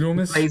 Yeah, he's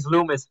Loomis. He plays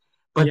Loomis,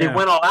 but they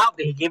went all out.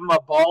 They gave him a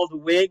bald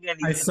wig, and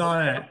I saw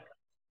that.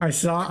 I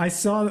saw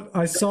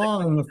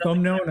on the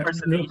thumbnail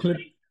a little clip.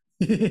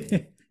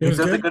 It was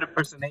a good. good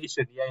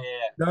impersonation. Yeah.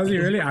 That was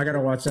really. I gotta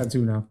watch that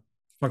too now.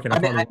 Fuck it.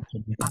 I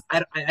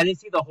didn't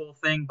see the whole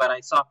thing, but I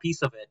saw a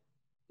piece of it.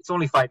 It's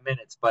only 5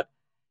 minutes, but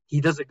he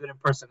does a good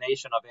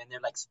impersonation of it, and they're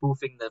like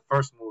spoofing the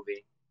first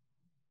movie.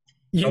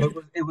 Yeah,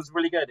 so it was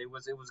really good. It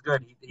was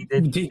good. He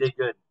did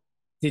good.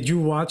 Did you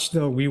watch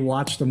we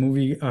watched the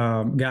movie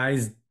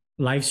guys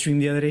live stream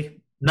the other day?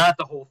 Not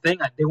the whole thing.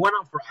 They went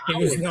on for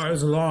hours. It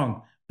was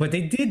long, but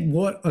they did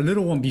a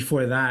little one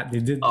before that. They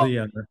did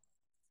the.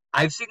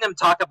 I've seen them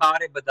talk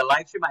about it, but the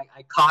live stream,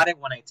 I caught it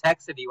when I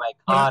texted you. I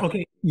caught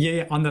it.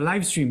 Yeah. On the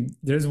live stream,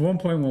 there's one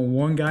point when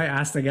one guy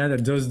asked the guy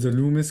that does the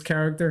Loomis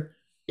character.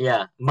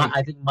 Yeah,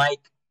 I think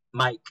Mike.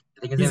 I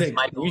think his name is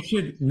Michael.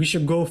 We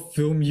should go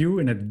film you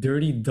in a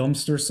dirty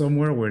dumpster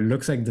somewhere where it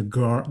looks like the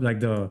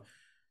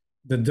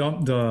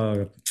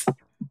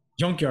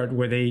junkyard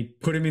where they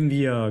put him in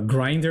the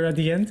grinder at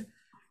the end,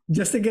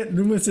 just to get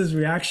Loomis's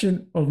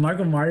reaction of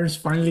Michael Myers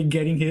finally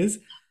getting his.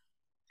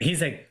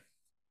 He's like,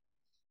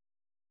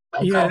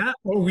 Either that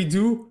or we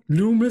do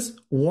Loomis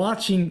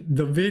watching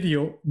the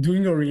video,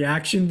 doing a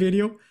reaction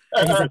video.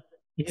 And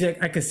he's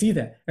like, I can see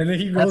that. And then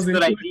he That's goes a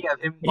good into idea of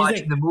him He's watching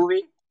like- the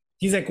movie.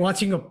 he's like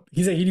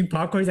he's like eating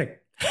popcorn. He's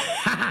like,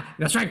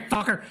 that's right,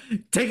 fucker.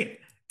 Take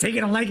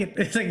it, I like it.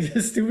 It's like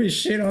this stupid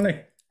shit. I'm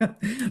like,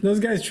 those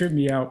guys trip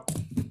me out.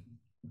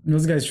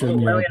 Those guys trip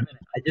me Wait out. a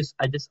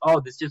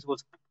minute. This just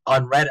was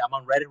on Reddit. I'm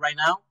on Reddit right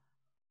now.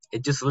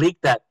 It just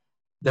leaked that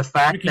the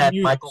fact Breaking that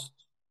news. Michael,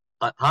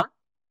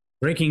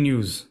 Breaking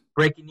news.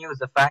 breaking news,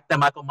 the fact that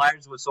Michael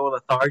Myers was so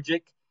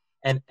lethargic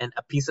and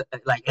a piece of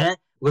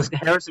was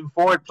Harrison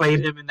Ford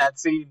played him in that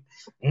scene.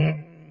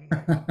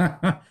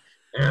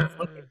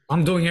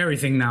 I'm doing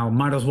everything now.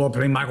 Might as well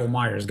play Michael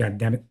Myers. God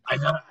damn it! I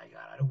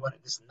don't want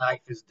it. This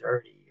knife is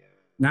dirty.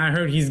 Now I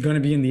heard he's gonna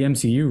be in the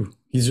MCU.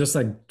 He's just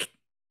like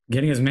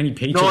getting as many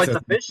paychecks. No, it's as-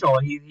 official.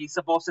 He's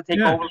supposed to take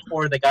Yeah. over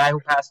for the guy who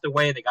passed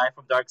away, the guy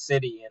from Dark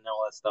City and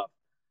all that stuff.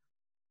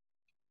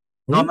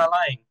 Who? No, I'm not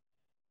lying.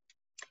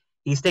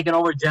 He's taking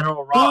over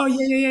General Ross. Oh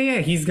yeah.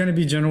 He's gonna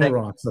be General Like-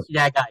 Ross.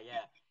 Yeah, guy,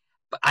 yeah.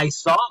 But I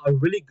saw a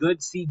really good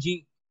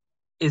CG.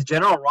 Is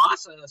General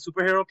Ross a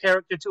superhero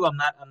character too?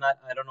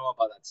 I don't know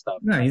about that stuff.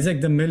 No, he's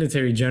like the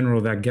military general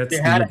that gets They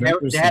the had,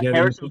 Avengers they had together.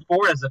 Harrison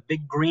Ford as a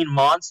big green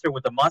monster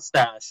with a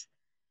mustache,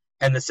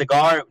 and the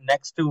cigar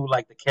next to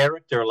like the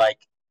character. Like,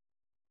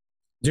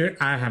 Dude,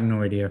 I have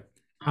no idea.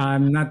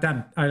 I'm not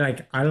that.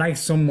 I like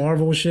some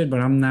Marvel shit,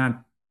 but I'm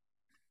not.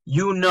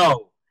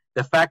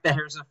 The fact that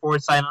Harrison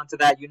Ford signed on to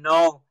that,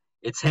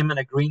 it's him in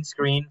a green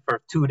screen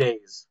for 2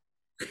 days.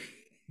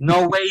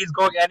 No way he's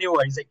going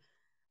anywhere. He's like,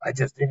 I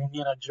just did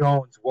Indiana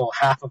Jones. Well,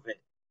 half of it.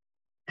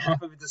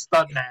 Half of it's a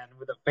stuntman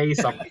with a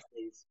face on his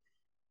face.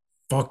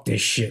 Fuck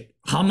this shit.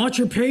 How much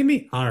you pay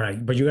me? All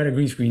right, but you got to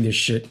green screen this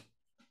shit.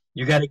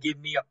 You got to give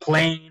me a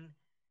plane.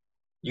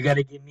 You got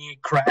to give me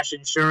crash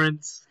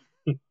insurance.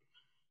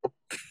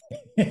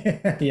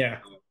 Yeah.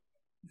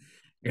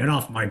 Get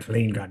off my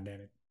plane,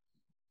 goddammit.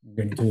 I'm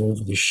getting too old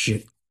for this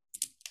shit.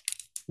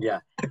 Yeah,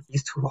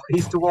 he's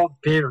too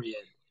old. Period.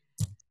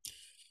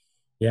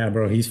 Yeah,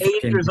 bro, he's 80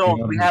 fucking- years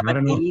old. We have I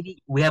don't an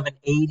know.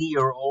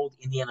 80-year-old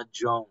Indiana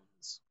Jones.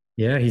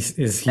 Yeah, he's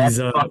That's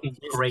fucking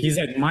crazy. he's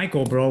like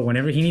Michael, bro.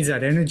 Whenever he needs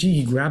that energy,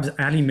 he grabs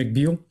Ally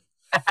McBeal.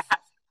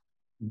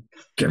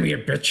 Give me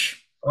a bitch.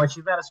 Well,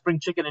 she's not a spring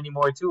chicken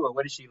anymore, too.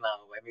 What is she now?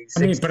 I mean,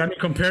 60.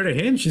 Compared to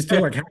him, she's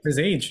still like half his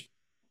age.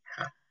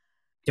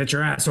 Get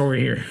your ass over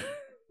here.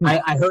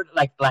 I heard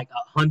like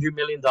 $100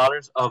 million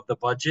of the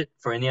budget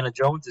for Indiana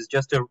Jones is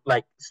just to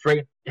like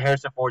straight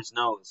Harrison Ford's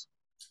nose.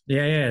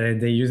 Yeah,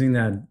 they're using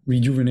that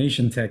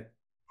rejuvenation tech.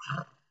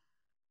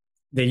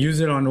 They use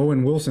it on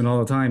Owen Wilson all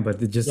the time,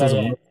 but it just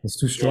doesn't work. It's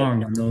too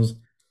strong on those.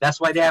 That's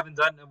why they haven't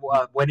done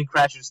Wedding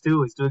Crashers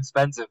 2. It's too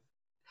expensive.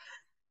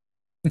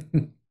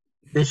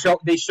 They showed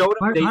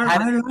him.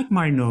 I like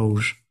my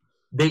nose.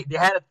 ILM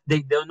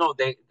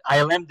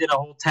did a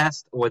whole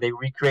test where they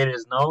recreated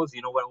his nose.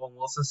 You know what Owen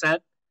Wilson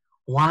said?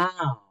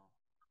 Wow.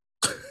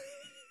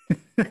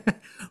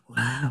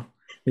 Wow.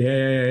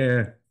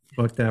 Yeah.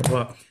 Fuck that.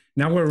 Well,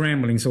 now we're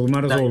rambling, so we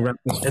might as well wrap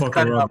this Let's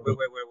cut it fucker up. up.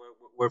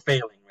 We're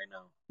failing right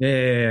now.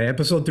 Yeah.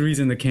 Episode 3's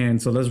in the can,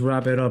 so let's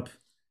wrap it up.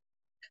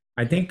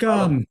 I think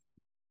Turn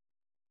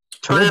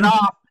it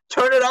off.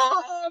 Turn it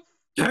off.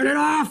 turn it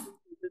off.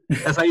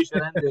 That's how you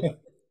should end it.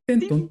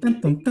 Dun,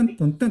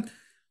 dun, dun.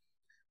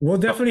 We'll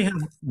definitely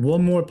have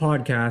one more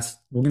podcast.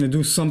 We're gonna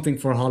do something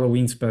for a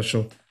Halloween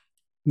special. I'm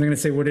not gonna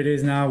say what it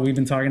is now. We've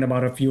been talking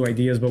about a few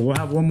ideas, but we'll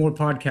have one more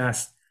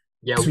podcast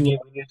Yeah, we need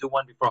to do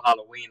one before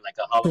Halloween, like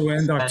a Halloween to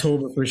end special.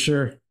 October for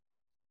sure.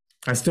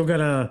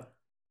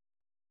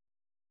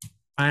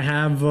 I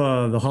have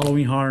the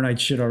Halloween Horror Night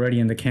shit already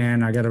in the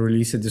can. I gotta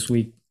release it this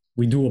week.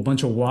 We do a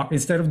bunch of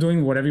instead of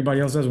doing what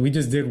everybody else does, we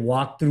just did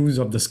walkthroughs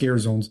of the scare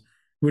zones.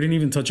 We didn't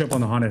even touch up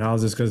on the haunted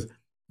houses because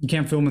you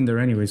can't film in there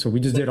anyway. So we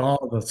just did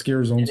all the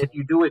scare zones. And if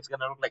you do, it's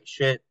gonna look like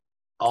shit.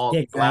 All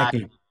Exactly.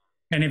 black.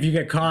 And if you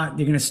get caught,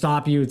 they're gonna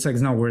stop you. It's like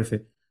it's not worth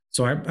it.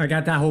 So I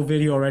got that whole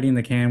video already in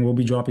the can. We'll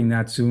be dropping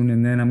that soon,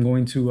 and then I'm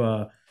going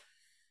to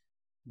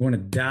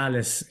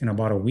Dallas in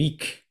about a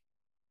week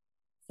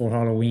for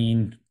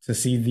Halloween to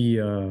see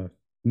the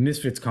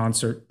Misfits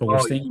concert. But we're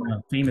staying in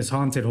a famous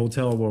haunted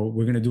hotel where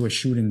we're gonna do a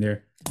shoot in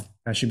there.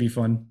 That should be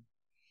fun,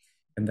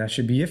 and that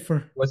should be it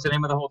for. What's the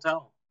name of the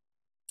hotel?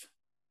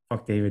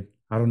 Fuck David.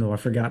 I don't know. I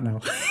forgot now.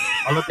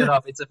 I'll look it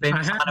up. It's a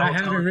famous I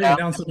have it written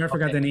down somewhere. I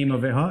forgot the name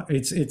of it. Huh?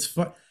 It's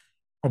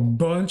a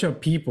bunch of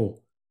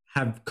people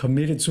have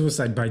committed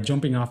suicide by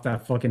jumping off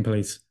that fucking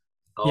place.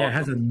 Oh, Yeah, it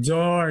has a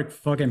dark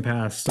fucking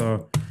past,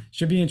 so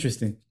should be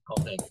interesting.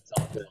 okay,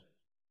 sounds good.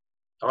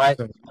 All right,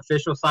 So-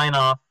 official sign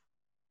off.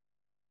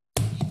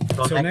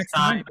 So next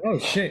time. Oh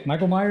shit!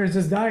 Michael Myers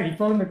just died. He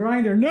fell in the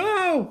grinder.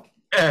 No,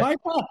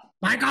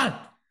 Michael.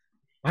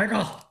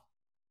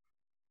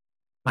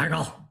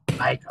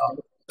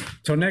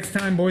 So next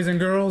time, boys and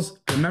girls,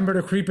 remember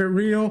to keep it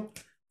real.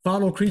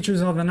 Follow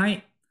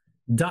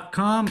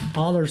creaturesofthenight.com.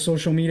 All our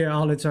social media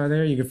outlets are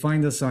there. You can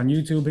find us on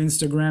YouTube,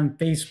 Instagram,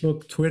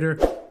 Facebook, Twitter,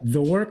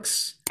 the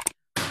works.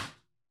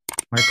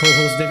 My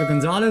co-host David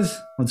Gonzalez.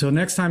 Until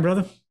next time,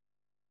 brother.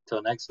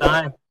 Till next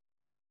time.